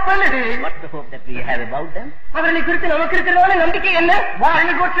ముందుగా వెళ్ళింది. What's the hope that we have about them? அவர்களை குறித்து நமக்கு இருக்கிறதான நம்பிக்கை என்ன?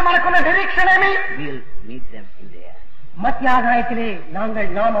 వారిని గురించి మనకున్న నిరీక్షణేమి? We'll meet them in the air. மத்திய ஆகாயத்திலே நாம்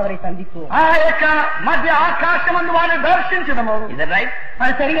அவரை சந்திப்போம். ఆ యొక్క మధ్య ఆకాశమందు వారిని దర్శించడము. Is that right?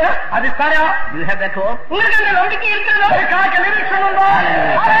 அது சரியா? అది సరే. Do you have that hope? உங்களுக்கு அந்த நம்பிக்கை இருக்கிறதா? కాక నిరీక్షణ ఉందా?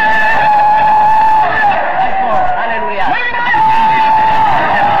 Hallelujah.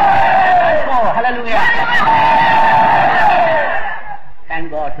 Hallelujah. Thank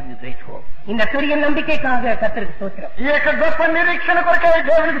God for this great hope. இந்த பெரிய நம்பிக்கைக்காக கர்த்தருக்கு ஸ்தோத்திரம். ఈ యొక్క గొప్ప నిరీక్షణ కొరకే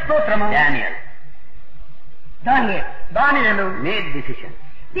దేవునికి స్తోత్రము. தானியேல் దానియేలు made decisions.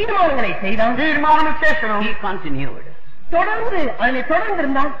 தீர்மானங்களை செய்தான். తీర్మానం చేసను. He continued. தொடர்ந்து அதனை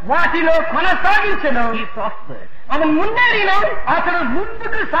தொடர்ந்திருந்தான் వాటిలో కొనసాగించను. he prospered. அவன் முன்னேறினான். అతను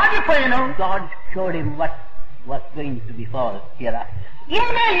ముందుకు సాగిపోయాను. God showed him what was going to befall hereafter.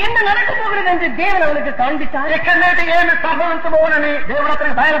 இனிமேல் என்ன நடக்க போகிறது என்று தேவன் அவனுக்கு காண்பித்தார். ఎక్కడైతే ఏమి సంభవించబోనని దేవుడు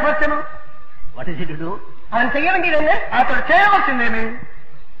అతనికి బయలుపరచను. What is he to do? அவன் செய்ய வேண்டியது என்ன? అతడు చేయవలసిందేమి?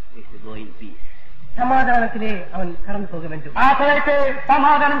 He is to go in peace. சமாதானத்திலே அவன் கடந்து போக வேண்டும். అతడైతే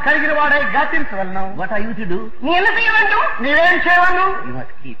సమాధానం కలిగిన వాడై గతించవలను. What are you to do? நீ என்ன செய்ய வேண்டும்? నీవేం చేయవలను? You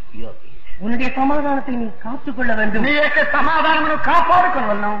must keep your peace. உன்னுடைய சமாதானத்தை நீ காத்துக்கொள்ள வேண்டும். నీ యొక్క సమాధానమును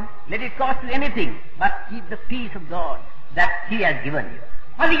కాపాడుకొనవలను. Let it cost you anything, but keep the peace of God that He has given you.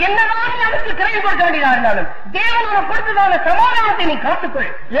 அது என்னதான் அவருக்கு கிரையம் கொடுக்க வேண்டியதா இருந்தாலும் தேவன் உனக்கு கொடுத்ததான சமாதானத்தை நீ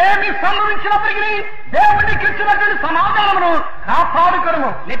காத்துக்கொள். ఏమి సంభవించినప్పటికీ దేవునికి ఇచ్చినటువంటి సమాధానమును కాపాడుకొను.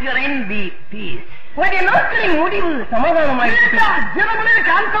 Let your end be peace. உன்னுடைய நாட்களின் முடிவு சமாதானமாயிருக்கும்.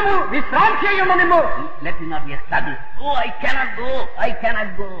 జీవమునికి అంతము విశ్రాంతి అయి ఉన్నదేమో. Let it not be a struggle. Oh, I cannot go. I cannot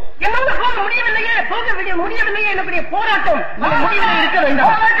go. என்னால போக முடியவில்லையே, போக முடியவில்லையே என்னுடைய போராட்டம் அந்த முடிவில் இருக்க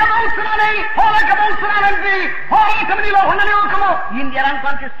வேண்டாம். పోరాటమవుతున్నానండి పోరాటంలో ఉండనివ్వకము. In their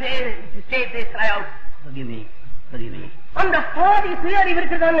unconscious state, they cry out, forgive me, forgive me. அந்த பாதி சுயறிவு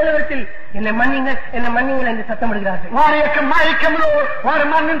இருக்கிறதான நிலவரத்தில் என்னை மன்னிங்கள் என்று சத்தமிடுகிறார்கள். వారి యొక్క మైకంలో వారు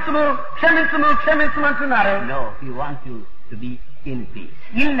మన్నించును క్షమించును క్షమించుమంటున్నారు. No, He wants you to be in peace.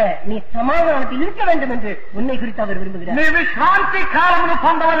 இல்ல, நீ சமாதானத்தில் இருக்க வேண்டும் என்று உன்னை குறித்து அவர் விரும்புகிறார். నీ విశ్రాంతి కాలమును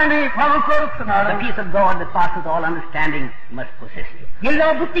పొందవాలని ప్రభు కోరుతున్నాడు. The peace of God that passes all understanding must possess you. எல்லா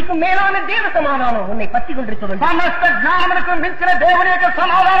புத்திக்கும் மேலான தேவ சமாதானம் உன்னை பற்றி கொண்டிருக்க வேண்டும். సమస్త జ్ఞానమునకు మించిన దేవుని యొక్క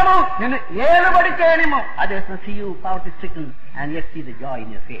సమాధానము నిన్ను ఏలుబడి చేయనిము. Others will see you poverty stricken and yet see the joy in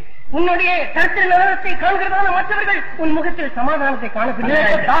your face. உன்னுடைய கருத்து நலத்தை காண்கிறதான மற்றவர்கள் உன் முகத்தில் சமாதானத்தை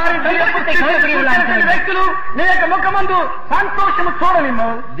காணப்படுகிறார்கள். వ్యక్తులు నీ యొక్క ముఖమందు సంతోషము చూడనిము.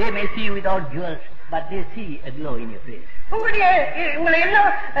 They may see you without jewels, but they see a glow in your face. உங்களை எல்லாம்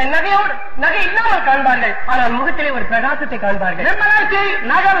நகை இல்லாமல் காண்பார்கள், ஆனால் முகத்திலே ஒரு பிரகாசத்தை காண்பார்கள். మిమ్మల్ని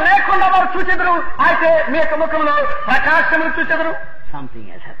నగలు లేకుండా వారు చూచెదరు, అయితే మీ యొక్క ముఖంలో ప్రకాశము చూచెదరు. Something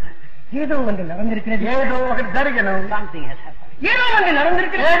has happened. ஏதோ ஒன்று நடந்திருக்கிறது. ఏదో ఒకటి జరిగను. Something has happened. ஏதோ ஒன்று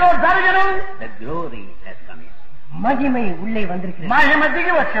நடந்திருக்கிறது. ఏదో జరిగను. The glory has come in. மகிமை உள்ளே வந்திருக்கிறது. మహిమ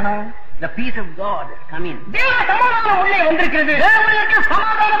దిగి వచ్చను. The peace of God has come in. தேவ சமாதானம் உள்ளே வந்திருக்கிறது. దేవుని యొక్క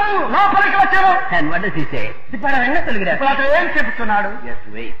సమాధానము లోపలికి వచ్చను. And what does He say? இப்ப அவர் என்ன சொல்கிறார்? ఇప్పుడు అతను ఏం చెప్తున్నాడు? Just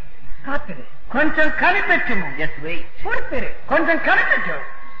wait. காத்திரு, కొంచెం కనిపెట్టుము. Just wait. பொறுத்திரு, కొంచెం కనిపెట్టు.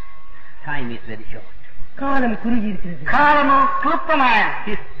 Time is very short. காலம் குறுகி இருக்கிறது. కాలము క్లుప్తమైన.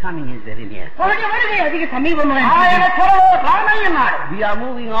 His coming is very near. அவருடைய வருகை அதிக சமீபமாக ఆయన త్వరలో రానయ్యున్నాడు. We are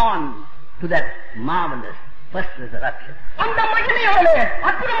moving on to that marvelous first resurrection. அந்த மகிமையான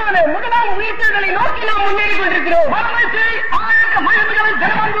அற்புதமான முதலாம் உயிர்த்தெழுதலை நோக்கி நாம் முன்னேறி கொண்டிருக்கிறோம். మనమైతే ఆ యొక్క మహిమగల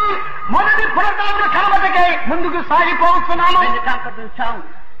జనమందు మొదటి పునరుద్ధాన కలవటకై ముందుకు సాగిపోతున్నాము. When the trumpet sound,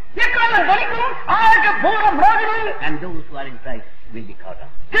 எக்காலம் வரைக்கும் ఆ యొక్క பூர మ్రోగును and those who are in Christ will be caught up.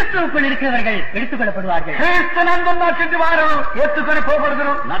 கிறிஸ்துவுக்குள் இருக்கிறவர்கள் எடுத்துக் கொள்ளப்படுவார்கள். క్రీస్తునందున్నటువంటి వారు ఎత్తుకొని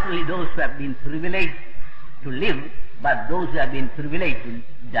పోబడుదురు. Not only those who have been privileged to live, but those who have been privileged to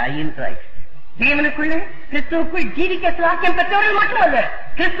die in Christ. தேவனுக்குள்ளே கிறிஸ்துவுக்குள் ஜீவிக்க சிலாக்கியம் பெற்றவர்கள் மட்டுமல்ல,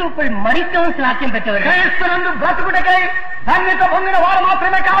 கிறிஸ்துவுக்குள் மரிக்கவும் சிலாக்கியம் பெற்றவர்கள். క్రీస్తునందు బ్రతుకుటకై ధన్యత పొందిన వారు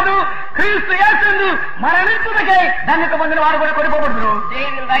మాత్రమే కాదు, క్రీస్తు యేసునందు మరణించుటకై ధన్యత పొందిన వారు కూడా కొనిపోబడుదురు. They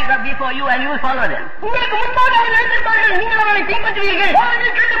will rise up before you and you will follow them. உங்களுக்கு முன்பாக அவர்கள் எழுந்திருப்பார்கள், நீங்கள் அவர்களை பின்பற்றுவீர்கள்.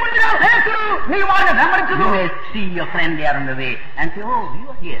 వారికి ముందుగా యేసును నీ వారిని వెంబడించుదు. You may see your friend there on the way and say, oh, you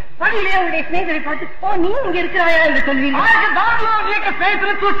are here. வழியிலே உங்களுடைய சிநேகிதரை பார்த்து, ஓ நீ இங்க இருக்கிறாயா என்று ఆ சொல்வீர்கள். యొక్క దారిలో నీ యొక్క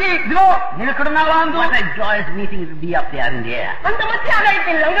స్నేహితులు చూసి ఇదిగో నేను ఎక్కడున్నావా అందు. What a joyous meeting it will be up there in the air. அந்த மத்திய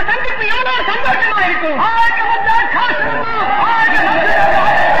ஆகாயத்தில் உங்க சந்திப்பு எவ்வளவு சந்தோஷமா இருக்கும். ఆ యొక్క మధ్య ఆకాశముందు ఆ యొక్క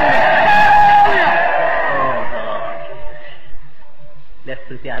Let's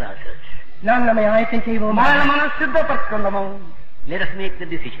prepare ourselves. நாம் நம்மை ஆயத்தம் செய்வோம். మనం సిద్ధపరచుకుందాము. Let us make the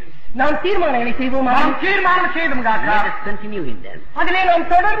decisions. நாம் தீர்மானங்களை செய்வோமா? మనం తీర్మానం చేయడం గాక. Let us continue in them. அதிலே நாம்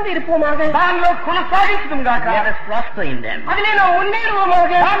தொடர்ந்து இருப்போமாக. దానిలో కొనసాగించడం గాక. Let us prosper in them. அதிலே நாம்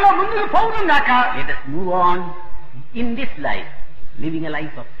முன்னேறுவோமாக. దానిలో ముందుకు పోవడం గాక. Let us move on in this life, living a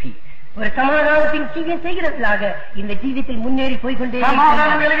life of peace. ஒரு சமாதானத்தின் ஜீவியம் செய்கிறவர்களாக இந்த ஜீவித்தில் முன்னேறி போய்கொண்டே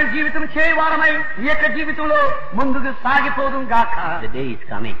సమాధానం కలిగిన జీవితం చేయవారమై ఈ యొక్క జీవితంలో ముందుకు సాగిపోదుం గాక. The day is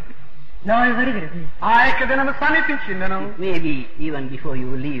coming. நாள் வருகிறது. ఆ యొక్క దినం సమీపించిందను. Maybe even before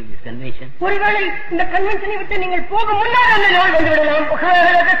you leave this convention. ஒருவேளை இந்த கன்வென்ஷனை விட்டு நீங்கள் போக முன்னால் அந்த நாள் வந்துவிடலாம்.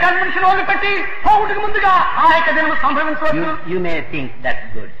 ఒకవేళ కన్వెన్షన్ వదిలిపెట్టి పోవుటకు ముందుగా ఆ యొక్క దినం సంభవించవచ్చు. You may think that's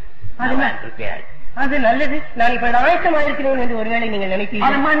good. Now I am prepared. அது நல்லது, நான் இப்ப ஆயத்தமாயிருக்கிறேன் என்று ஒருவேளை நீங்கள் అది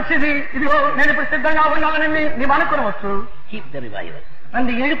நினைப்பீர்கள். మంచిది, ఇదిగో నేను ఇప్పుడు సిద్ధంగా ఉన్నానని నీవు అనుకోవచ్చు. Keep the revival. அந்த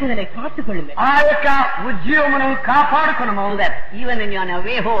எழுப்புதலை காத்துக் கொள்ளுங்கள். ఆ యొక్క ఉద్యోగమును కాపాడుకునము. that even when you are on your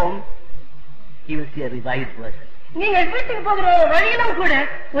way home, he will see a revived person. நீங்கள் வீட்டுக்கு போகிற வழியிலும் கூட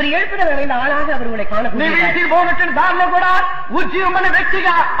ஒரு எழுப்புதல் அடைந்த ஆளாக அவர் உங்களை నీ காணப்படுகிறார். ఇంటికి పోగొట్టిన దారిలో కూడా ఉద్యోగం అనే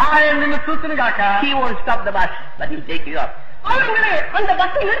వ్యక్తిగా ఆయన నిన్ను చూస్తును గాక. He won't stop the bus, but he'll take you up. அவர் உங்களை அந்த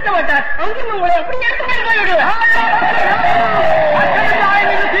பஸ்ஸை நிறுத்த மாட்டார், அங்கேயும் உங்களை அப்படி எடுத்து கொண்டு போய்விடுவார். అక్కడి నుంచి ఆయన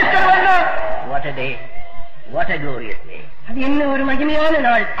నిన్ను తీసుకుని వెళ్ళు. What a day! What a glorious day! அது என்ன ஒரு மகிமையான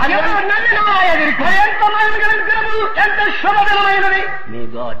நாள், அது ஒரு நல்ல நாளாக இருக்கும். ఎంత మహిమగల దినము, ఎంత శుభదినమైనది. May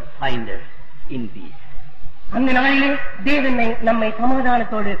God find us in peace. அந்த நாளிலே தேவனை நம்மை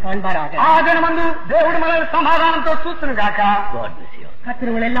சமாதானத்தோடு காண்பாராக. ఆ దినమందు దేవుడు మనల్ని సమాధానంతో చూస్తును గాక. God bless you.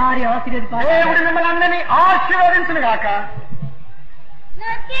 கர்த்தர் உங்களை எல்லாரையும் ஆசீர்வதிப்பார். దేవుడు మిమ్మల్ని అందరినీ ఆశీర్వదించును గాక.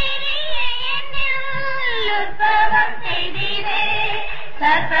 உற்சவம் செய்தீரே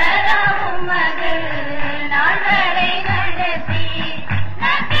சர்வதாவும் மது நாள்வரை நடத்தி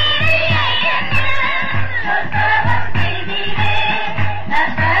உற்சவம் செய்தீரே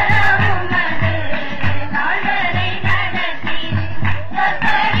சர்வதாவும் மது நாள்வரை நடத்தி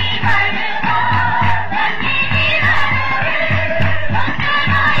சரி வருவா தன்னிதி வரவே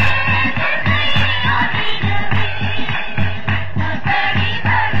சொந்தமாயே ஆகிடுவே சரி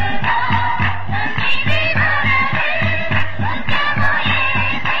வருவா தன்னிதி வரவே சொந்தமாயே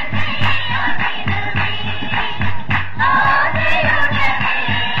ஆகிடுவே ஆசையுடனே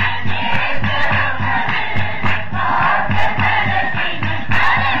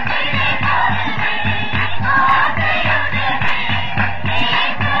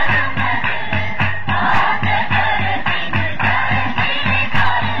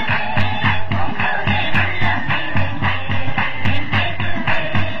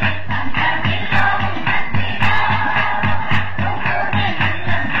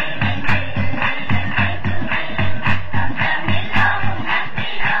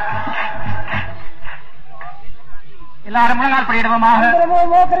எல்லாரும் முழங்கால் படியிடுவோமாக.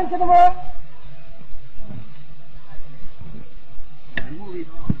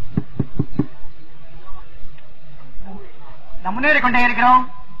 நாம் முன்னேறிக் கொண்டே இருக்கிறோம்.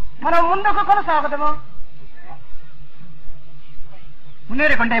 మనం ముందుకు కొనసాగుదాము.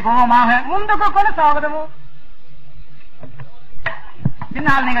 முன்னேறிக் கொண்டே போவோமாக. ముందుకు కొనసాగుదాము.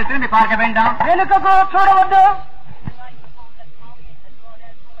 பின்னால் நீங்கள் திரும்பி பார்க்க வேண்டாம், వెనుకకు చూడవద్దు.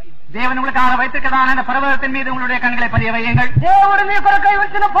 தேவன் உங்களுக்காக வைத்திருக்கிறதான அந்த பர்வதத்தின் மீது உங்களுடைய கண்களை பதிய வையுங்கள். దేవుడు నీ కొరకై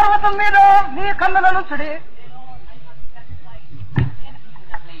ఉంచిన పర్వతం మీద నీ కన్నులను ఉంచుడి.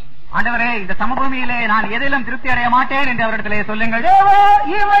 ஆண்டவரே, இந்த சமபூமியிலே நான் எதிலும் திருப்தி அடைய மாட்டேன் என்று அவரிடத்திலே சொல்லுங்கள். దేవా,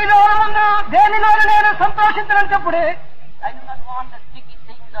 ఈ మైదానమందు దేనిలోనూ నేను సంతోషించనని చెప్పుడు.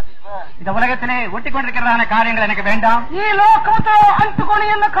 இந்த உலகத்திலே ஒட்டிக் கொண்டிருக்கிறதான காரியங்கள் எனக்கு வேண்டாம். ఈ లోకముతో అంటుకొని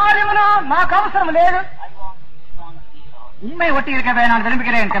ఉన్న కార్యమును నాకు అవసరం లేదు. உண்மை ஒட்டி இருக்கவே நான்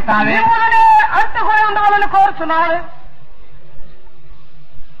விரும்புகிறேன் கர்த்தாவே. అంటుకొని ఉండాలని కోరుచున్నాను.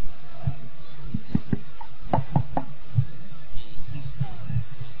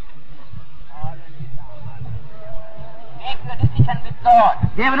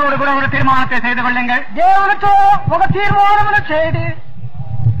 தேவனோடு கூட ஒரு தீர்மானத்தை செய்து கொள்ளுங்கள். దేవునితో ఒక తీర్మానమును చేయండి.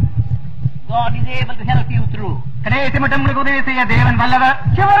 God is able to help you through. கடைசி மட்டும் உங்களுக்கு உதவி செய்ய தேவன் வல்லவர்.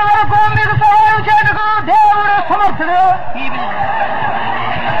 చివరి వరకు మీకు సహాయం చేయటకు దేవుడు సమర్థుడు.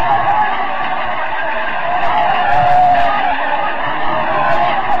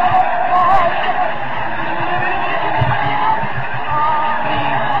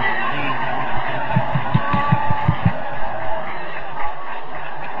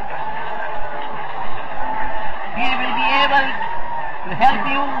 He will be able to help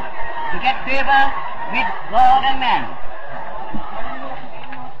you to get favor with God and man.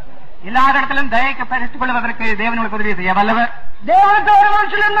 எல்லா இடத்திலும் தயக்கு பெற்றுக் கொள்வதற்கு தேவன் உங்களுக்கு உதவி செய்ய வல்லவர். దేవునితో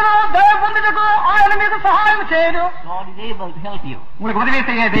మనుషులందరూ దయ పొందుటకు ఆయన మీకు సహాయం చేయడు. God is able to help you. உங்களுக்கு உதவி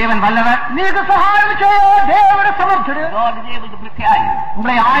செய்ய தேவன் வல்லவர். మీకు సహాయం చేయ దేవుడు సమర్థుడు. God is able to prepare you.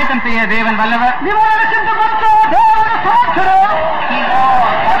 உங்களை ஆயத்தம் செய்ய தேவன் வல்லவர். మిమ్మల్ని రక్షించవచ్చు దేవుడు సమర్థుడు. He knows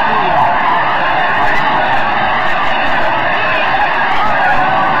what to do.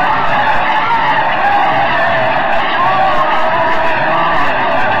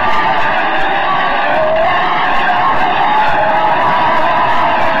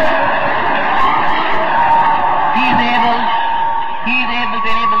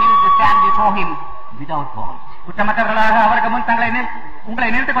 குற்றமற்றவர்களாக அவருக்கு முன் உங்களை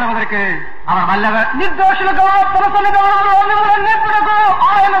நிறுத்திக் கொள்வதற்கு அவர் வல்லவர். నిర్దోషులుగా తన సన్నిధానంలో మిమ్మల్ని నిలుపుటకు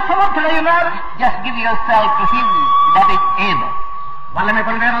ఆయన సమర్థుడైనారు. Just give yourself to him that is able. வல்லமை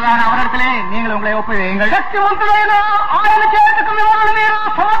கொண்டதான அவரிடத்திலே நீங்கள் உங்களை ஒப்புவியுங்கள். శక్తివంతుడైన ఆయన చేతకు మిమ్మల్ని మీరు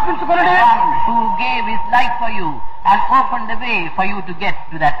సమర్పించుకొనండి. Who gave his life for you and opened the way for you to get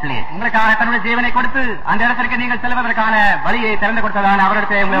to that place. உங்களுக்காக தன்னுடைய ஜீவனை கொடுத்து அந்த இடத்திற்கு நீங்கள் செல்வதற்கான வழியை திறந்து கொடுத்ததான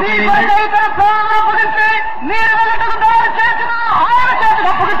அவரிடத்தை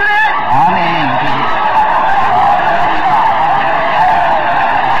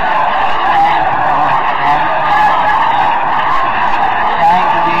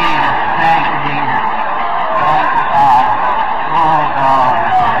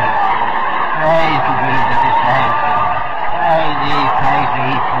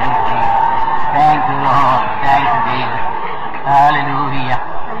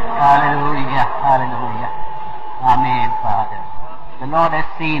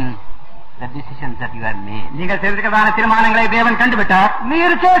நீங்கள் செய்திருக்கிறதான தீர்மானங்களை தேவன் கண்டுவிட்டார்.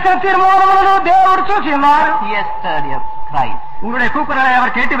 நீர் చేసిన తీర్మానములను దేవుడు చూసి ఉన్నారు. உங்களுடைய கூக்குரலை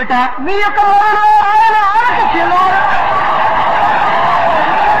அவர் கேட்டுவிட்டார். మీ యొక్క మొరను ఆయన ఆలకించి ఉన్నారు.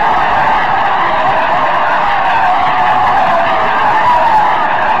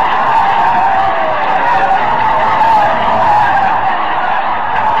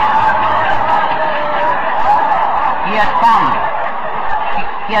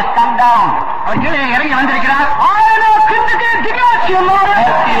 He has come down. அவர் கீழே இறங்கி வந்திருக்கிறார். ఆయన కిందకి దిగి వచ్చి ఉన్నారు.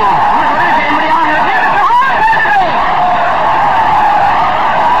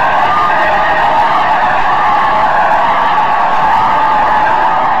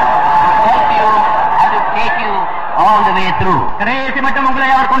 கடைசி மட்டும் உங்களை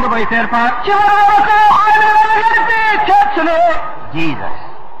அவர் கொண்டு போய் சேர்ப்பார். చివరి వరకు ఆయన నడిపి చేర్చును. Jesus.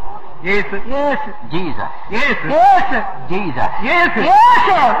 Yes. Yes. Jesus. Yes. Yes. Jesus. Yes. Yes.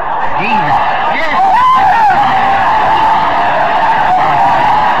 Jesus. Yes.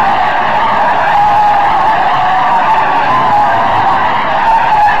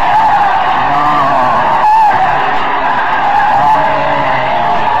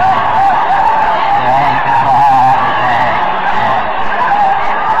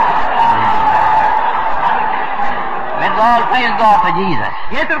 Praise God for Jesus.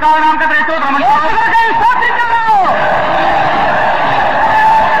 இயேசுவுக்காக நாம் கர்த்தரை ஸ்தோத்திரம் பண்ணுவோம்.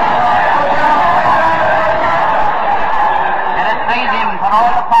 Let us praise Him for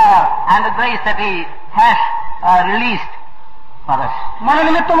all the power and the grace that He has released for us. మన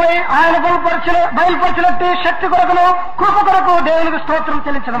నిమిత్తమై ఆయన బయలుపరిచినట్టు శక్తి కొరకును కృప కొరకు దేవునికి స్తోత్రం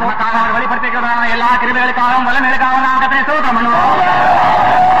చెల్లించడం. வெளிப்படுத்திக்கிறதான எல்லா கிருபைகளுக்காகவும் வல்லமைகளுக்காகவும் நாம் கர்த்தரை ஸ்தோத்திரம் பண்ணுவோம்.